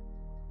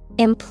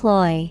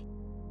 employ,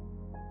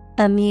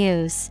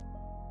 amuse.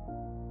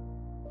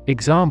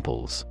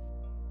 Examples: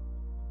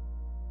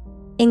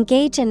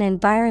 Engage in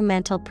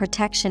environmental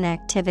protection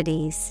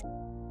activities.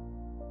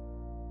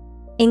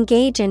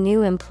 Engage a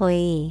new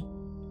employee.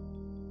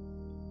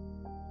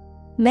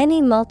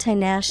 Many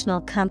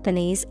multinational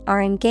companies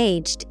are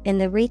engaged in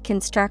the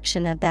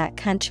reconstruction of that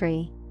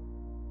country.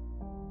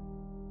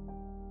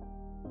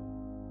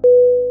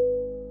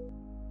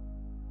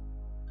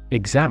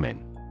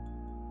 Examine.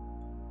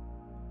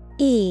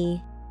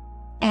 E-X-A-M-I-N-E.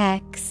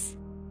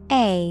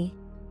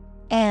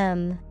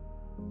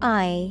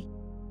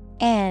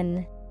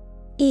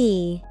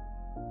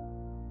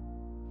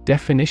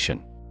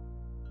 Definition: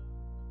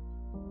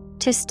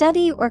 To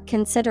study or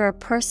consider a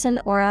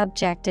person or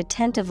object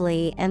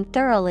attentively and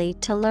thoroughly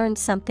to learn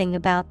something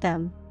about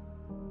them.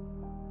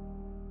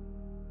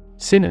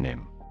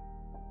 Synonym: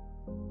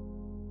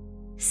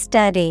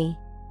 Study,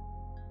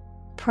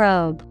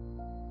 probe,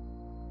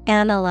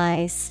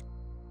 analyze.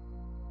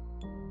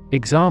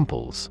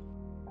 Examples: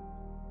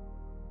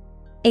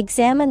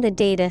 Examine the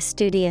data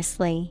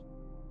studiously.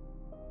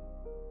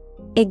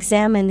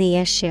 Examine the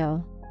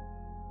issue.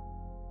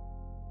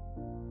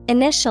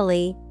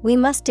 Initially, we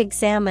must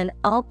examine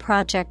all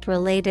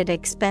project-related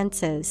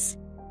expenses.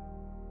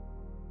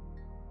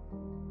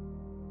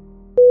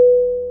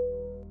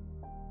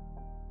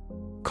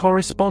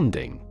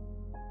 Corresponding.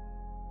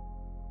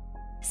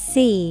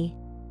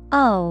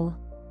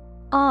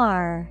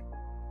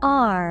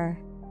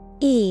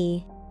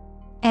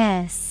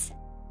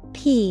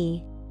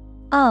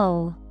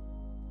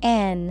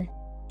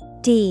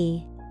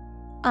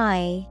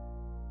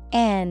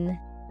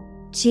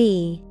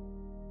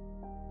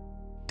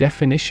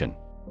 Definition: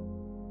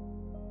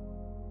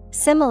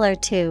 Similar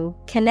to,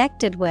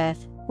 connected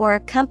with, or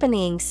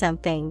accompanying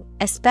something,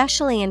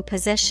 especially in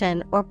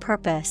position or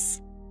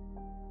purpose.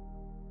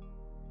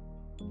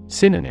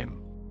 Synonym: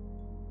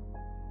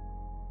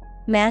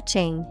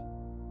 Matching,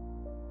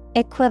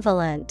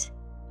 equivalent,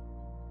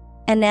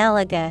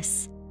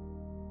 analogous.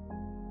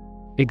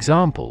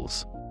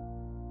 Examples: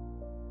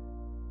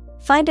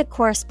 Find a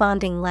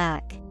corresponding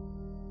lack.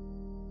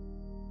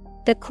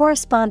 The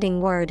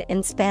corresponding word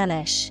in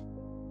Spanish.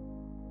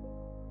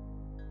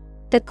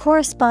 The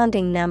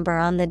corresponding number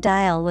on the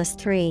dial was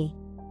 3.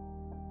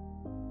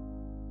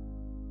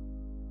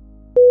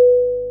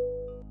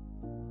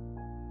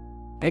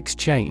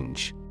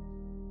 Exchange.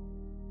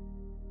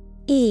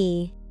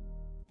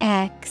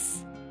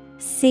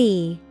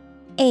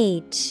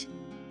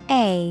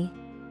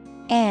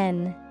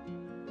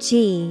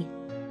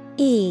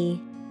 E-X-C-H-A-N-G-E.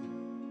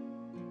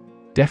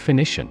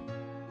 Definition: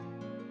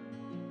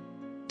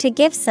 To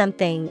give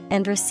something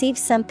and receive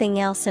something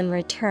else in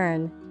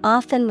return,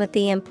 often with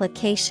the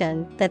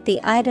implication that the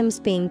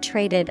items being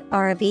traded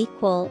are of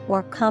equal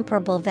or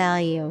comparable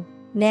value.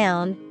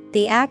 Noun,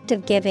 the act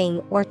of giving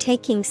or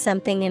taking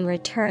something in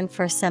return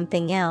for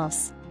something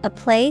else, a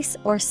place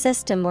or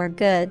system where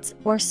goods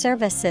or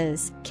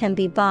services can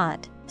be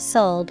bought,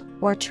 sold,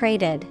 or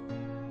traded.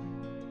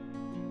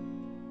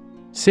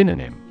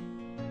 Synonym: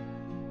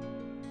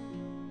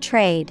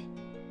 Trade,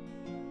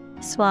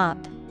 swap,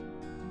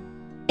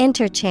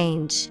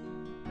 interchange.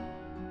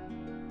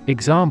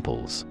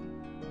 Examples: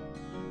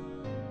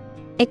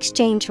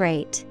 Exchange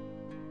rate.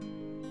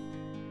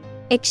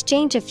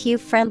 Exchange a few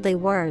friendly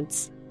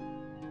words.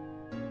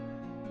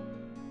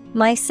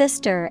 My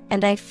sister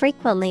and I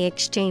frequently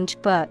exchange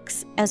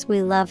books as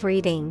we love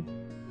reading.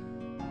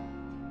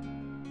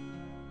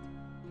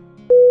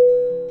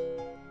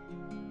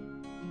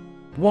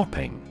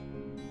 Whopping.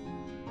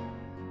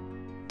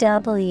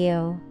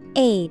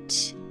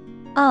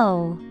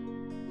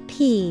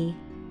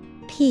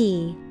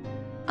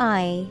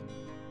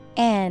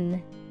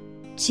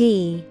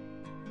 W-H-O-P-P-I-N-G.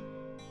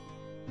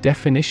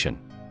 Definition: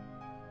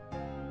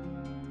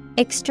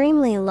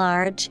 Extremely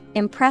large,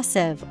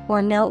 impressive,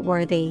 or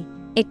noteworthy.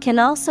 It can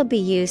also be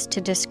used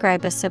to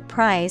describe a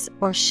surprise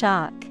or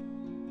shock.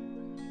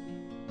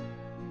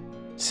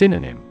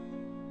 Synonym: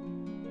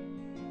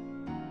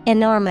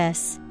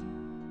 Enormous,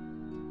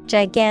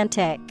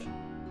 gigantic,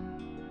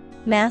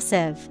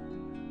 massive.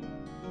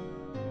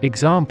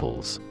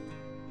 Examples: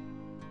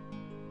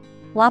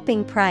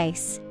 Whopping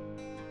price,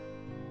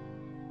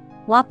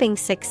 whopping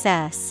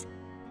success.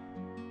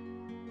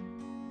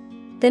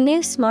 The new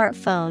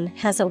smartphone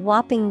has a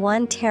whopping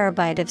 1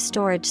 terabyte of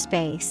storage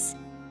space.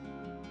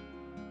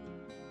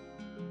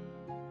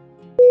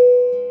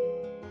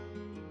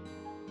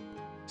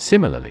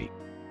 Similarly.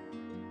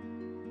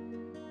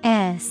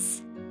 S-I-M-I-L-A-R-L-Y.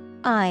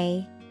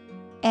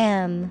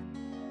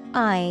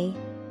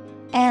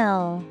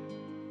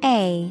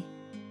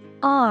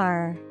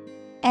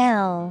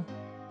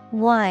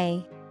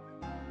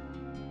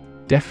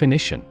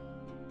 Definition: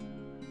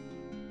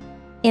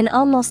 In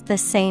almost the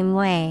same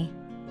way.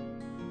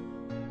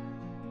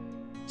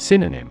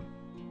 Synonym: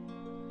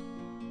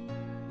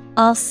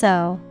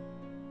 Also,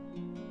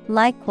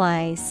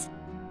 likewise,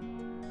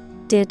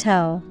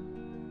 ditto.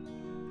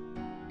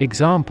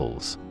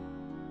 Examples: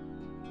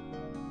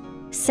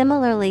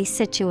 Similarly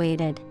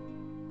situated.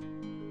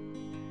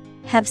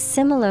 Have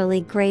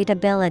similarly great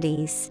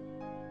abilities.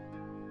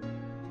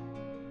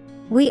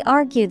 We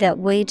argue that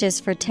wages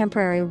for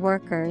temporary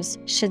workers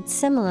should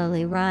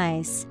similarly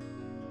rise.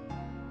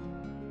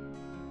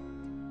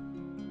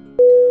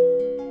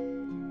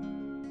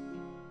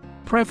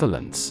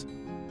 Prevalence.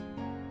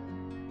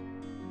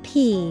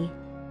 Prevalence.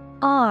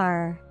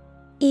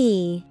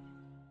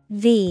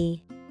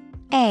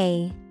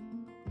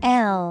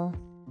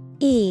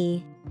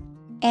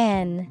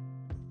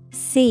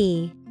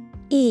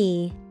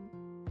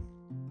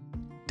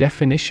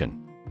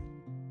 Definition: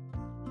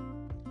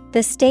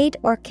 The state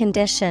or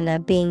condition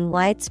of being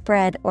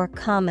widespread or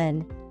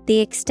common, the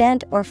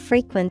extent or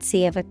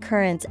frequency of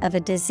occurrence of a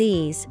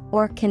disease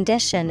or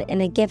condition in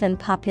a given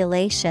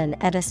population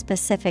at a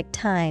specific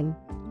time.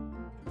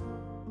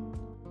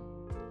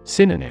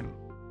 Synonym: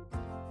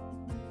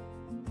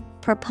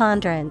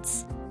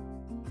 Preponderance,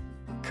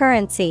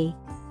 currency,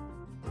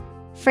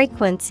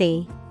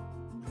 frequency.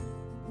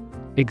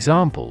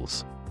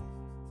 Examples: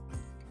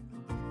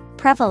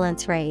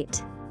 Prevalence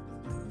rate.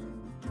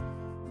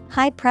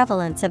 High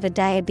prevalence of a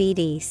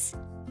diabetes.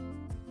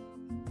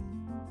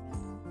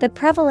 The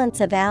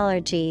prevalence of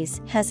allergies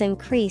has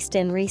increased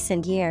in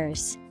recent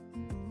years.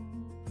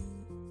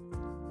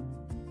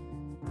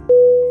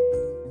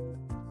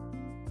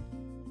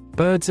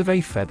 Birds of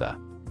a feather.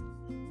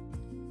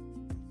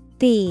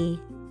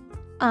 Birdseather.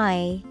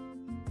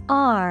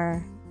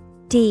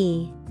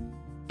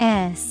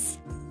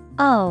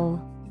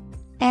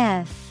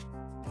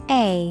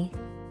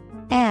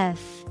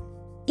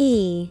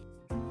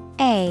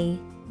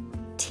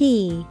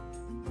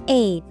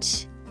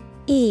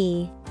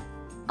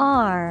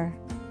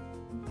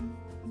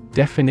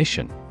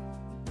 Definition: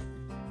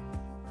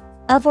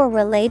 Of or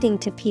relating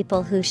to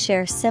people who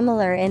share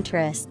similar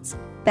interests,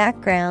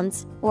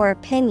 backgrounds, or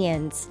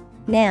opinions.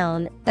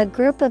 Noun, a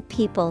group of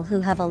people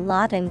who have a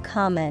lot in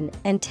common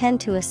and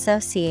tend to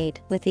associate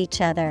with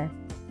each other.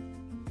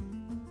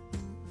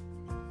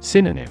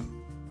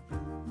 Synonym: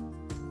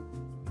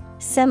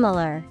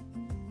 Similar,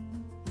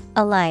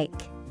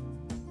 alike,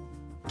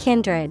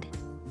 kindred.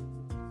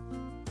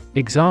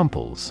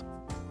 Examples: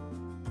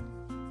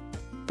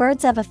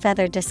 Birds of a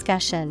feather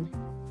discussion.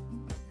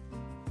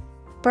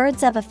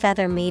 Birds of a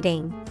feather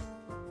meeting.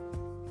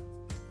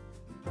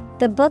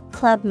 The book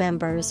club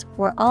members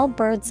were all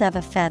birds of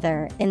a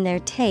feather in their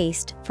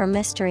taste for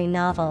mystery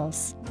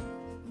novels.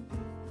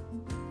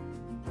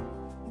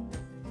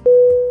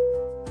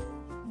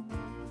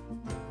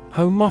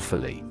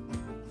 Homophily.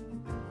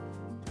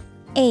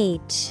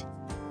 Homophily.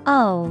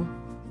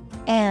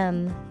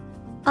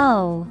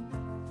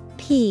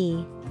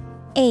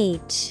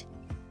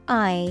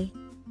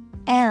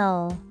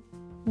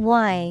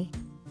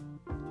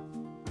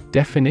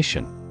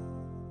 Definition: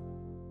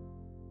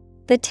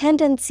 The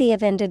tendency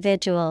of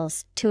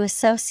individuals to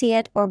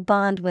associate or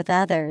bond with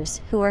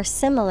others who are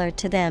similar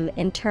to them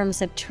in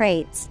terms of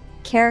traits,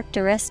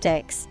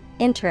 characteristics,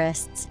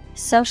 interests,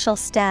 social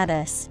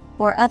status,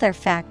 or other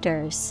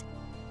factors.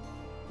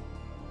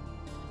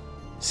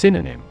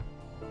 Synonym: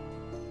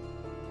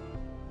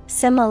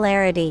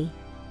 Similarity,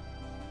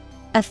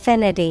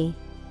 affinity,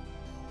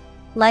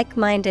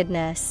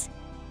 like-mindedness.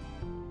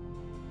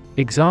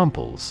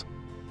 Examples: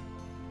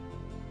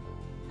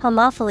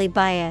 Homophily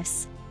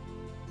bias.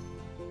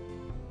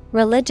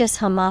 Religious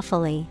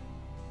homophily.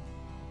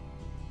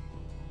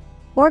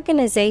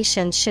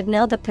 Organizations should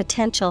know the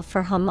potential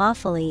for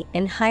homophily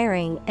in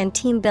hiring and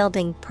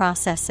team-building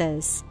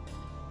processes.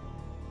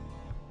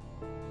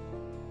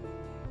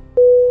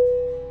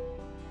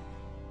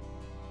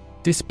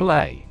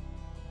 Display.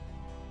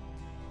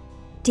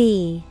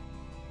 D-I-S-P-L-A-Y.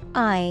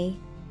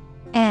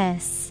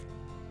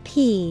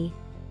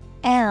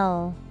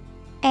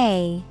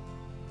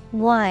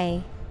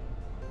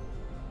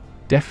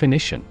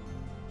 Definition: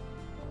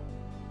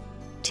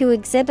 To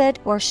exhibit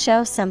or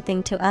show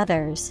something to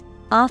others,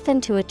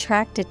 often to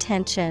attract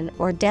attention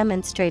or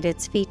demonstrate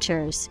its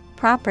features,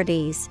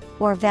 properties,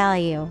 or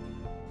value.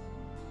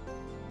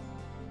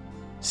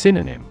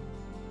 Synonym: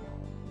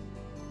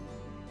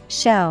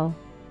 Show,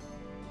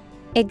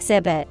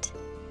 exhibit,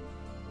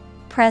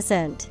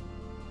 present.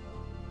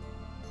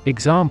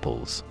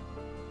 Examples: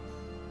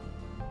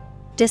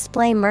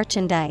 Display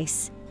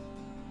merchandise.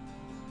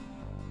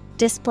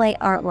 Display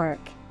artwork.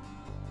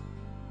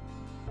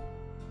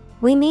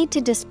 We need to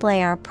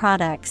display our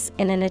products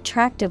in an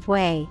attractive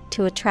way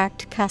to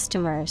attract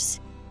customers.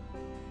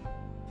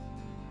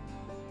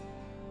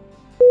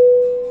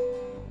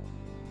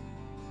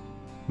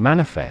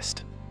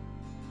 Manifest.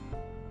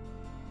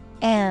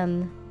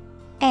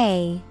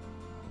 M-A-N-I-F-E-S-T.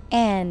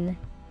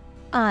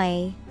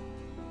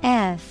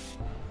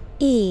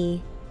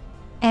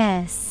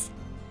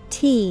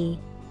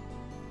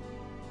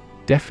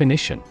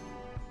 Definition: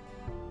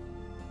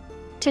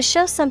 To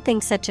show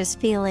something such as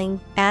feeling,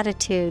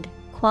 attitude,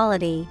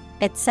 quality,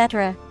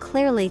 etc.,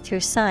 clearly through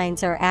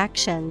signs or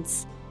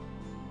actions.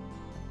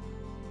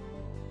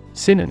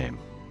 Synonym: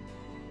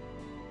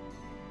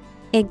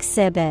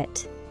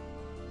 Exhibit,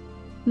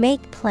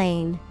 make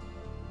plain,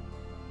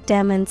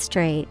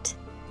 demonstrate.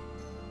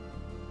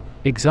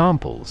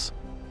 Examples: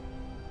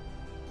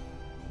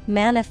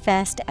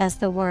 Manifest as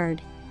the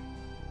word.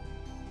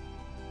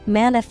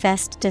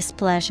 Manifest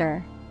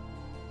displeasure.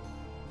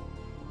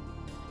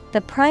 The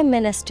Prime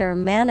Minister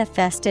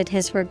manifested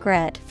his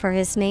regret for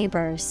his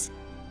neighbors.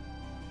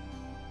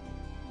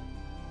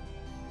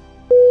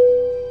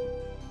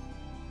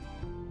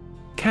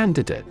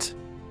 Candidate.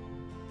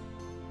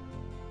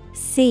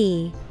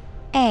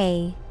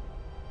 C-A-N-D-A-T-E.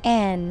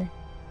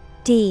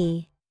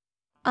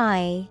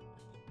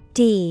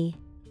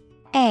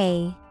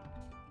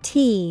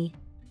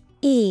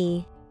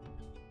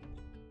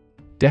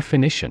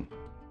 Definition: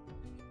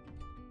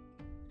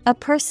 a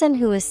person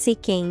who is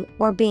seeking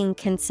or being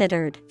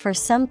considered for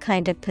some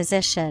kind of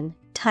position,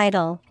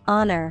 title,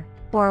 honor,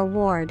 or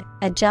award,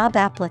 a job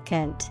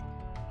applicant.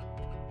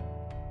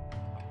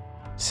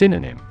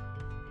 Synonym: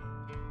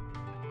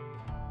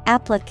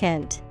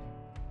 Applicant,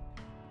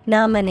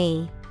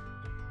 nominee,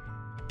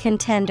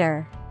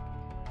 contender.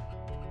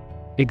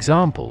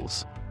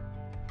 Examples: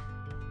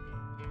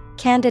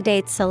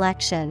 Candidate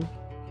selection.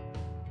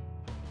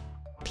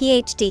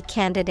 PhD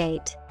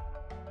candidate.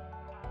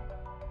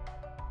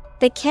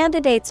 The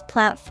candidate's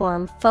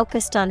platform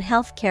focused on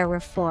healthcare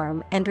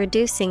reform and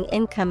reducing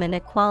income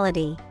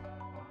inequality.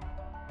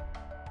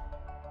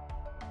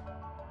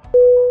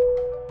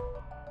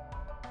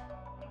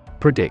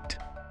 Predict.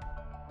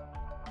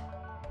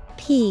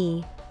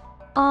 P-R-E-D-I-C-T.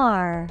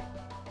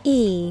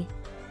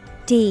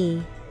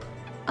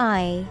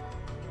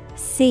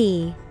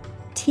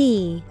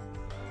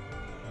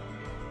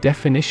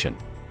 Definition: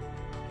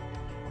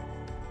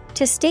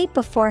 to state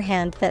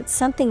beforehand that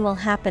something will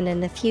happen in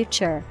the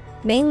future,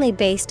 mainly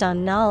based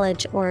on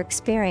knowledge or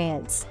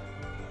experience.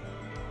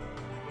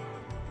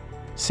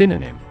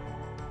 Synonym: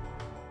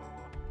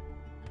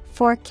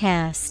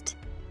 forecast,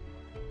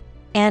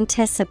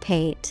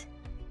 anticipate,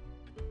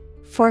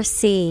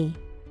 foresee.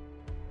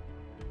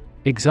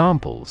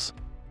 Examples: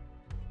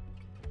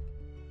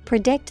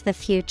 predict the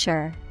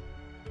future.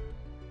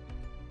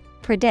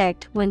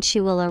 Predict when she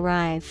will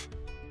arrive.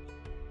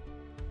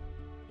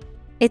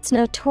 It's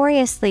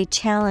notoriously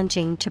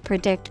challenging to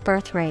predict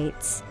birth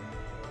rates.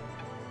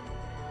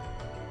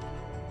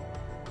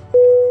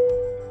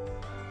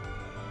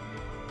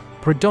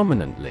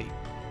 Predominantly.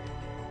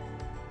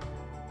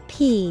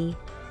 Predominantly.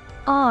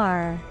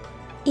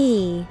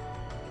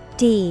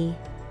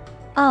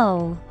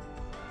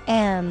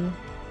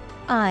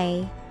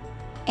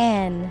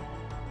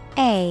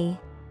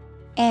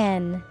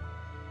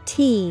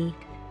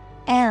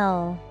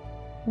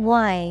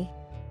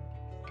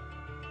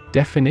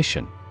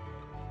 Definition: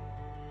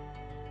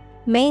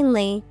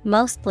 mainly,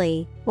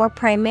 mostly, or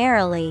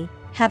primarily,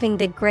 having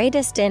the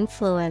greatest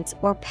influence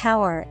or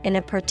power in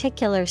a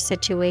particular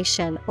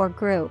situation or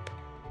group.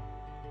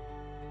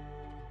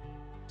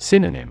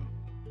 Synonym: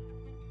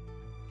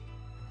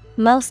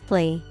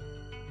 mostly,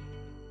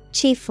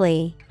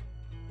 chiefly,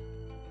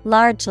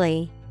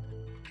 largely.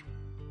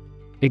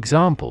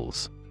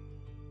 Examples: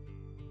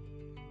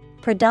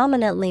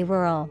 predominantly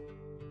rural.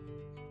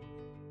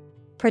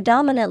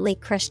 Predominantly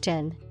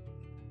Christian.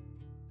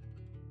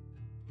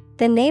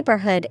 The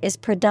neighborhood is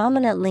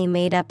predominantly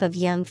made up of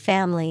young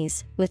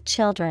families with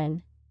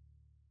children.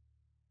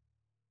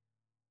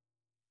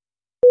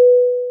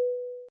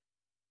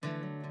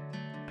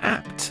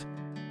 Apt.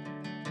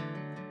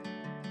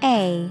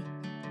 A-P-T.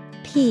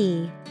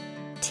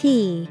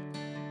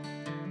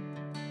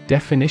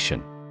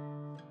 Definition: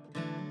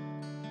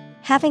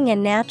 having a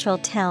natural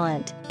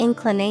talent,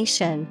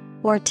 inclination,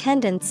 or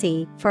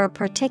tendency for a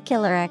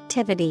particular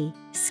activity,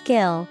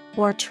 skill,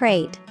 or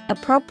trait,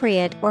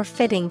 appropriate or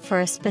fitting for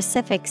a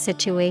specific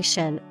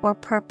situation or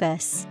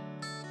purpose.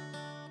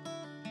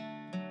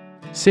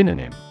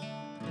 Synonym: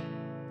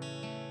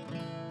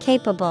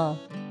 capable,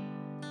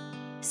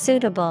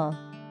 suitable,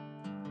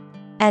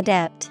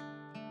 adept.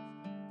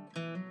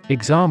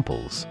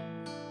 Examples: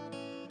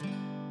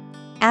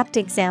 apt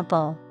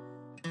example,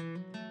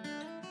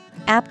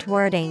 apt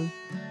wording.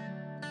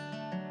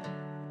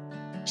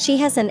 She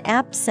has an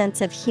apt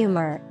sense of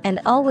humor and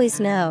always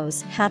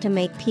knows how to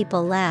make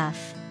people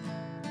laugh.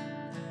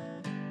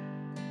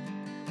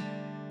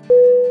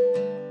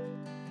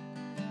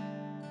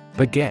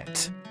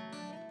 Baguette.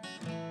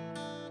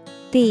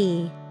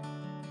 B-E-G-E-T.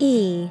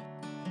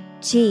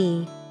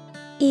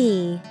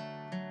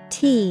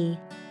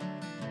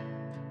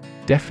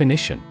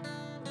 Definition: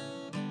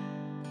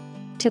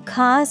 to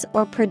cause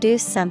or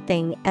produce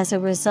something as a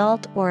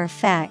result or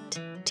effect,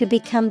 to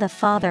become the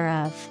father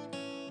of.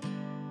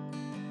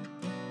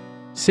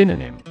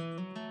 Synonym: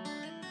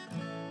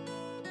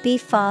 be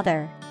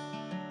father,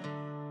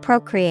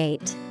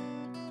 procreate,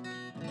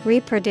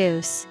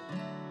 reproduce.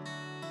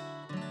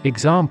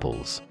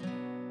 Examples: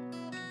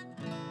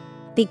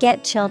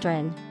 beget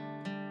children.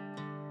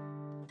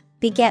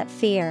 beget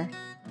fear.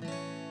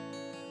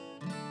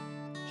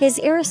 His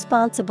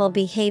irresponsible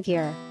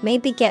behavior may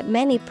beget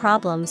many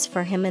problems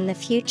for him in the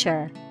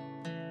future.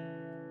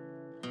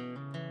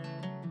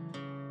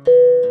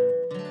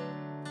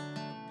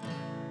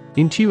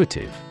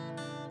 Intuitive.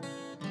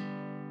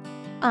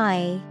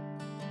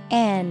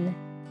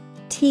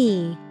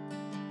 INTUITIVE.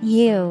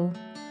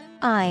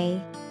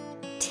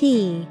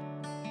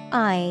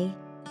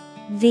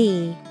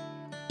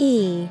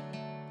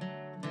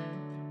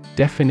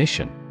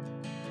 Definition: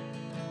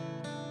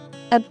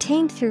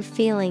 obtained through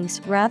feelings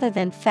rather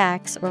than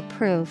facts or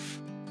proof.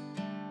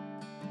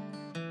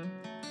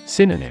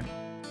 Synonym: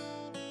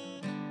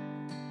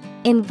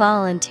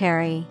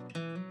 involuntary,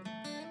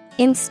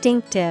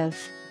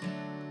 instinctive,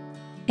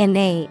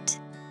 innate.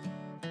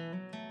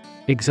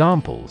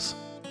 Examples: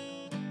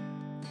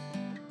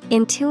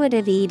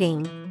 intuitive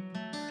eating,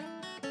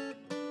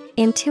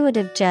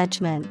 intuitive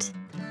judgment.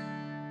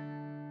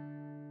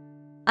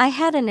 I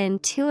had an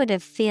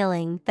intuitive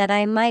feeling that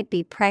I might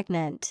be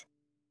pregnant.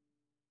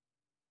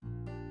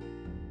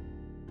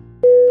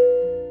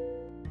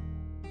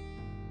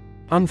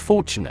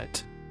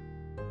 Unfortunate.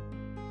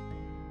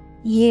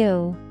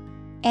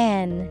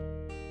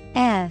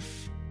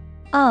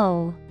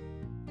 UNFORTUNATE.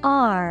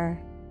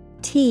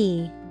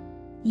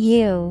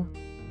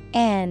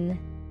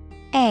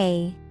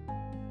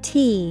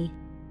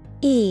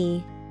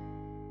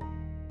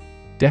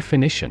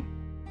 Definition: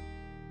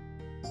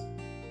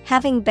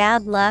 having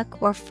bad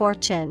luck or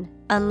fortune,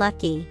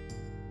 unlucky.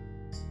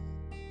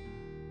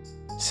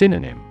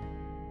 Synonym: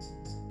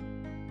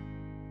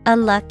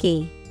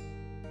 unlucky,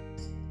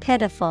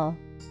 pitiful,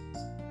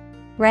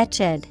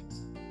 wretched.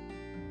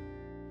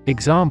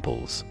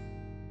 Examples: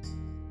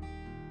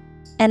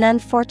 an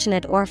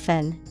unfortunate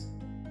orphan,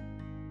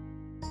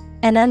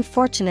 an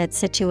unfortunate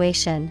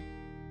situation.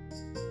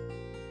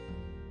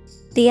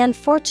 The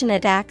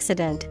unfortunate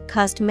accident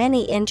caused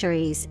many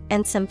injuries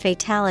and some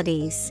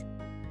fatalities.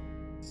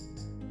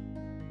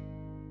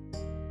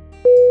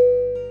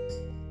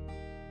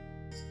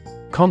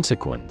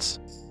 Consequence.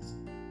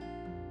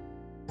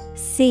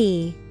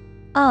 CONSEQUENCE.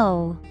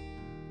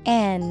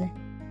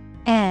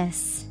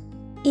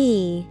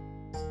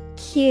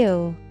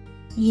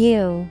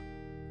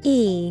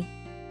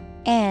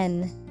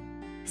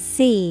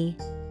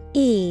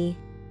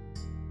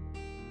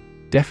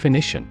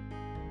 Definition: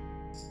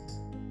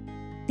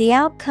 the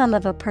outcome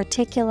of a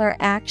particular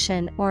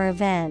action or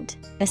event,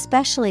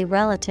 especially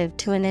relative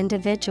to an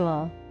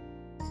individual.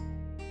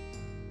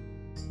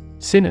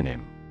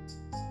 Synonym: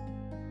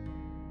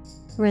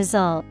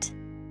 result,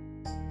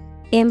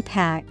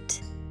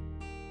 impact,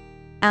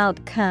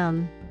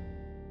 outcome.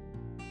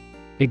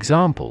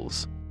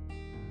 Examples: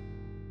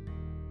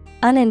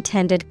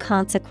 unintended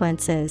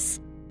consequences,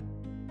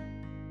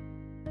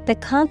 the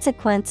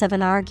consequence of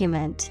an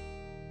argument.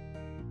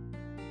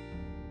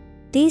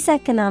 These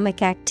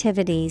economic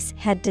activities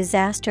had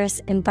disastrous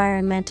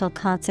environmental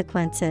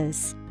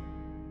consequences.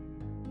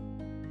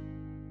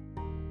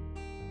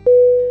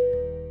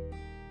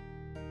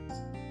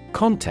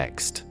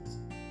 Context.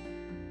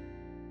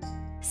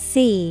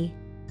 CONTEXT.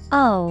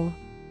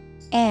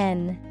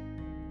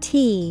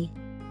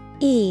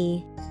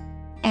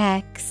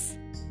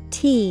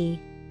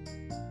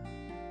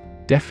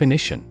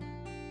 Definition: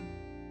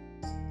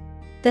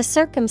 the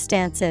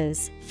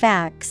circumstances,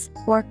 facts,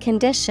 or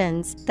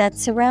conditions that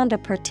surround a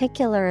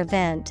particular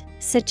event,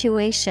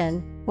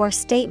 situation, or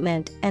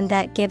statement and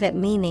that give it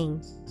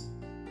meaning.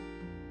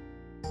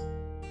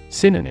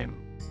 Synonym: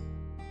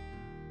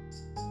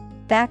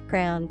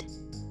 background,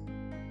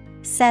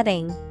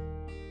 setting,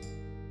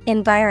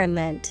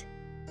 environment.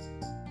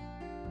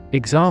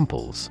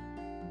 Examples: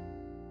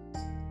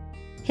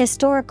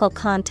 historical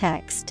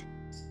context,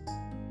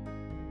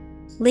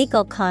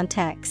 legal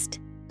context.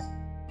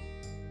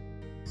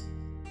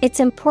 It's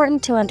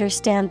important to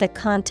understand the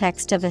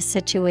context of a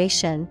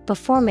situation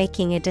before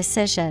making a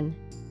decision.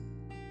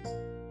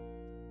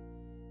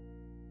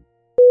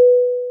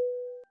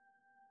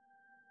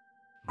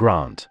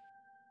 Grant.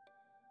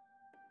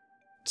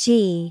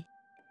 GRANT.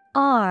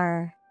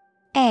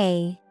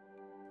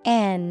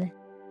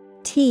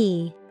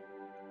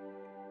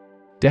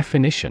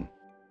 Definition: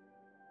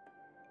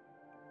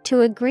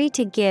 to agree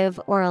to give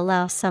or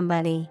allow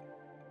somebody.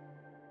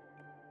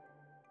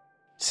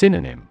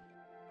 Synonym: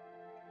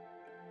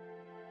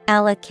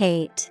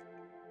 allocate,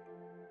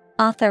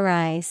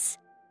 authorize,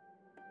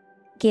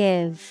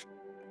 give.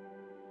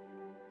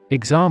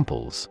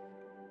 Examples: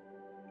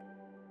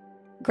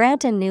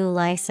 grant a new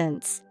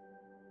license,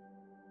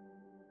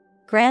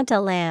 grant a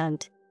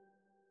land.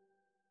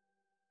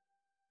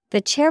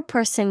 The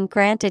chairperson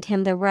granted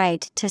him the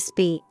right to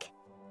speak.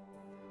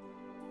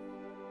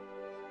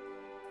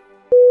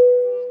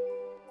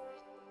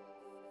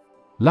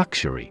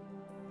 Luxury.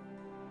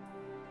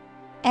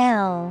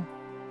 LUXURY.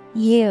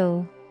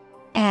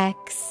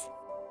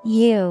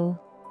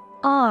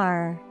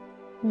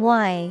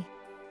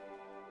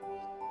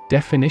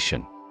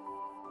 Definition: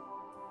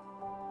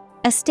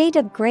 a state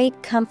of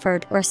great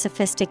comfort or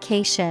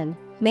sophistication,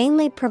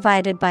 mainly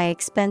provided by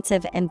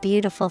expensive and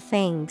beautiful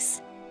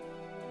things.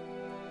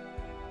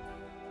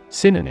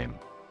 Synonym: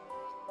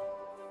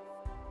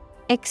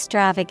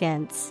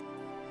 extravagance,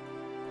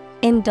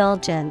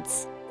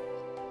 indulgence,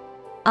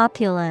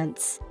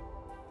 opulence.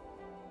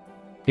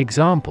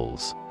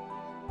 Examples: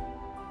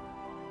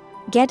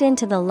 Get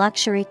into the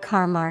luxury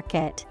car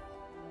market.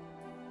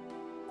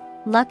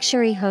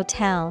 Luxury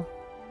hotel.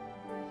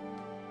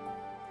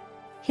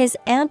 His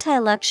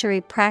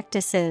anti-luxury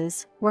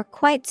practices were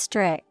quite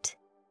strict.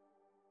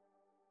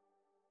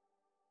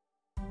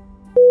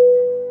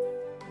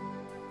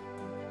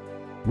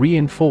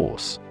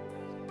 Reinforce.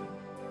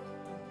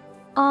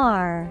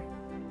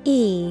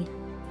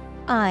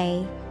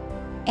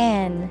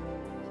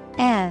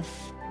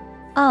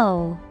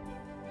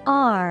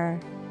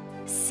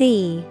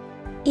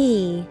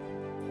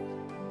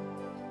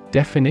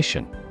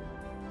 Definition: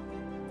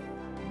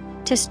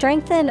 To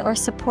strengthen or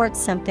support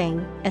something,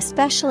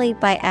 especially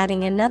by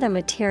adding another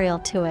material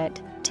to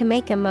it, to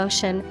make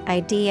emotion,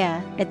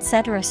 idea,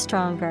 etc.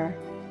 stronger.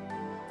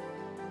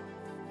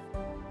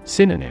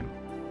 Synonym: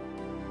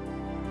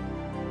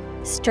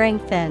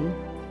 Strengthen,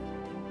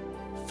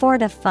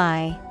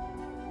 fortify,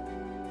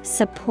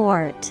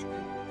 support.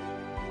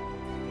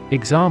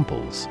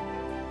 Examples: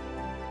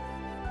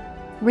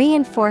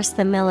 Reinforce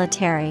the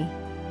military.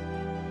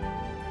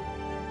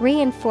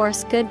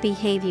 Reinforce good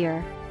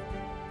behavior.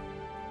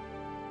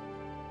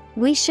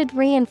 We should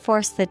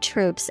reinforce the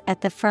troops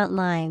at the front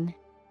line.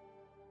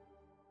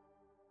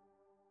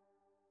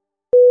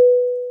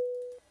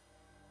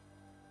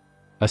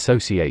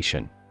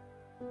 Association.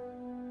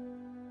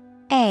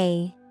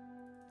 A-S-S-O-C-I-A-T-I-O-N.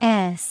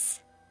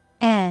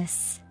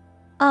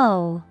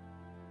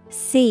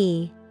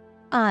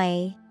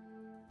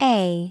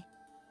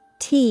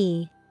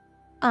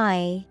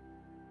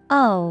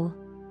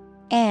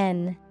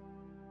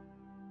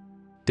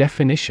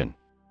 Definition: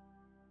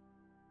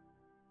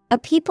 A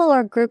people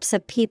or groups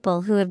of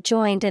people who have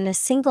joined in a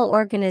single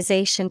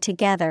organization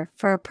together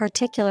for a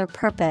particular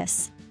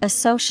purpose, a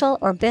social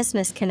or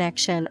business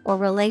connection or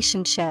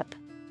relationship.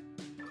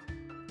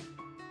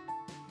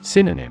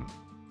 Synonym: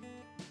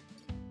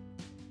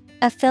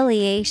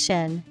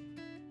 Affiliation,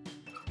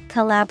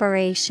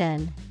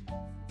 collaboration,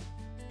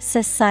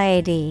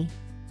 society.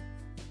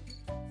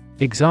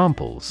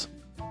 Examples: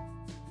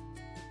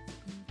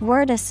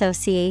 Word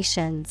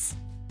associations.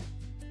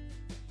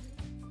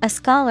 A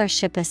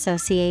scholarship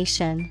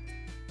association.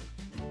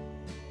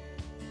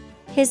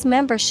 His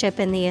membership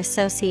in the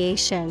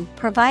association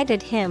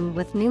provided him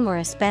with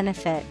numerous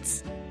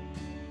benefits.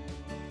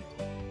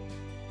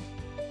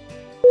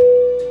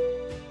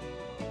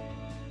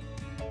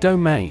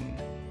 Domain.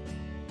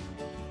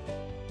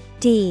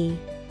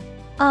 D-O-M-A-I-N.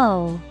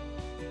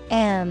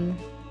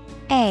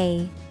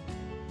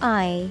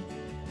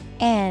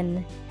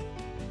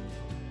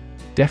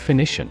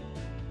 Definition: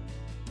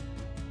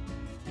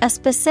 A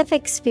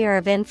specific sphere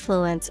of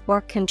influence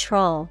or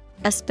control,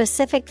 a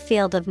specific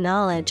field of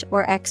knowledge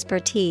or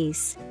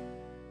expertise.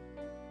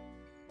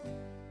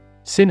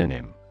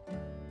 Synonym: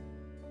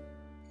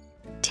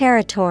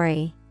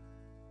 Territory,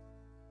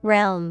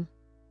 realm,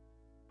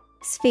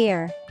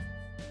 sphere.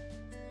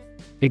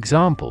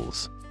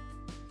 Examples: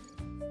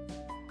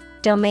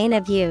 Domain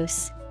of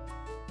use.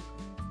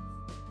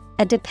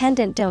 A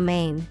dependent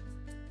domain.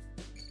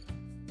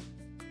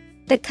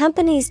 The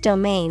company's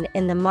domain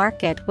in the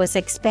market was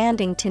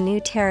expanding to new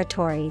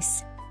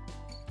territories.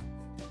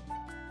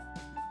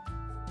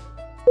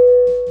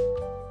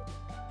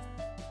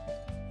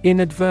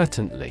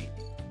 Inadvertently.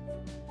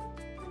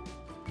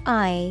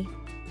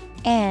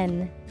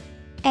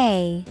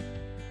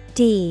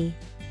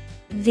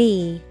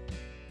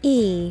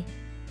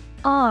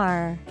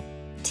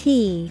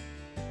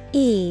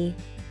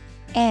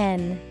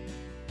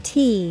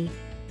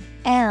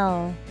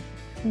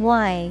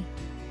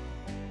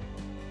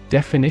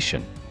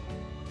 Definition: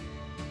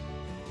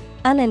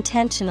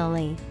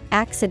 Unintentionally,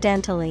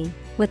 accidentally,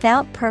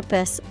 without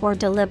purpose or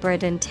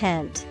deliberate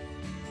intent.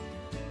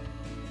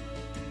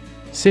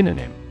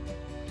 Synonym: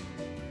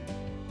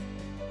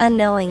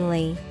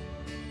 Unknowingly,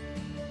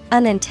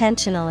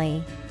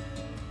 unintentionally,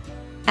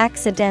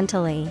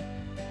 accidentally.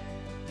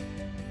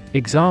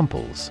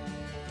 Examples: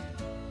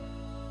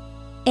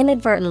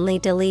 Inadvertently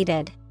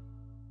deleted.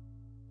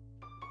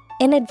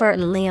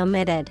 Inadvertently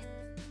omitted.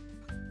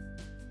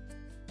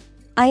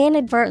 I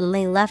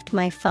inadvertently left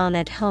my phone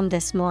at home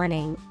this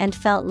morning and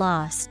felt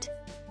lost.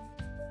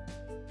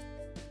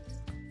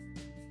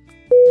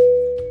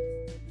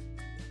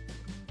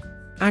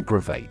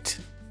 Aggravate.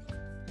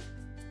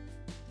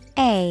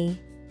 A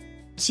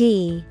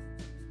G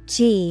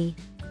G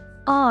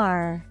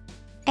R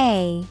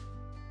A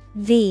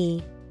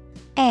V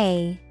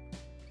A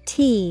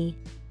T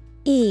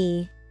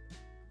E.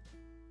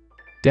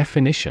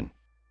 Definition: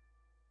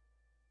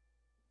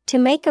 To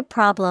make a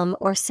problem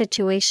or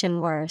situation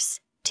worse,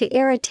 to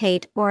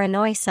irritate or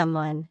annoy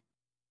someone.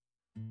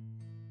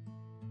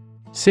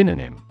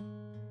 Synonym: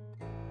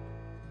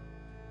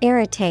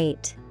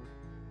 Irritate,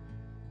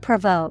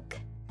 provoke,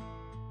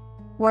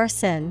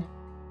 worsen.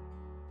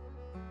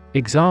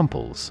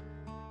 Examples: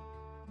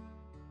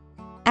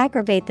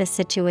 Aggravate the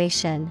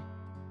situation.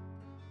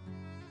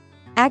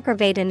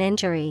 aggravate an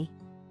injury.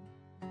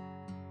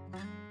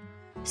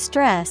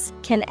 Stress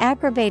can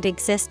aggravate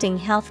existing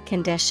health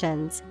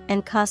conditions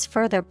and cause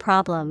further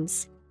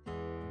problems.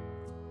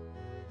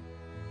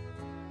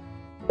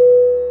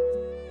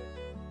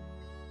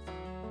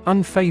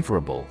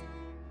 Unfavorable.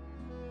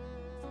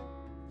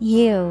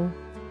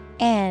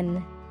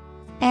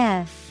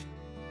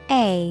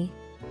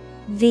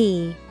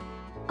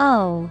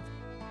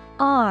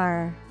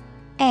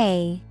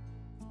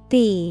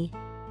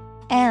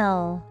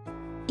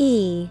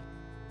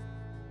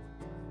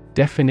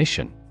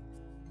 Definition: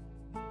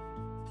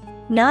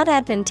 not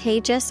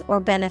advantageous or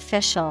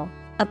beneficial,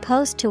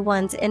 opposed to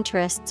one's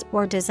interests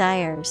or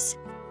desires.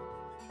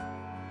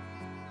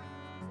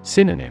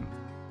 Synonym: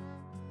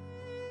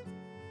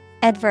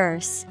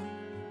 adverse,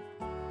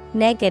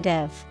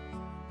 negative,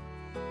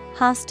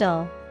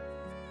 hostile.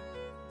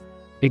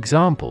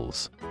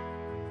 Examples: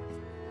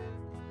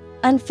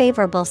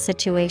 unfavorable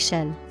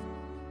situation,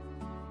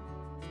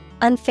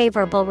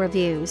 unfavorable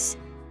reviews.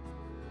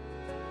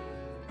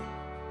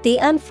 The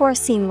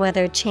unforeseen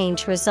weather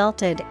change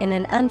resulted in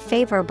an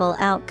unfavorable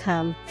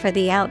outcome for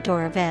the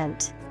outdoor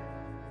event.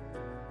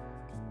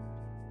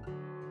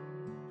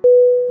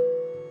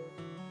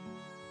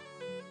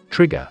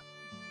 Trigger.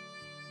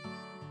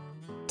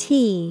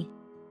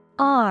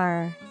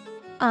 T-R-I-G-G-E-R.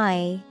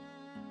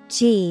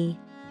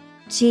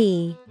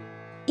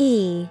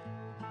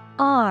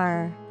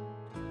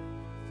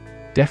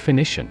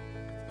 Definition: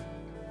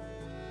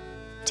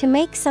 to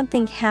make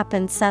something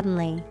happen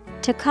suddenly,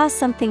 to cause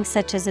something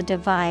such as a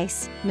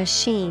device,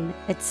 machine,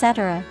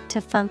 etc.,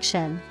 to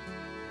function.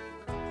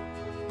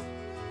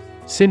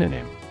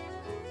 Synonym: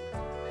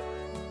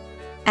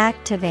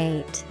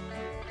 activate,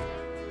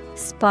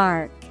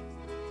 spark,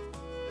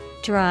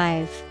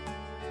 drive.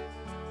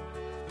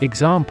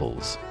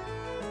 Examples: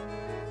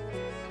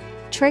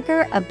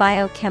 trigger a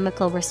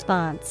biochemical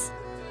response,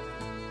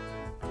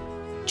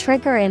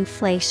 trigger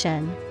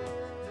inflation.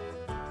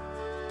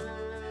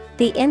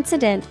 The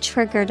incident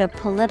triggered a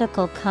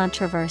political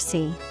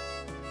controversy.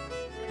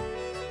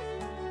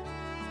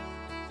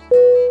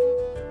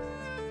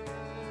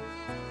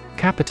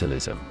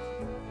 Capitalism.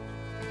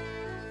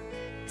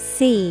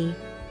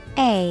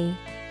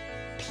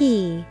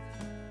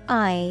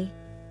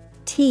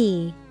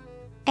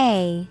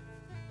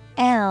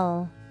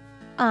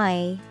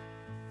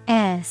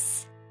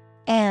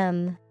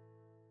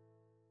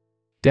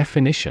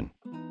 Definition: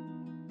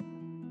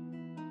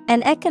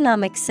 an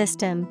economic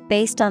system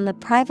based on the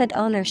private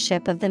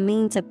ownership of the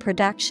means of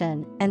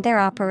production and their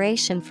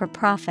operation for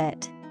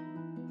profit.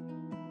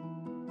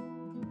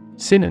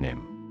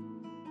 Synonym: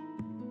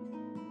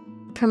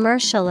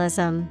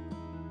 commercialism.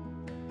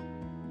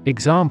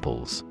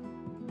 Examples: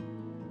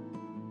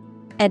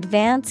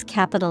 advanced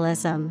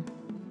capitalism.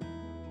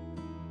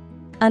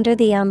 Under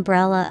the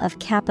umbrella of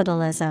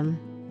capitalism.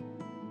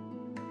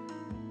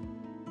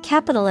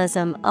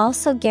 Capitalism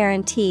also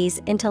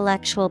guarantees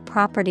intellectual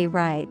property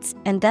rights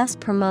and thus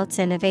promotes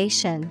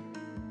innovation.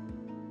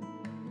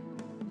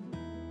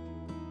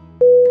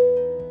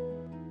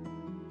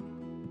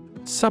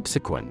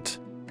 Subsequent.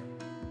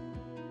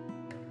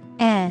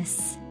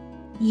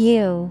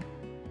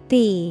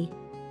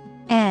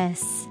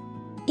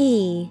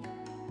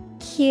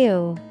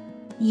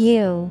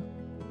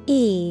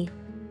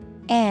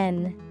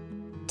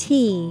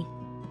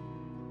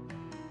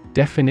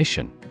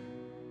 Definition: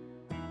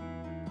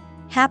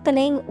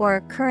 happening or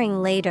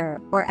occurring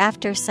later or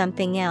after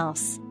something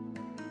else.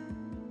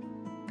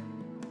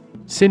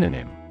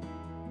 Synonym: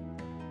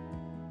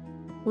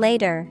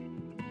 later,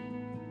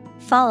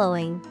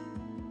 following,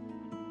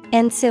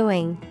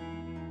 ensuing.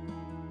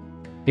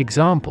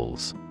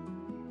 Examples: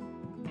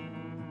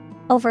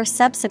 over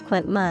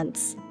subsequent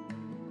months.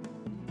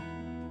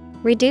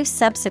 Reduce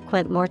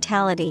subsequent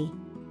mortality.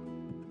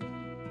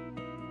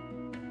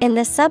 In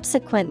the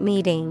subsequent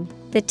meeting,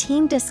 the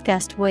team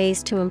discussed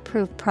ways to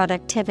improve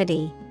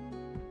productivity.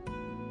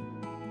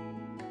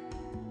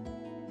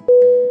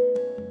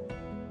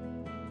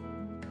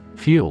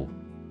 Fuel.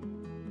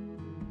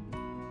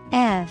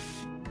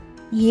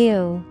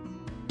 F-U-E-L.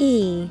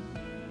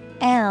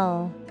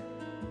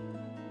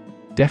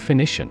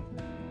 Definition: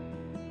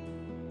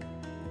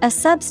 a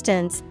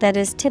substance that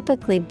is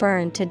typically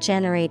burned to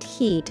generate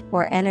heat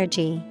or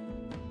energy.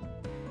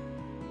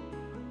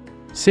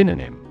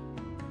 Synonym: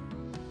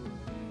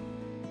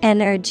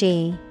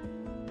 energy,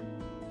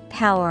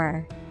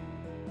 power,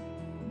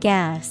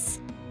 gas.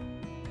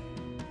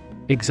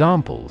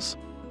 Examples: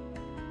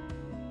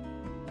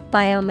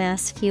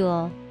 biomass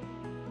fuel,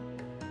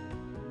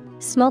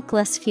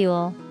 smokeless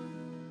fuel.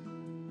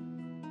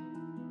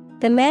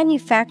 The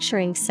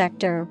manufacturing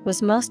sector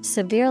was most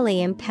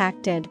severely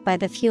impacted by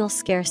the fuel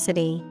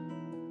scarcity.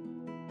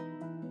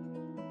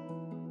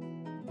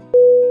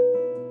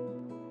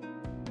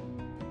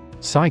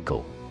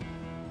 Cycle.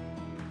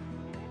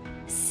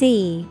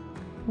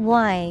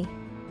 C-Y-C-L-E.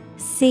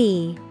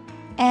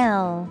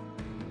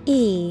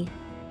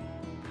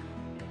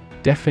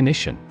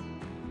 Definition: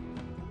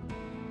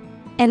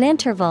 an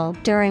interval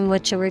during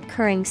which a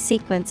recurring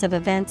sequence of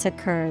events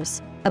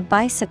occurs, a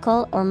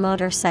bicycle or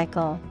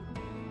motorcycle.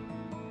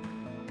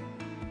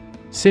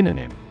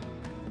 Synonym: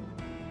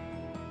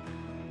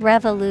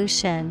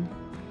 Revolution,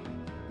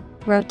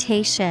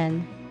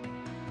 rotation,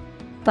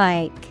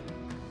 bike.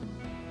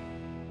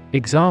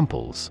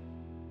 Examples: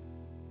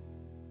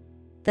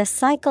 The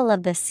cycle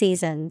of the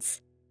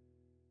seasons.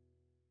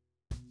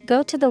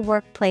 Go to the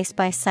workplace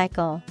by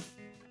cycle.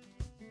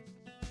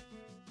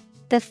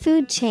 The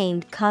food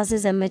chain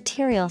causes a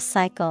material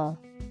cycle.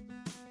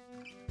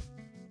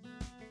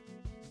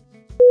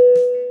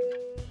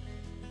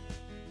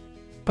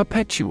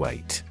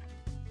 Perpetuate.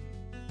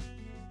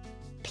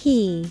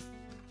 P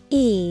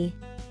E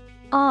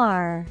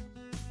R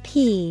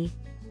P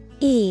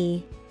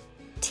E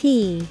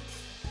T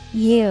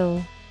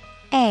U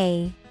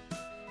A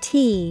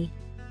T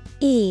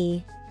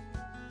E.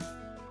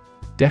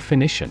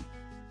 Definition: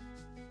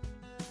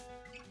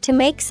 To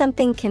make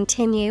something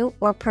continue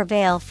or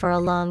prevail for a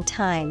long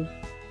time.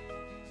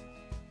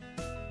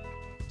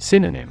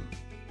 Synonym: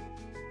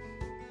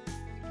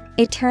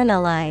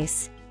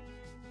 Eternalize,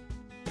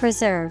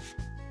 preserve,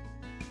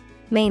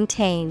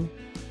 maintain.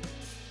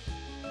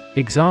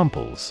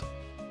 Examples: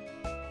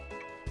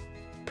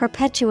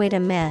 Perpetuate a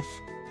myth.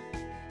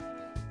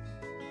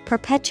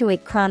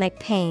 Perpetuate chronic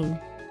pain.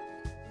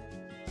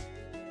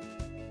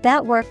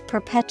 That work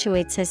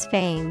perpetuates his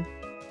fame.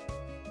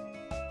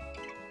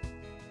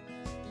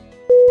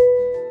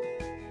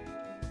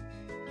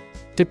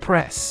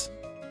 Depress.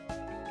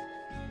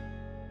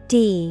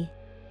 D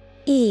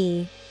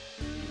E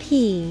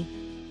P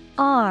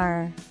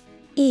R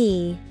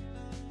E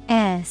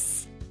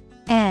S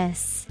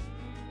S.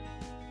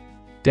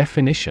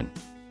 Definition: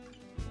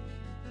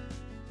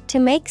 To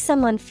make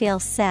someone feel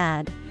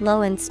sad,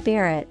 low in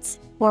spirits,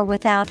 or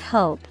without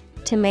hope,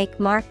 to make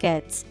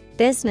markets,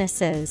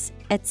 businesses,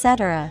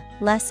 etc.,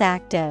 less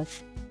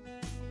active.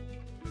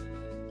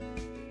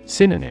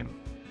 Synonym: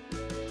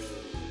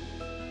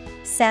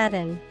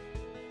 Sadden,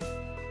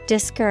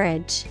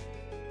 discourage,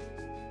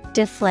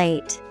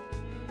 deflate.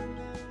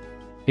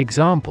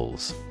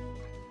 Examples: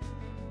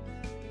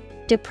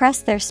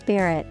 Depress their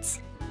spirits.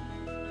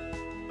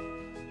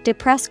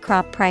 Depress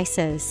crop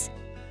prices.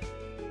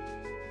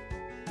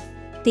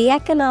 The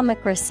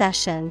economic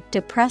recession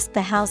depressed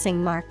the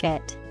housing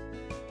market.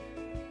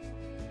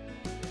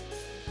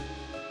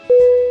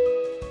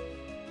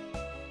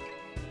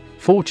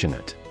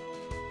 Fortunate.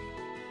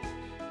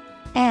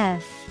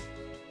 F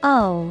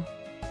O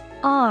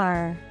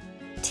R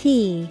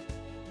T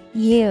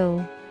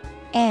U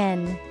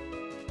N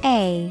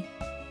A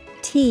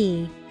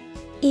T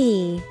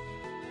E.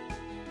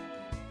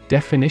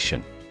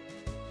 Definition: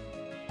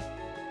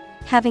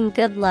 Having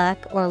good luck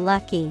or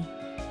lucky.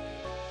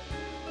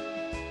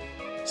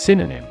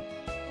 Synonym: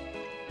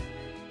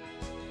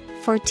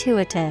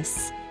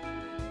 Fortuitous,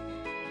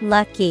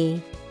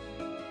 lucky,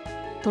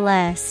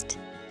 blessed.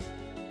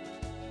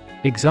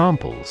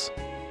 Examples: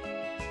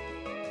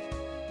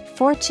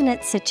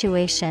 Fortunate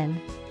situation.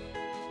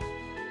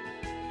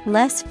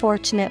 Less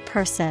fortunate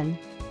person.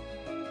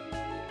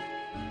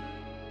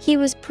 He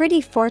was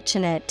pretty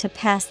fortunate to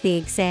pass the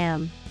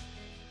exam.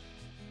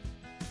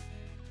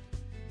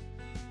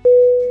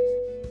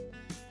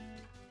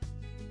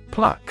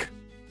 Pluck.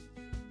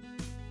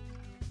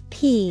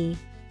 P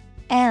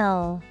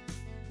L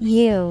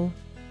U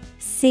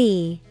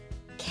C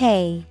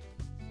K.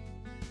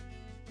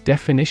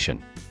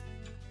 Definition: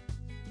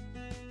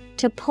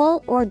 To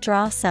pull or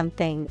draw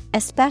something,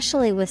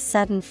 especially with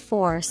sudden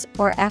force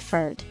or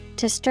effort,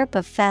 to strip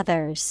of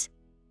feathers.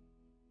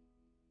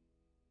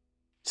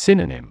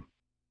 Synonym: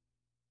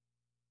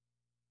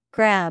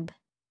 Grab,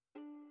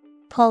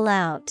 pull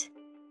out,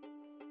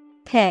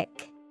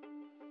 pick.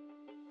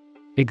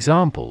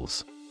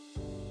 Examples: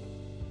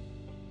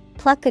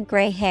 Pluck a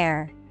gray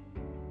hair.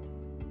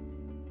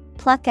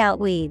 Pluck out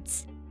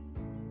weeds.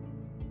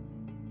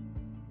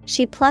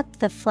 She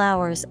plucked the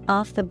flowers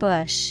off the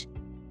bush.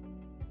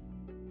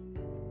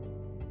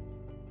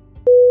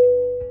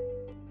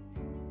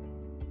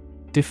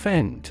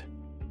 Defend.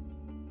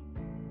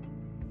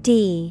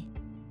 D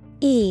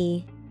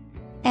E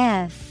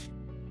F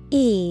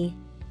E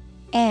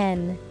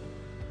N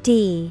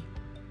D.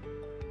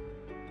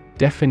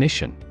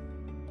 Definition: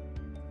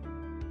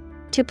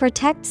 To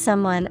protect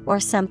someone or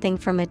something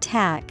from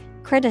attack,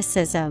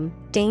 criticism,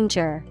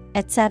 danger,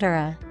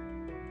 etc.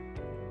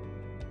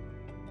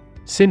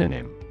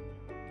 Synonym: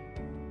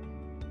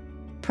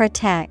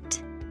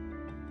 Protect,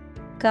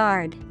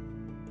 guard,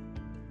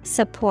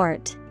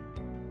 support.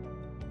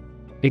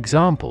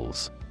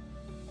 Examples: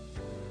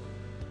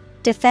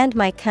 Defend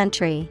my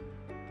country.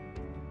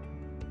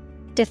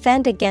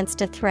 Defend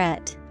against a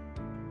threat.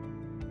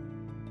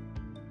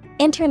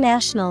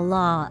 International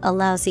law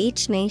allows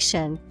each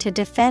nation to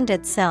defend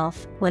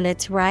itself when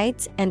its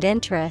rights and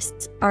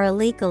interests are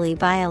illegally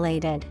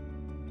violated.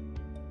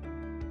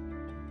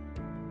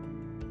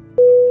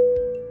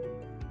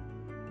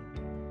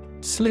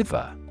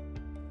 Sliver.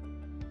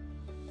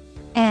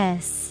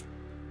 S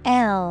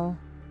L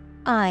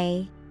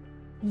I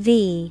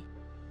V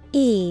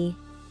E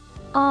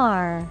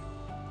R.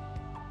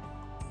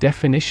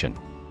 Definition: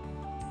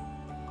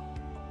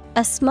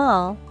 A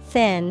small,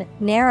 thin,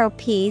 narrow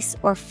piece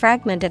or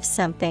fragment of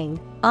something,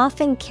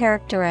 often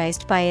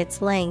characterized by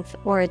its length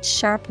or its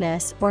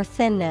sharpness or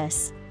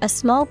thinness, a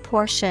small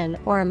portion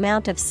or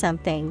amount of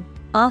something,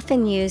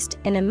 often used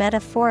in a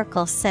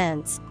metaphorical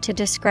sense to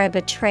describe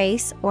a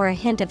trace or a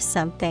hint of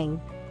something.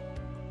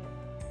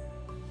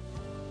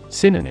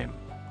 Synonym: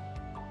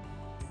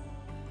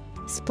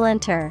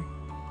 Splinter,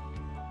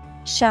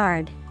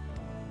 shard,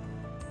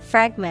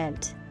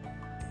 fragment.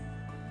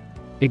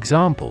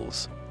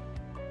 Examples: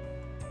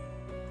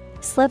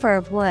 Sliver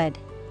of wood,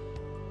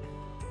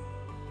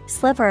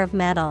 sliver of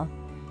metal.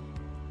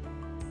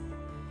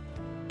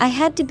 I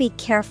had to be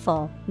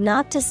careful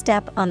not to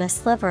step on a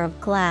sliver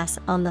of glass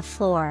on the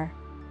floor.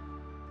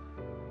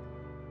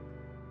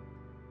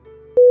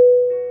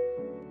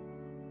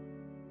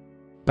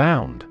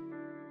 Bound.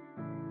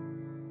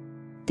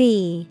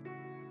 B-O-U-N-D.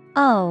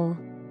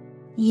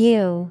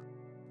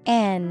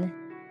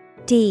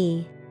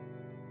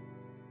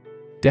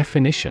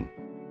 Definition: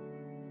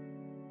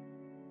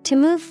 To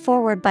move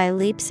forward by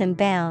leaps and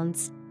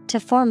bounds, to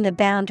form the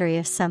boundary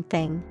of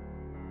something.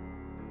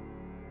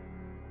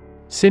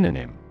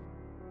 Synonym: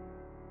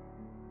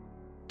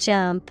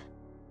 Jump,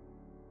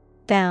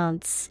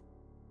 bounce,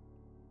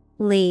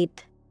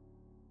 leap.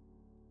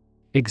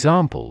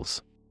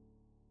 Examples: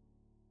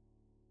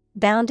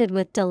 Bounded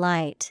with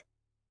delight.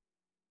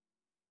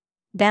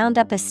 Bound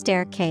up a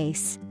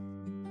staircase.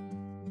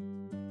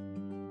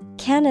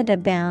 Canada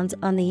bounds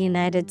on the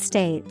United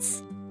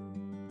States.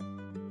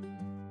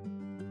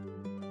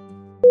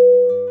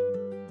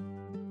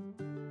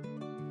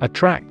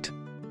 Attract.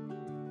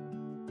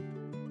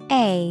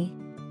 A-T-T-R-A-C-T.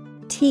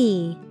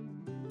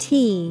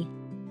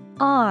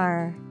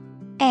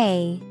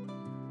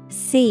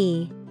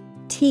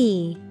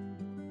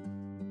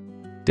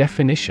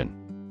 Definition: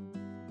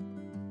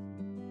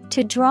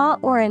 To draw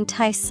or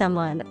entice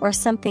someone or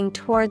something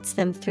towards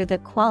them through the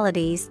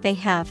qualities they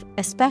have,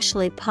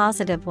 especially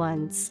positive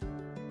ones.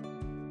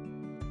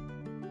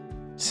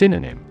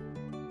 Synonym: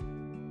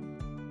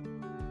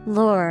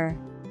 Lure,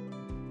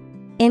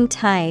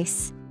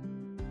 entice,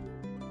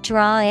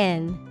 draw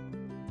in.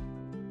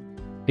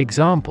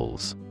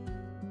 Examples: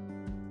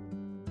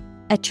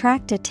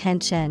 Attract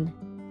attention.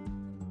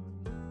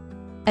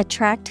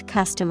 Attract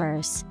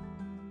customers.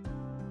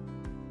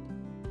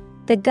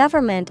 The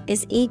government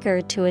is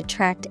eager to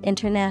attract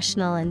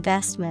international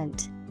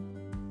investment.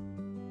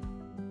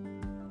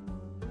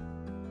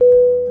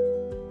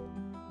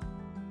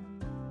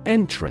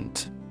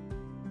 Entrant.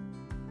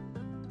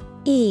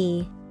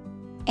 E-N-T-R-A-N-T.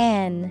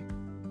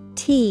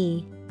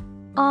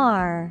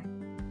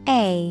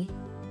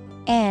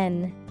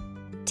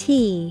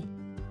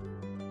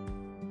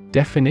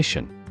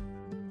 Definition: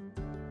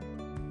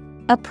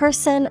 A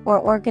person or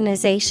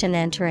organization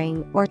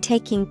entering or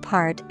taking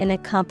part in a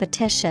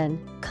competition,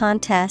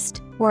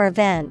 contest, or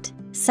event,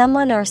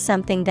 someone or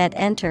something that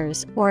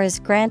enters or is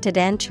granted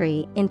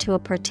entry into a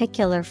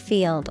particular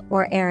field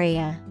or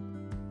area.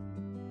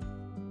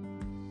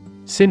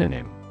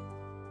 Synonym: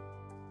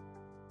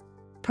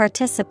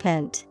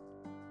 Participant,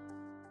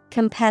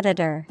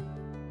 competitor,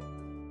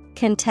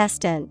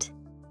 contestant.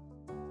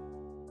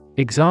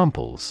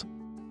 Examples: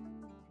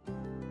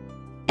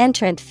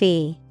 Entrant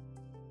fee.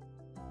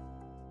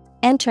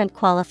 Entrant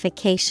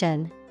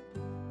qualification.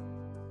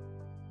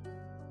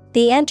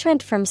 The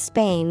entrant from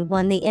Spain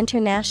won the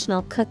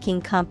international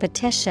cooking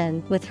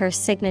competition with her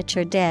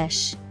signature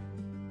dish.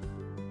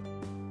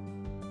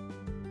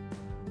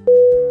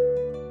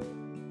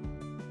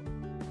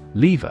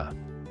 Lever.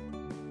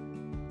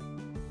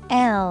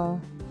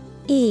 L-E-V-E-R.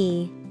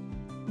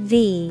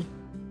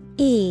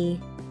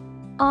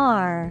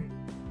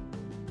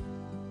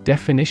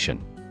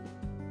 Definition: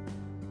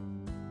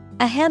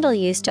 A handle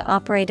used to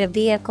operate a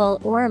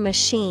vehicle or a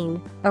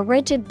machine, a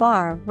rigid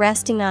bar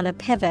resting on a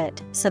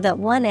pivot so that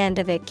one end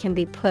of it can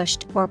be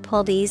pushed or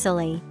pulled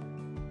easily.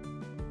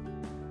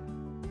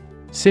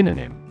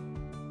 Synonym: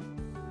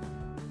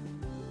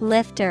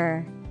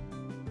 Lifter,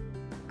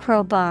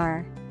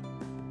 crowbar,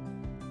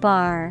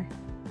 bar.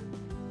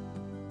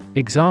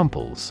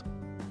 Examples: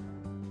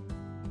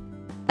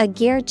 A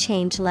gear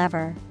change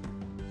lever.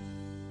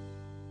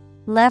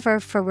 Lever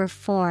for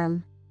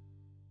reform.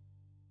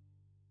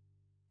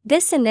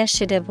 This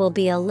initiative will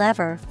be a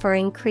lever for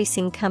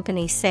increasing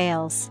company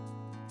sales.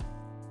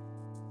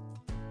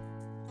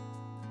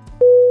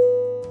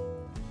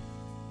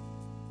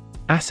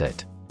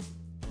 Asset.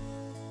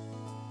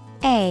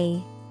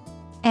 A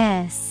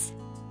S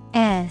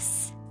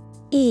S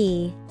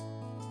E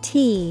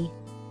T.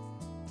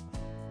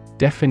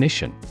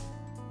 Definition: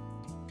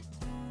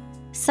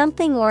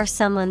 Something or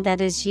someone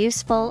that is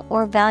useful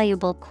or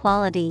valuable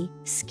quality,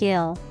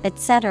 skill,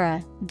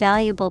 etc.,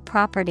 valuable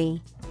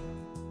property.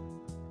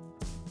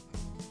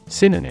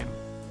 Synonym: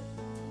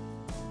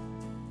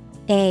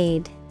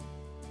 Aid,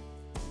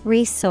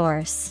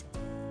 resource,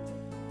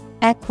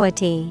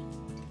 equity.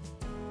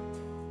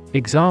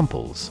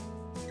 Examples: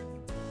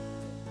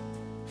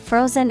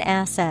 Frozen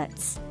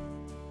assets.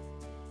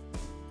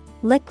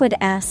 Liquid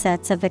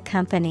assets of the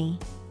company.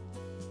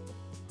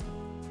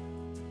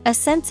 A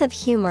sense of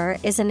humor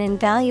is an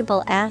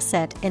invaluable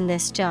asset in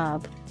this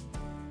job.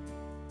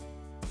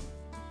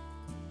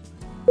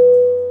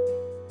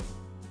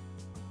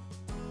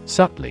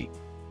 Subtly.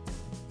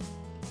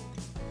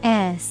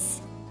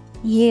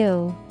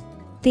 S-U-B-T-L-Y.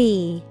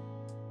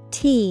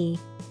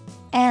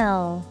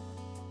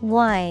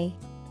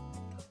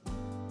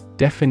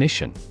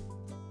 Definition.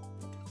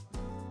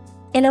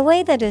 In a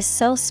way that is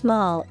so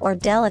small or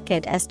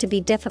delicate as to be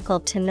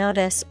difficult to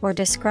notice or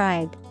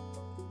describe.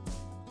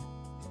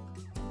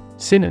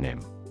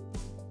 Synonym.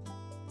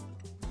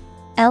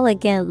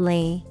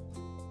 Elegantly,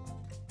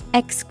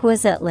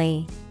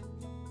 exquisitely,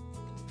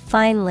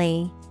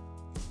 finely.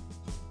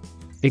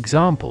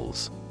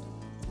 Examples.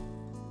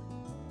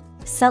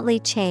 Subtly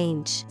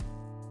change.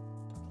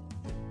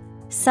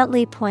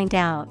 Subtly point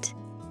out.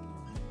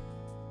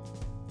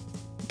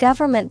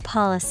 Government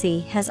policy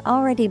has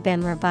already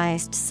been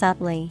revised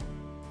subtly.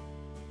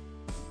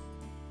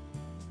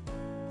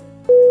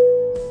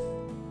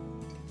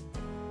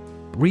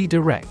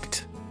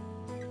 Redirect.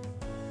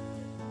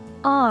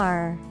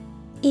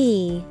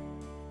 R-E-D-I-R-E-C-T.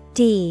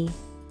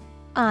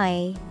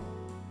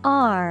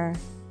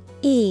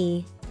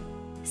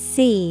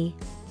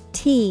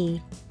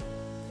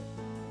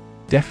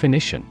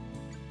 Definition.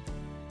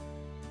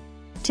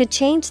 To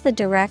change the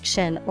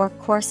direction or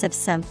course of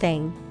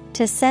something,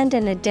 to send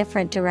in a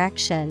different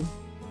direction.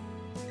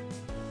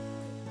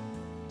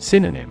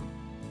 Synonym.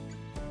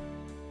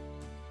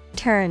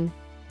 Turn,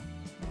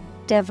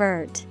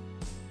 divert,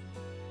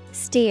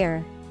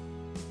 steer.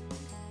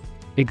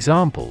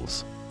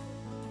 Examples.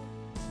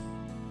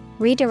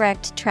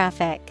 Redirect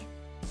traffic.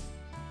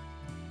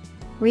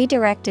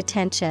 Redirect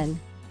attention.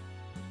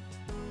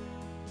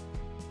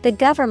 The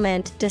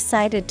government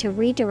decided to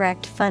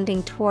redirect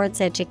funding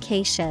towards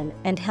education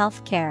and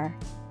healthcare.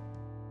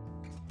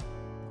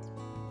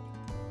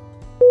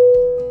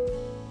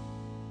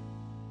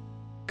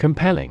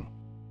 Compelling.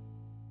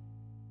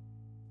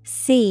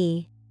 C-O-M-P-E-L-L-I-N-G.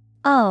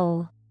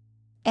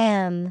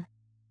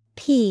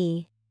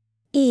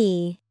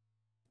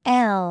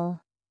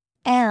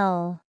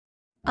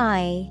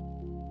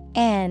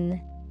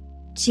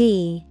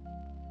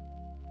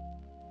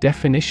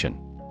 Definition.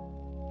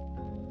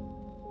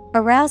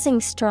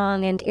 Arousing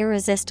strong and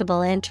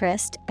irresistible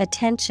interest,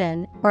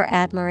 attention, or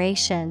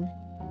admiration.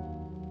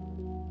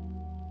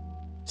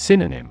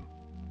 Synonym.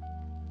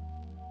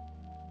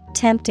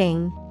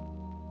 Tempting,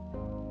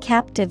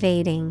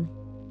 captivating,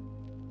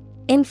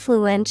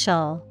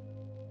 influential.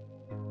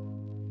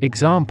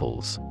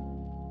 Examples.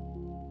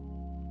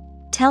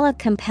 Tell a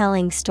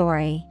compelling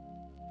story.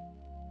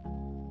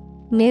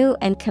 New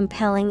and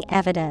compelling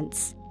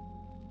evidence.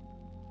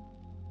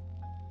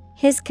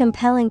 His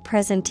compelling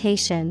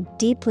presentation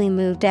deeply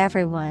moved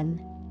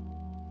everyone.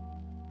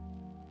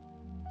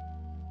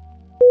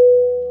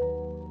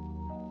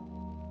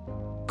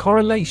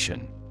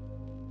 Correlation.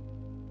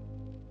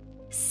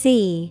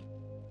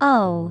 C-O-R-R-E-L-A-T-I-O-N.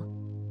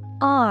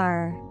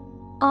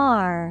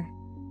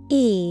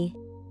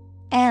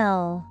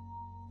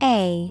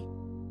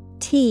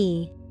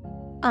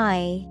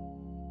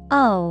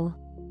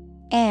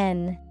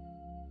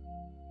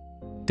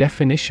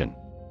 Definition.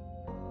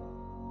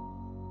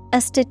 A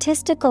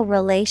statistical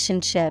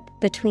relationship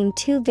between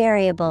two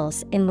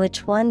variables in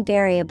which one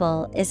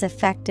variable is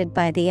affected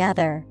by the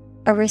other.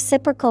 A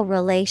reciprocal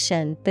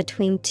relation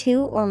between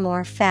two or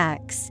more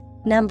facts,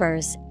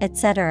 numbers,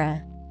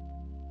 etc.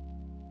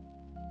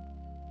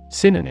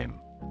 Synonym.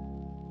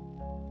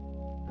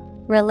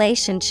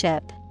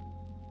 Relationship,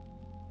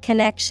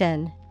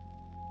 connection,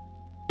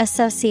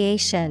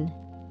 association.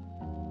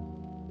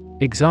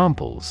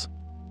 Examples.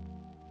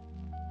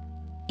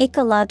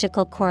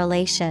 Ecological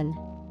correlation.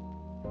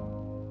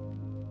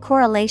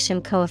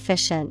 Correlation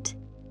coefficient.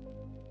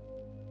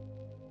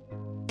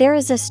 There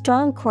is a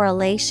strong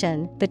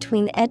correlation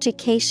between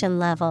education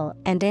level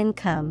and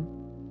income.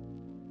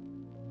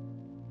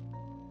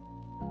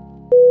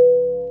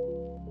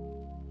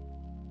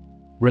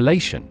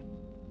 Relation.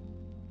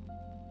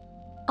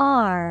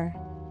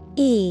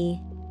 R-E-L-A-T-I-O-N.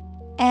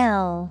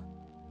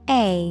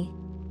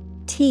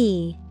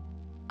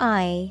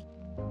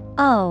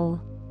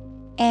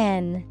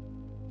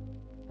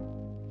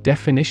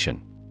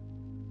 Definition.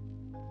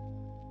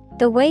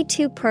 The way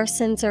two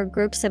persons or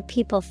groups of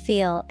people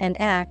feel and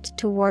act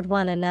toward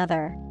one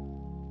another.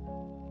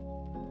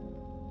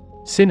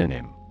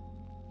 Synonym.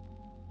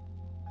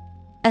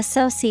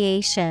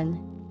 Association,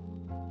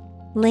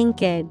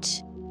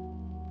 linkage,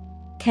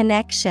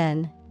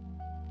 connection.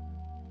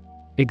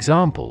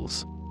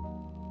 Examples.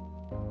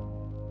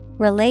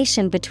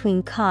 Relation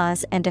between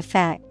cause and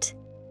effect.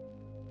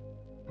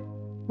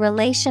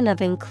 Relation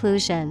of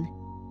inclusion.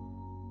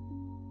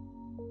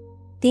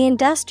 The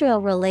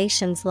industrial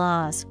relations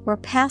laws were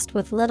passed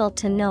with little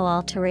to no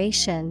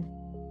alteration.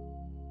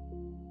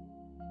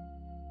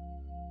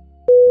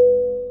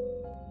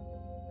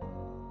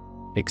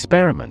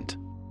 Experiment.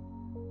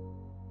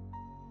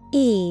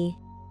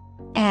 E-X-P-E-R-I-M-E-N-T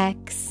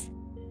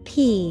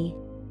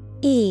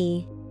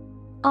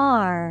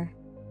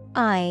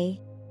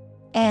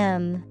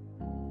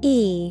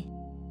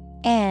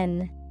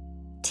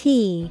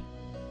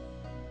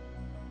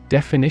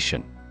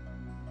Definition.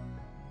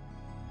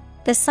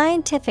 The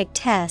scientific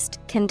test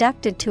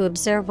conducted to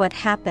observe what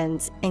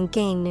happens and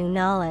gain new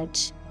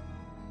knowledge.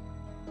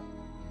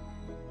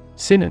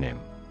 Synonym.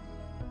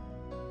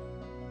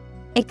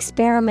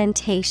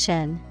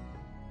 Experimentation,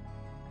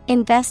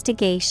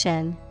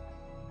 investigation.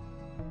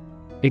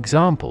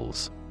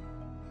 Examples.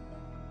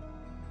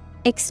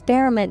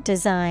 Experiment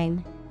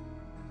design.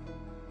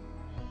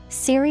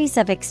 Series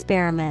of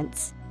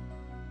experiments.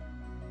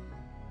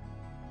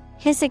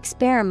 His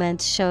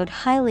experiments showed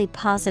highly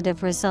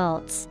positive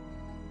results.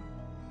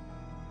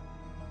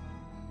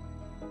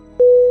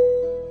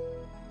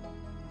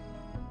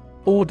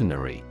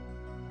 Ordinary.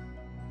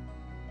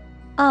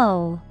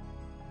 O-R-D-I-N-A-R-Y.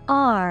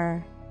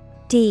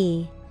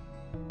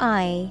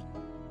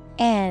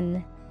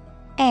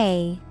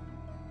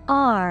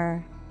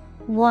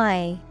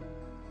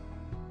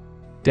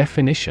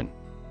 Definition.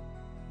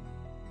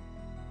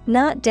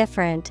 Not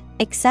different,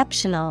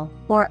 exceptional,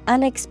 or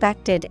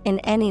unexpected in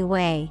any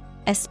way,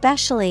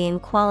 especially in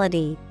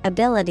quality,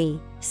 ability,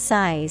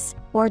 size,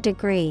 or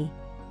degree.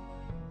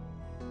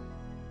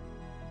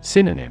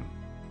 Synonym.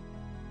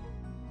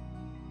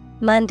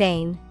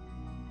 Mundane,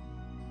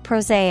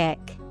 prosaic,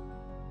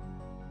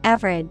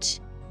 average.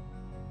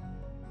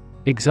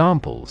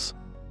 Examples.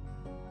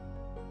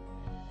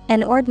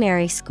 An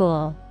ordinary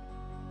school.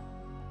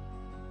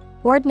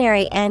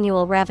 Ordinary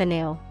annual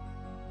revenue.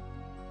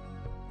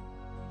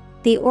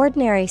 The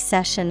ordinary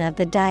session of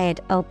the Diet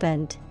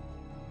opened.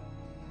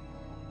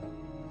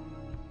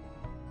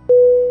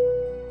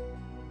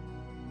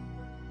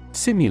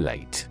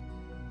 Simulate.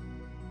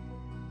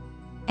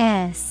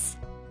 S-I-M-U-L-A-T-E.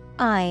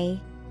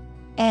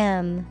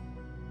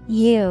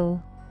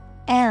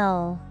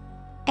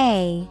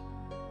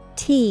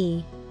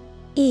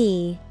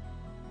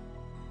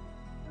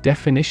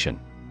 Definition.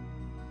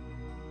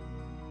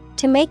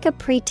 To make a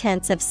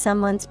pretense of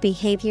someone's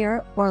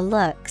behavior or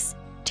looks,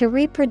 to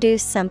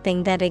reproduce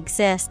something that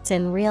exists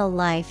in real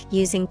life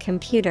using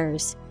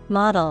computers,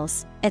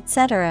 models,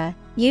 etc.,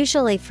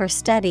 usually for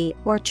study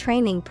or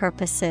training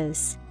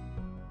purposes.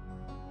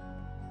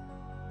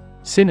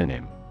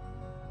 Synonym.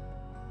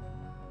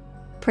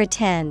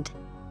 Pretend,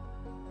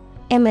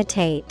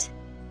 imitate,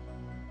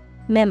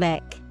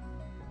 mimic.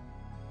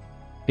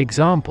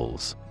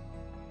 Examples.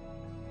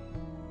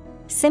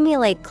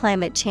 Simulate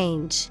climate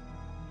change.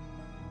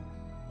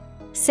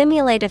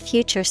 Simulate a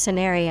future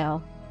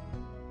scenario.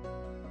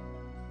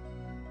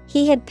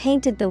 He had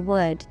painted the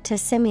wood to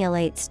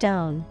simulate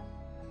stone.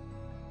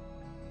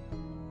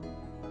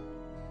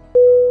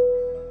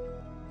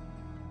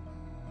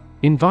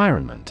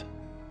 Environment.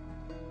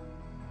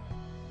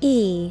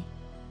 E-N-V-I-R-O-N-M-E-N-T.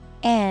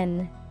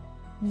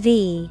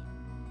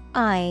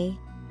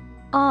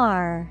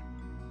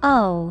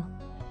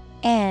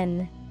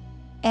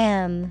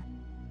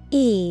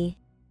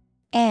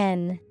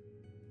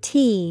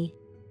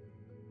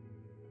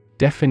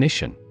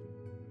 Definition.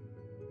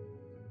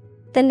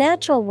 The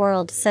natural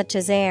world such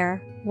as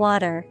air,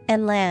 water,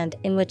 and land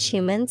in which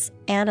humans,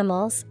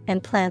 animals,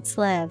 and plants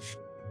live.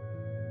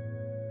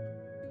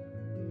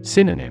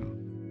 Synonym.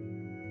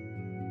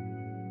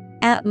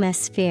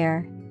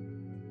 Atmosphere,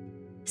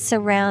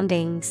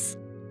 surroundings,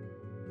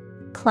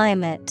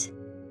 climate.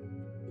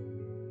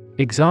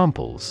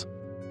 Examples.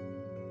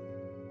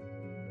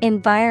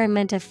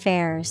 Environment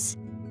affairs.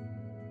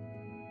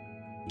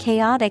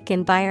 Chaotic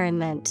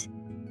environment.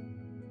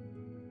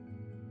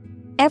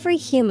 Every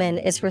human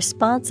is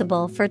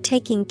responsible for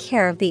taking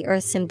care of the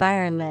Earth's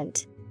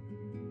environment.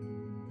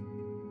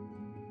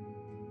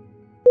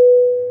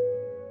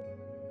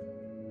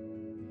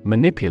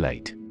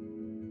 Manipulate.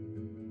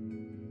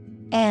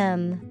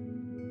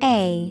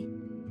 M-A-N-I-P-U-L-A-T-E.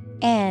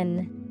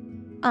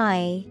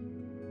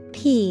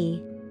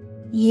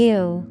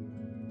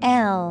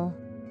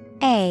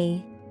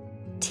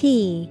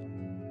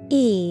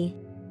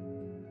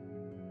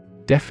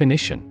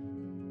 Definition.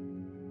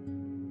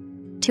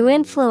 To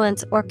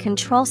influence or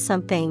control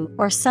something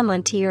or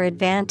someone to your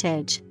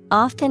advantage,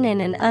 often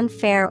in an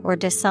unfair or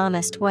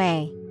dishonest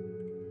way.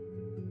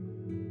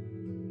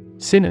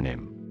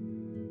 Synonym.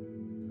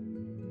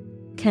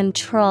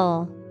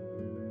 Control,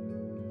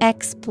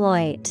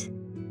 exploit,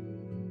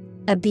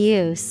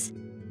 abuse.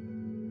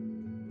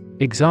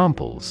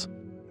 Examples.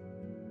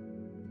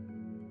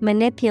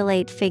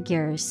 Manipulate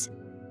figures.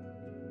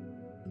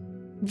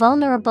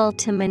 Vulnerable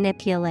to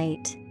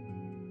manipulate.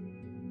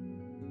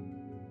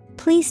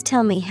 Please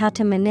tell me how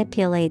to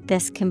manipulate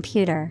this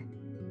computer.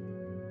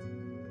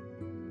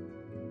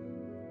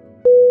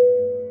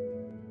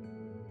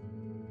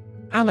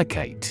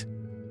 Allocate.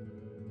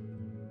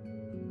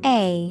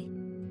 A-L-L-O-C-A-T-E.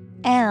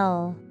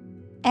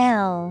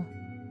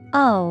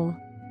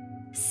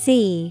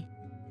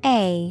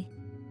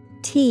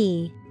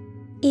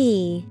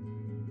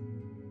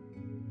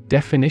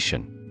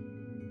 Definition.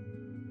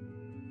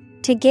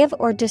 To give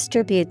or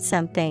distribute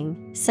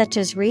something, such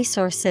as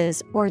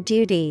resources or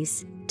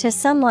duties, to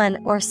someone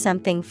or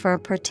something for a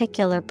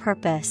particular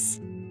purpose.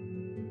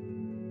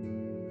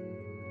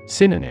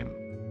 Synonym.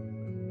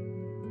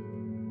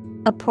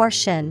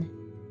 Apportion,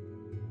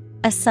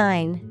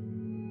 assign,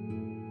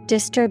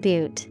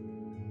 distribute.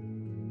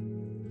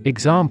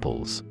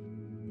 Examples: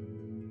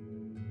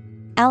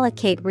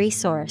 allocate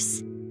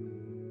resource,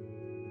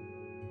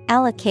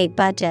 allocate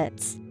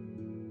budgets.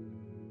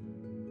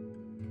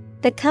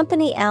 The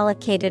company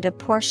allocated a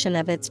portion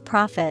of its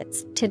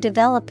profits to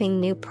developing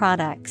new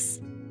products.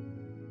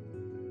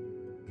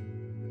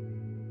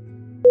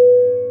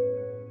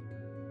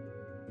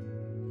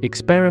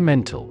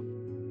 Experimental.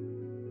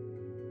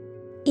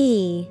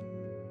 E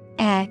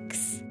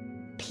X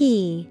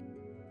P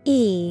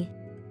E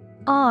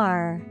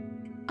R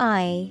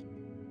I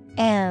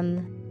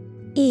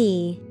M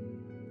E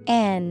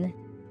N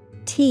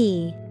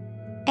T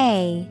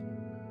A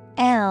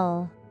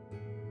L.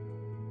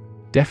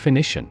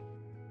 Definition: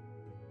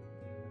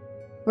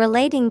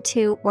 relating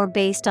to or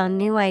based on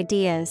new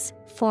ideas,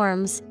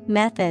 forms,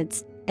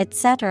 methods,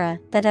 etc.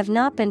 that have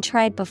not been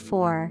tried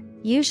before,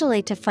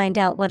 usually to find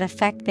out what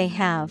effect they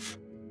have.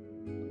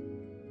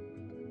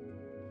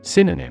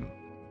 Synonym: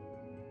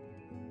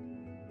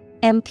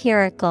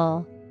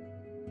 empirical,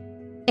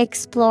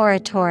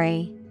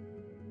 exploratory,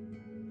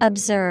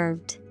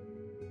 observed.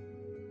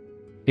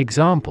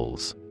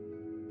 Examples: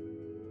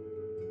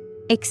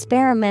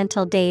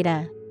 experimental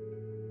data,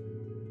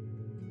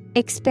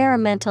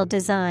 experimental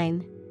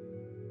design.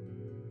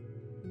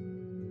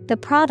 The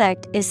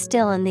product is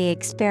still in the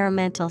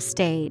experimental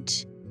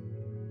stage.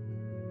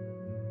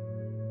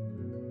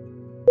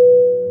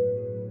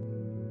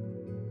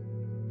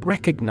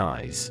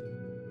 Recognize.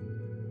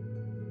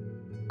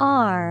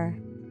 R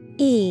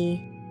E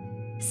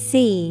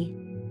C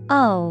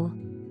O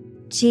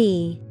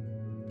G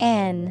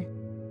N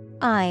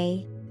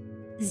I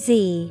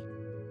Z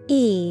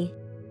E.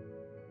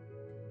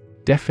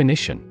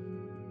 Definition: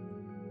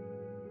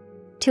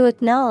 to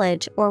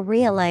acknowledge or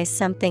realize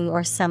something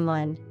or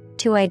someone,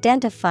 to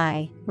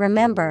identify,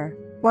 remember,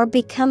 or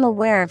become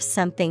aware of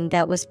something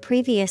that was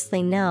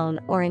previously known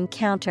or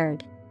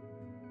encountered.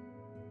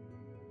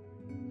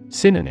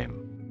 Synonym: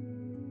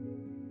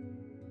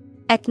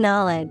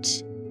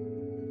 acknowledge,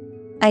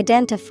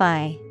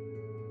 identify,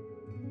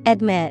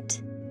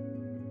 admit.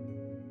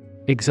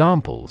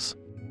 Examples: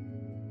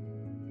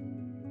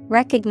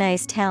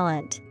 recognize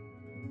talent,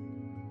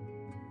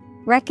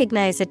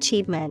 recognize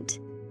achievement.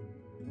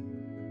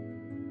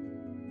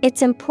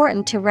 It's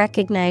important to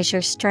recognize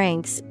your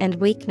strengths and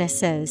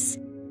weaknesses.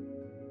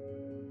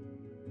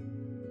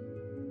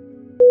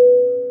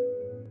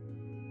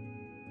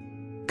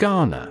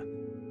 Garner.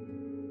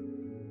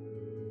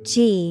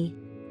 G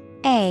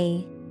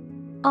A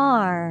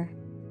R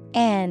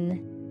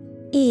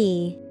N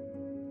E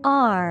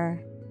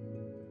R.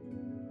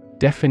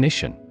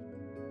 Definition: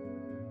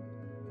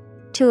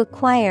 to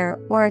acquire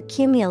or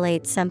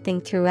accumulate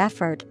something through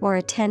effort or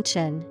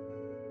attention.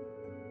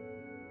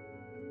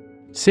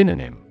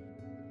 Synonym: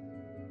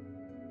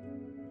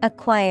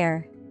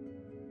 acquire,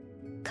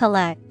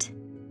 collect,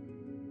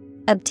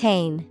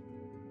 obtain.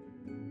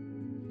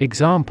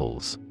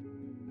 Examples: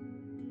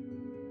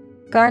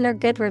 garner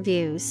good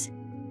reviews,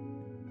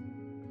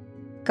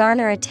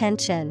 garner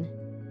attention.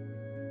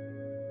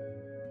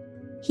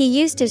 He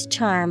used his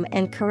charm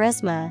and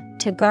charisma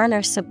to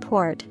garner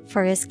support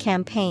for his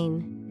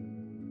campaign.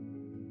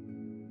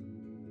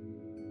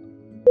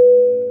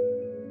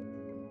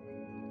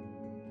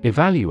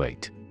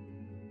 Evaluate.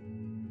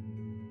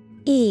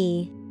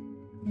 E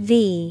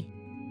V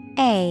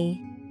A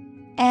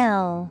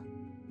L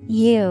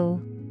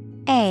U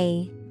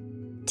A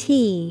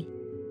T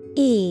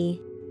E.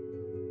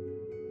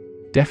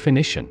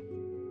 Definition: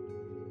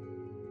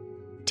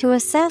 to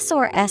assess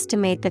or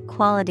estimate the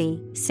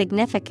quality,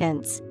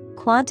 significance,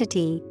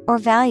 quantity, or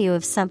value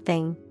of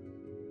something.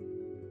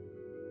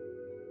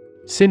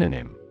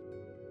 Synonym: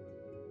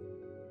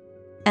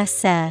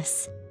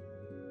 assess,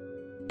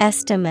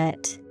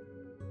 estimate,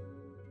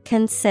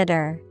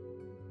 consider.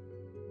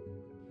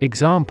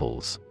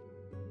 Examples: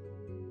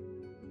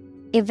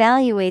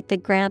 evaluate the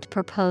grant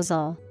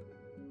proposal,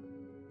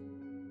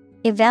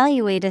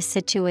 evaluate a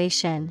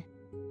situation.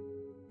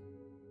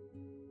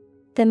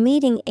 The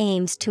meeting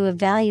aims to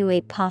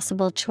evaluate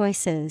possible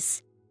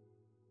choices.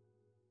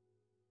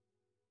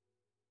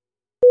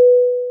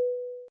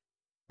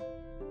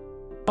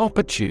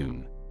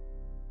 Opportune.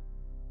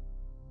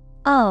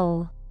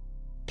 O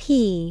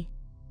P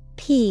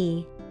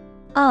P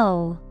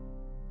O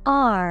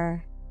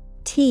R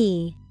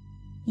T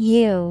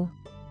U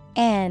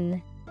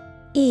N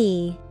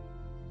E.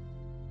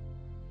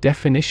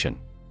 Definition: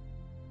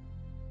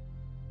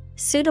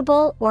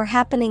 suitable or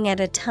happening at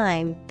a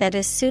time that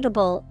is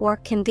suitable or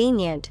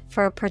convenient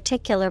for a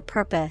particular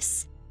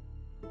purpose.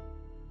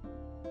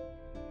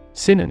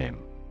 Synonym: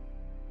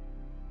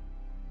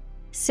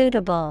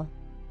 suitable,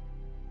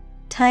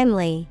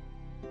 timely,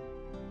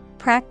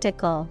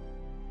 practical.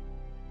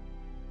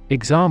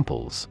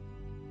 Examples: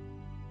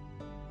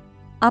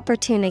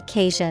 opportune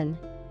occasion,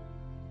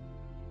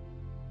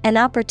 an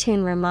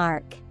opportune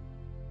remark.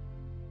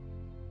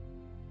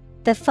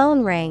 The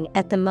phone rang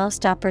at the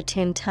most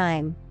opportune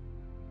time.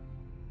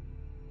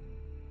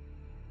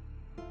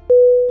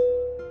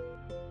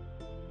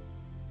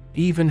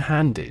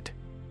 Even-handed.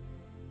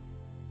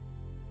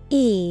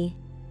 E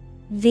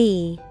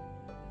V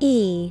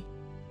E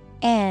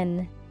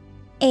N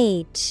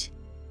H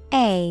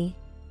A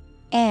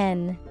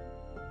N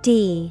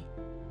D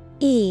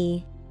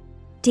E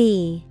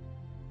D.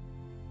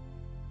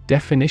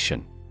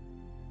 Definition: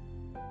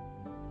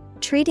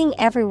 treating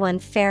everyone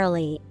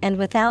fairly and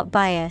without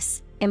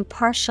bias,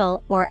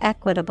 impartial or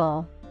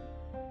equitable.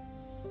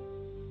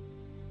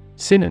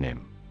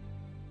 Synonym: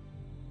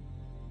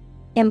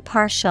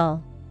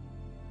 Impartial,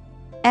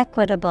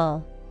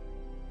 equitable,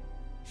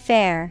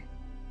 fair.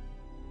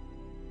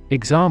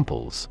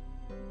 Examples: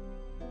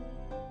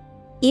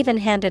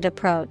 even-handed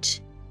approach,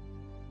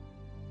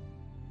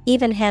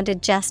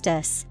 even-handed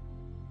justice.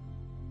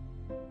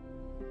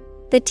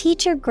 The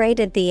teacher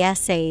graded the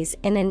essays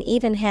in an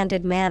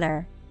even-handed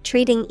manner,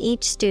 treating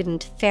each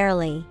student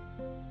fairly.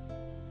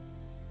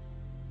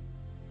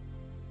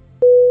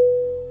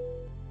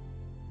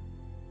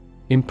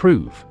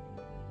 Improve.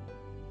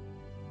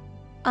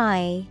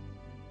 I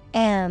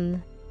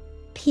M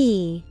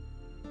P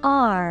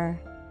R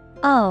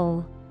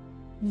O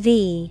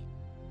V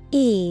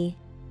E.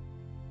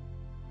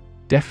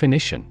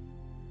 Definition: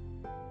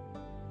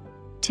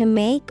 to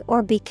make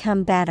or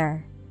become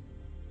better.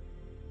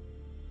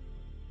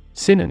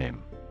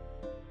 Synonym: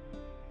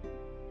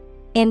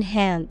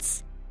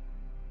 enhance,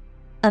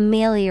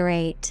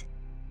 ameliorate,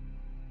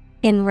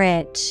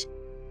 enrich.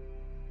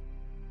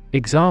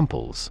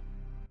 Examples: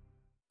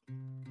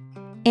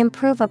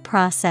 improve a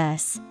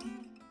process,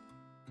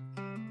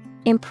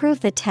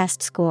 improve the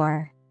test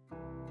score.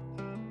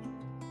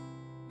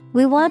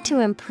 We want to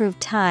improve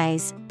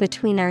ties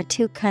between our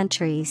two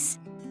countries.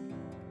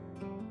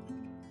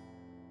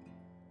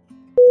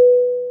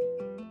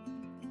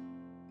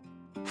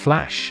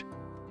 Flash.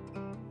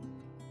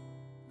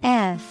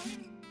 F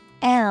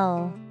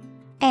L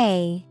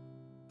A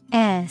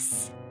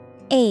S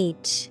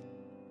H.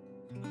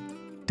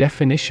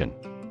 Definition: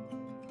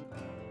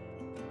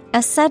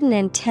 a sudden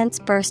intense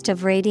burst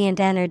of radiant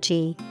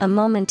energy, a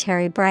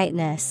momentary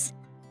brightness.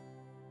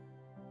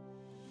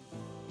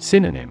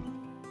 Synonym: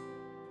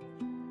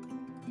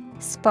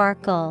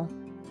 sparkle,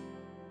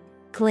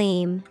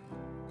 gleam,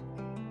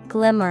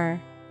 glimmer.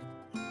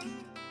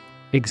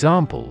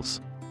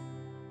 Examples: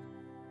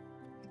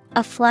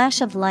 a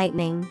flash of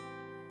lightning,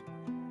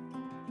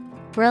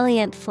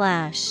 brilliant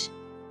flash.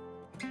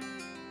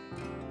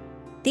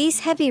 These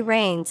heavy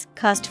rains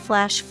caused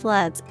flash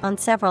floods on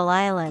several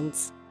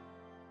islands.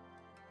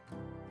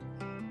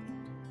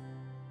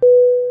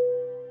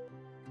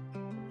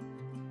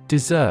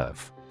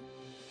 Deserve.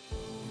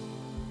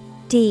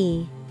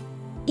 D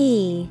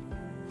E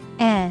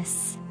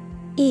S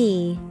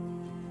E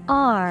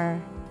R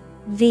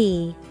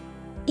V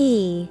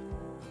E.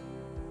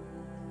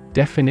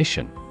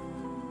 Definition: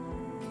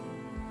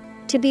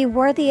 to be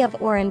worthy of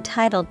or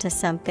entitled to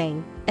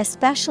something,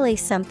 especially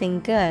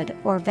something good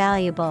or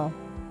valuable.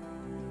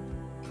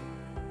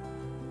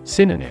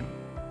 Synonym: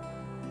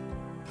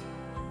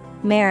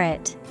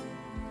 merit,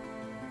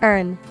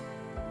 earn,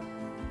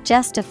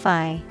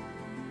 justify.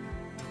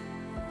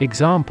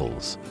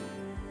 Examples: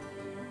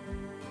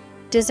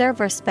 deserve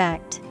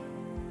respect,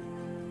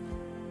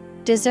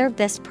 deserve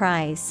this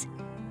prize.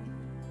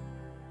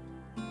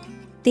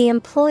 The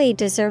employee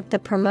deserved the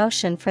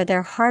promotion for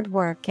their hard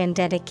work and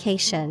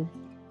dedication.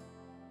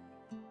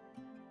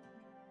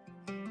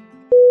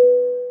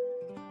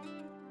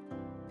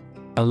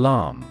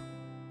 Alarm.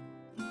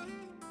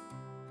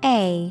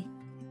 A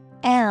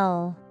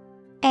L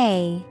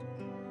A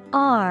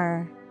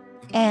R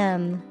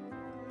M.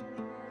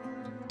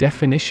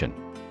 Definition: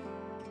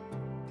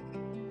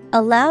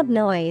 a loud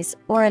noise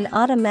or an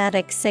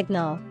automatic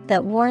signal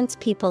that warns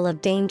people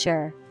of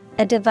danger.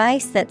 A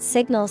device that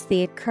signals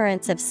the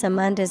occurrence of some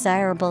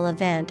undesirable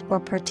event or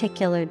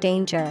particular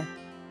danger.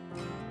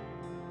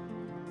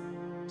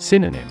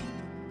 Synonym: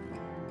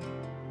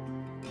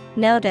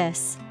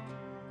 notice,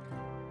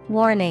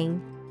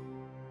 warning,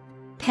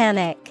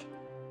 panic.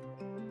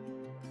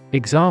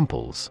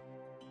 Examples: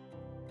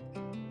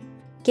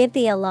 give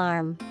the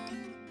alarm,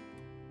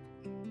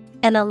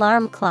 an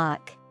alarm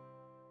clock.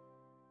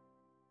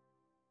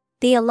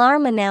 The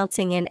alarm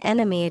announcing an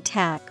enemy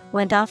attack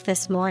went off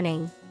this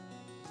morning.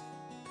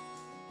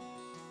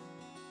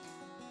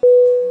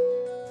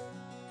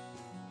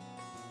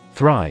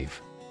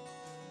 Thrive.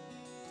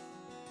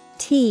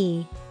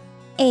 T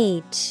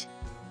H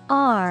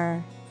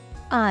R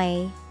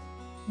I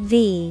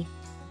V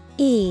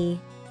E.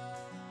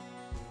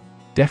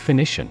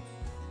 Definition: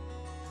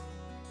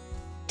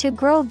 to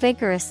grow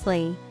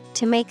vigorously,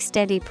 to make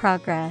steady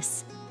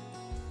progress.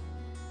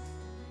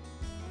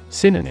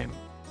 Synonym: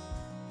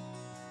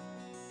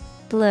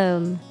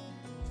 bloom,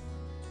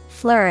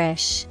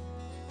 flourish,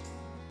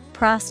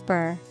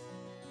 prosper.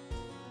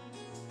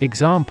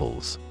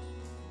 Examples: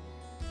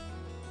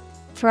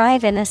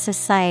 thrive in a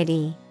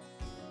society,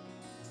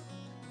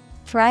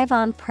 thrive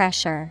on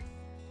pressure.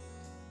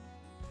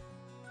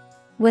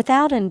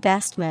 Without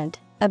investment,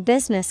 a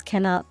business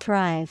cannot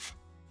thrive.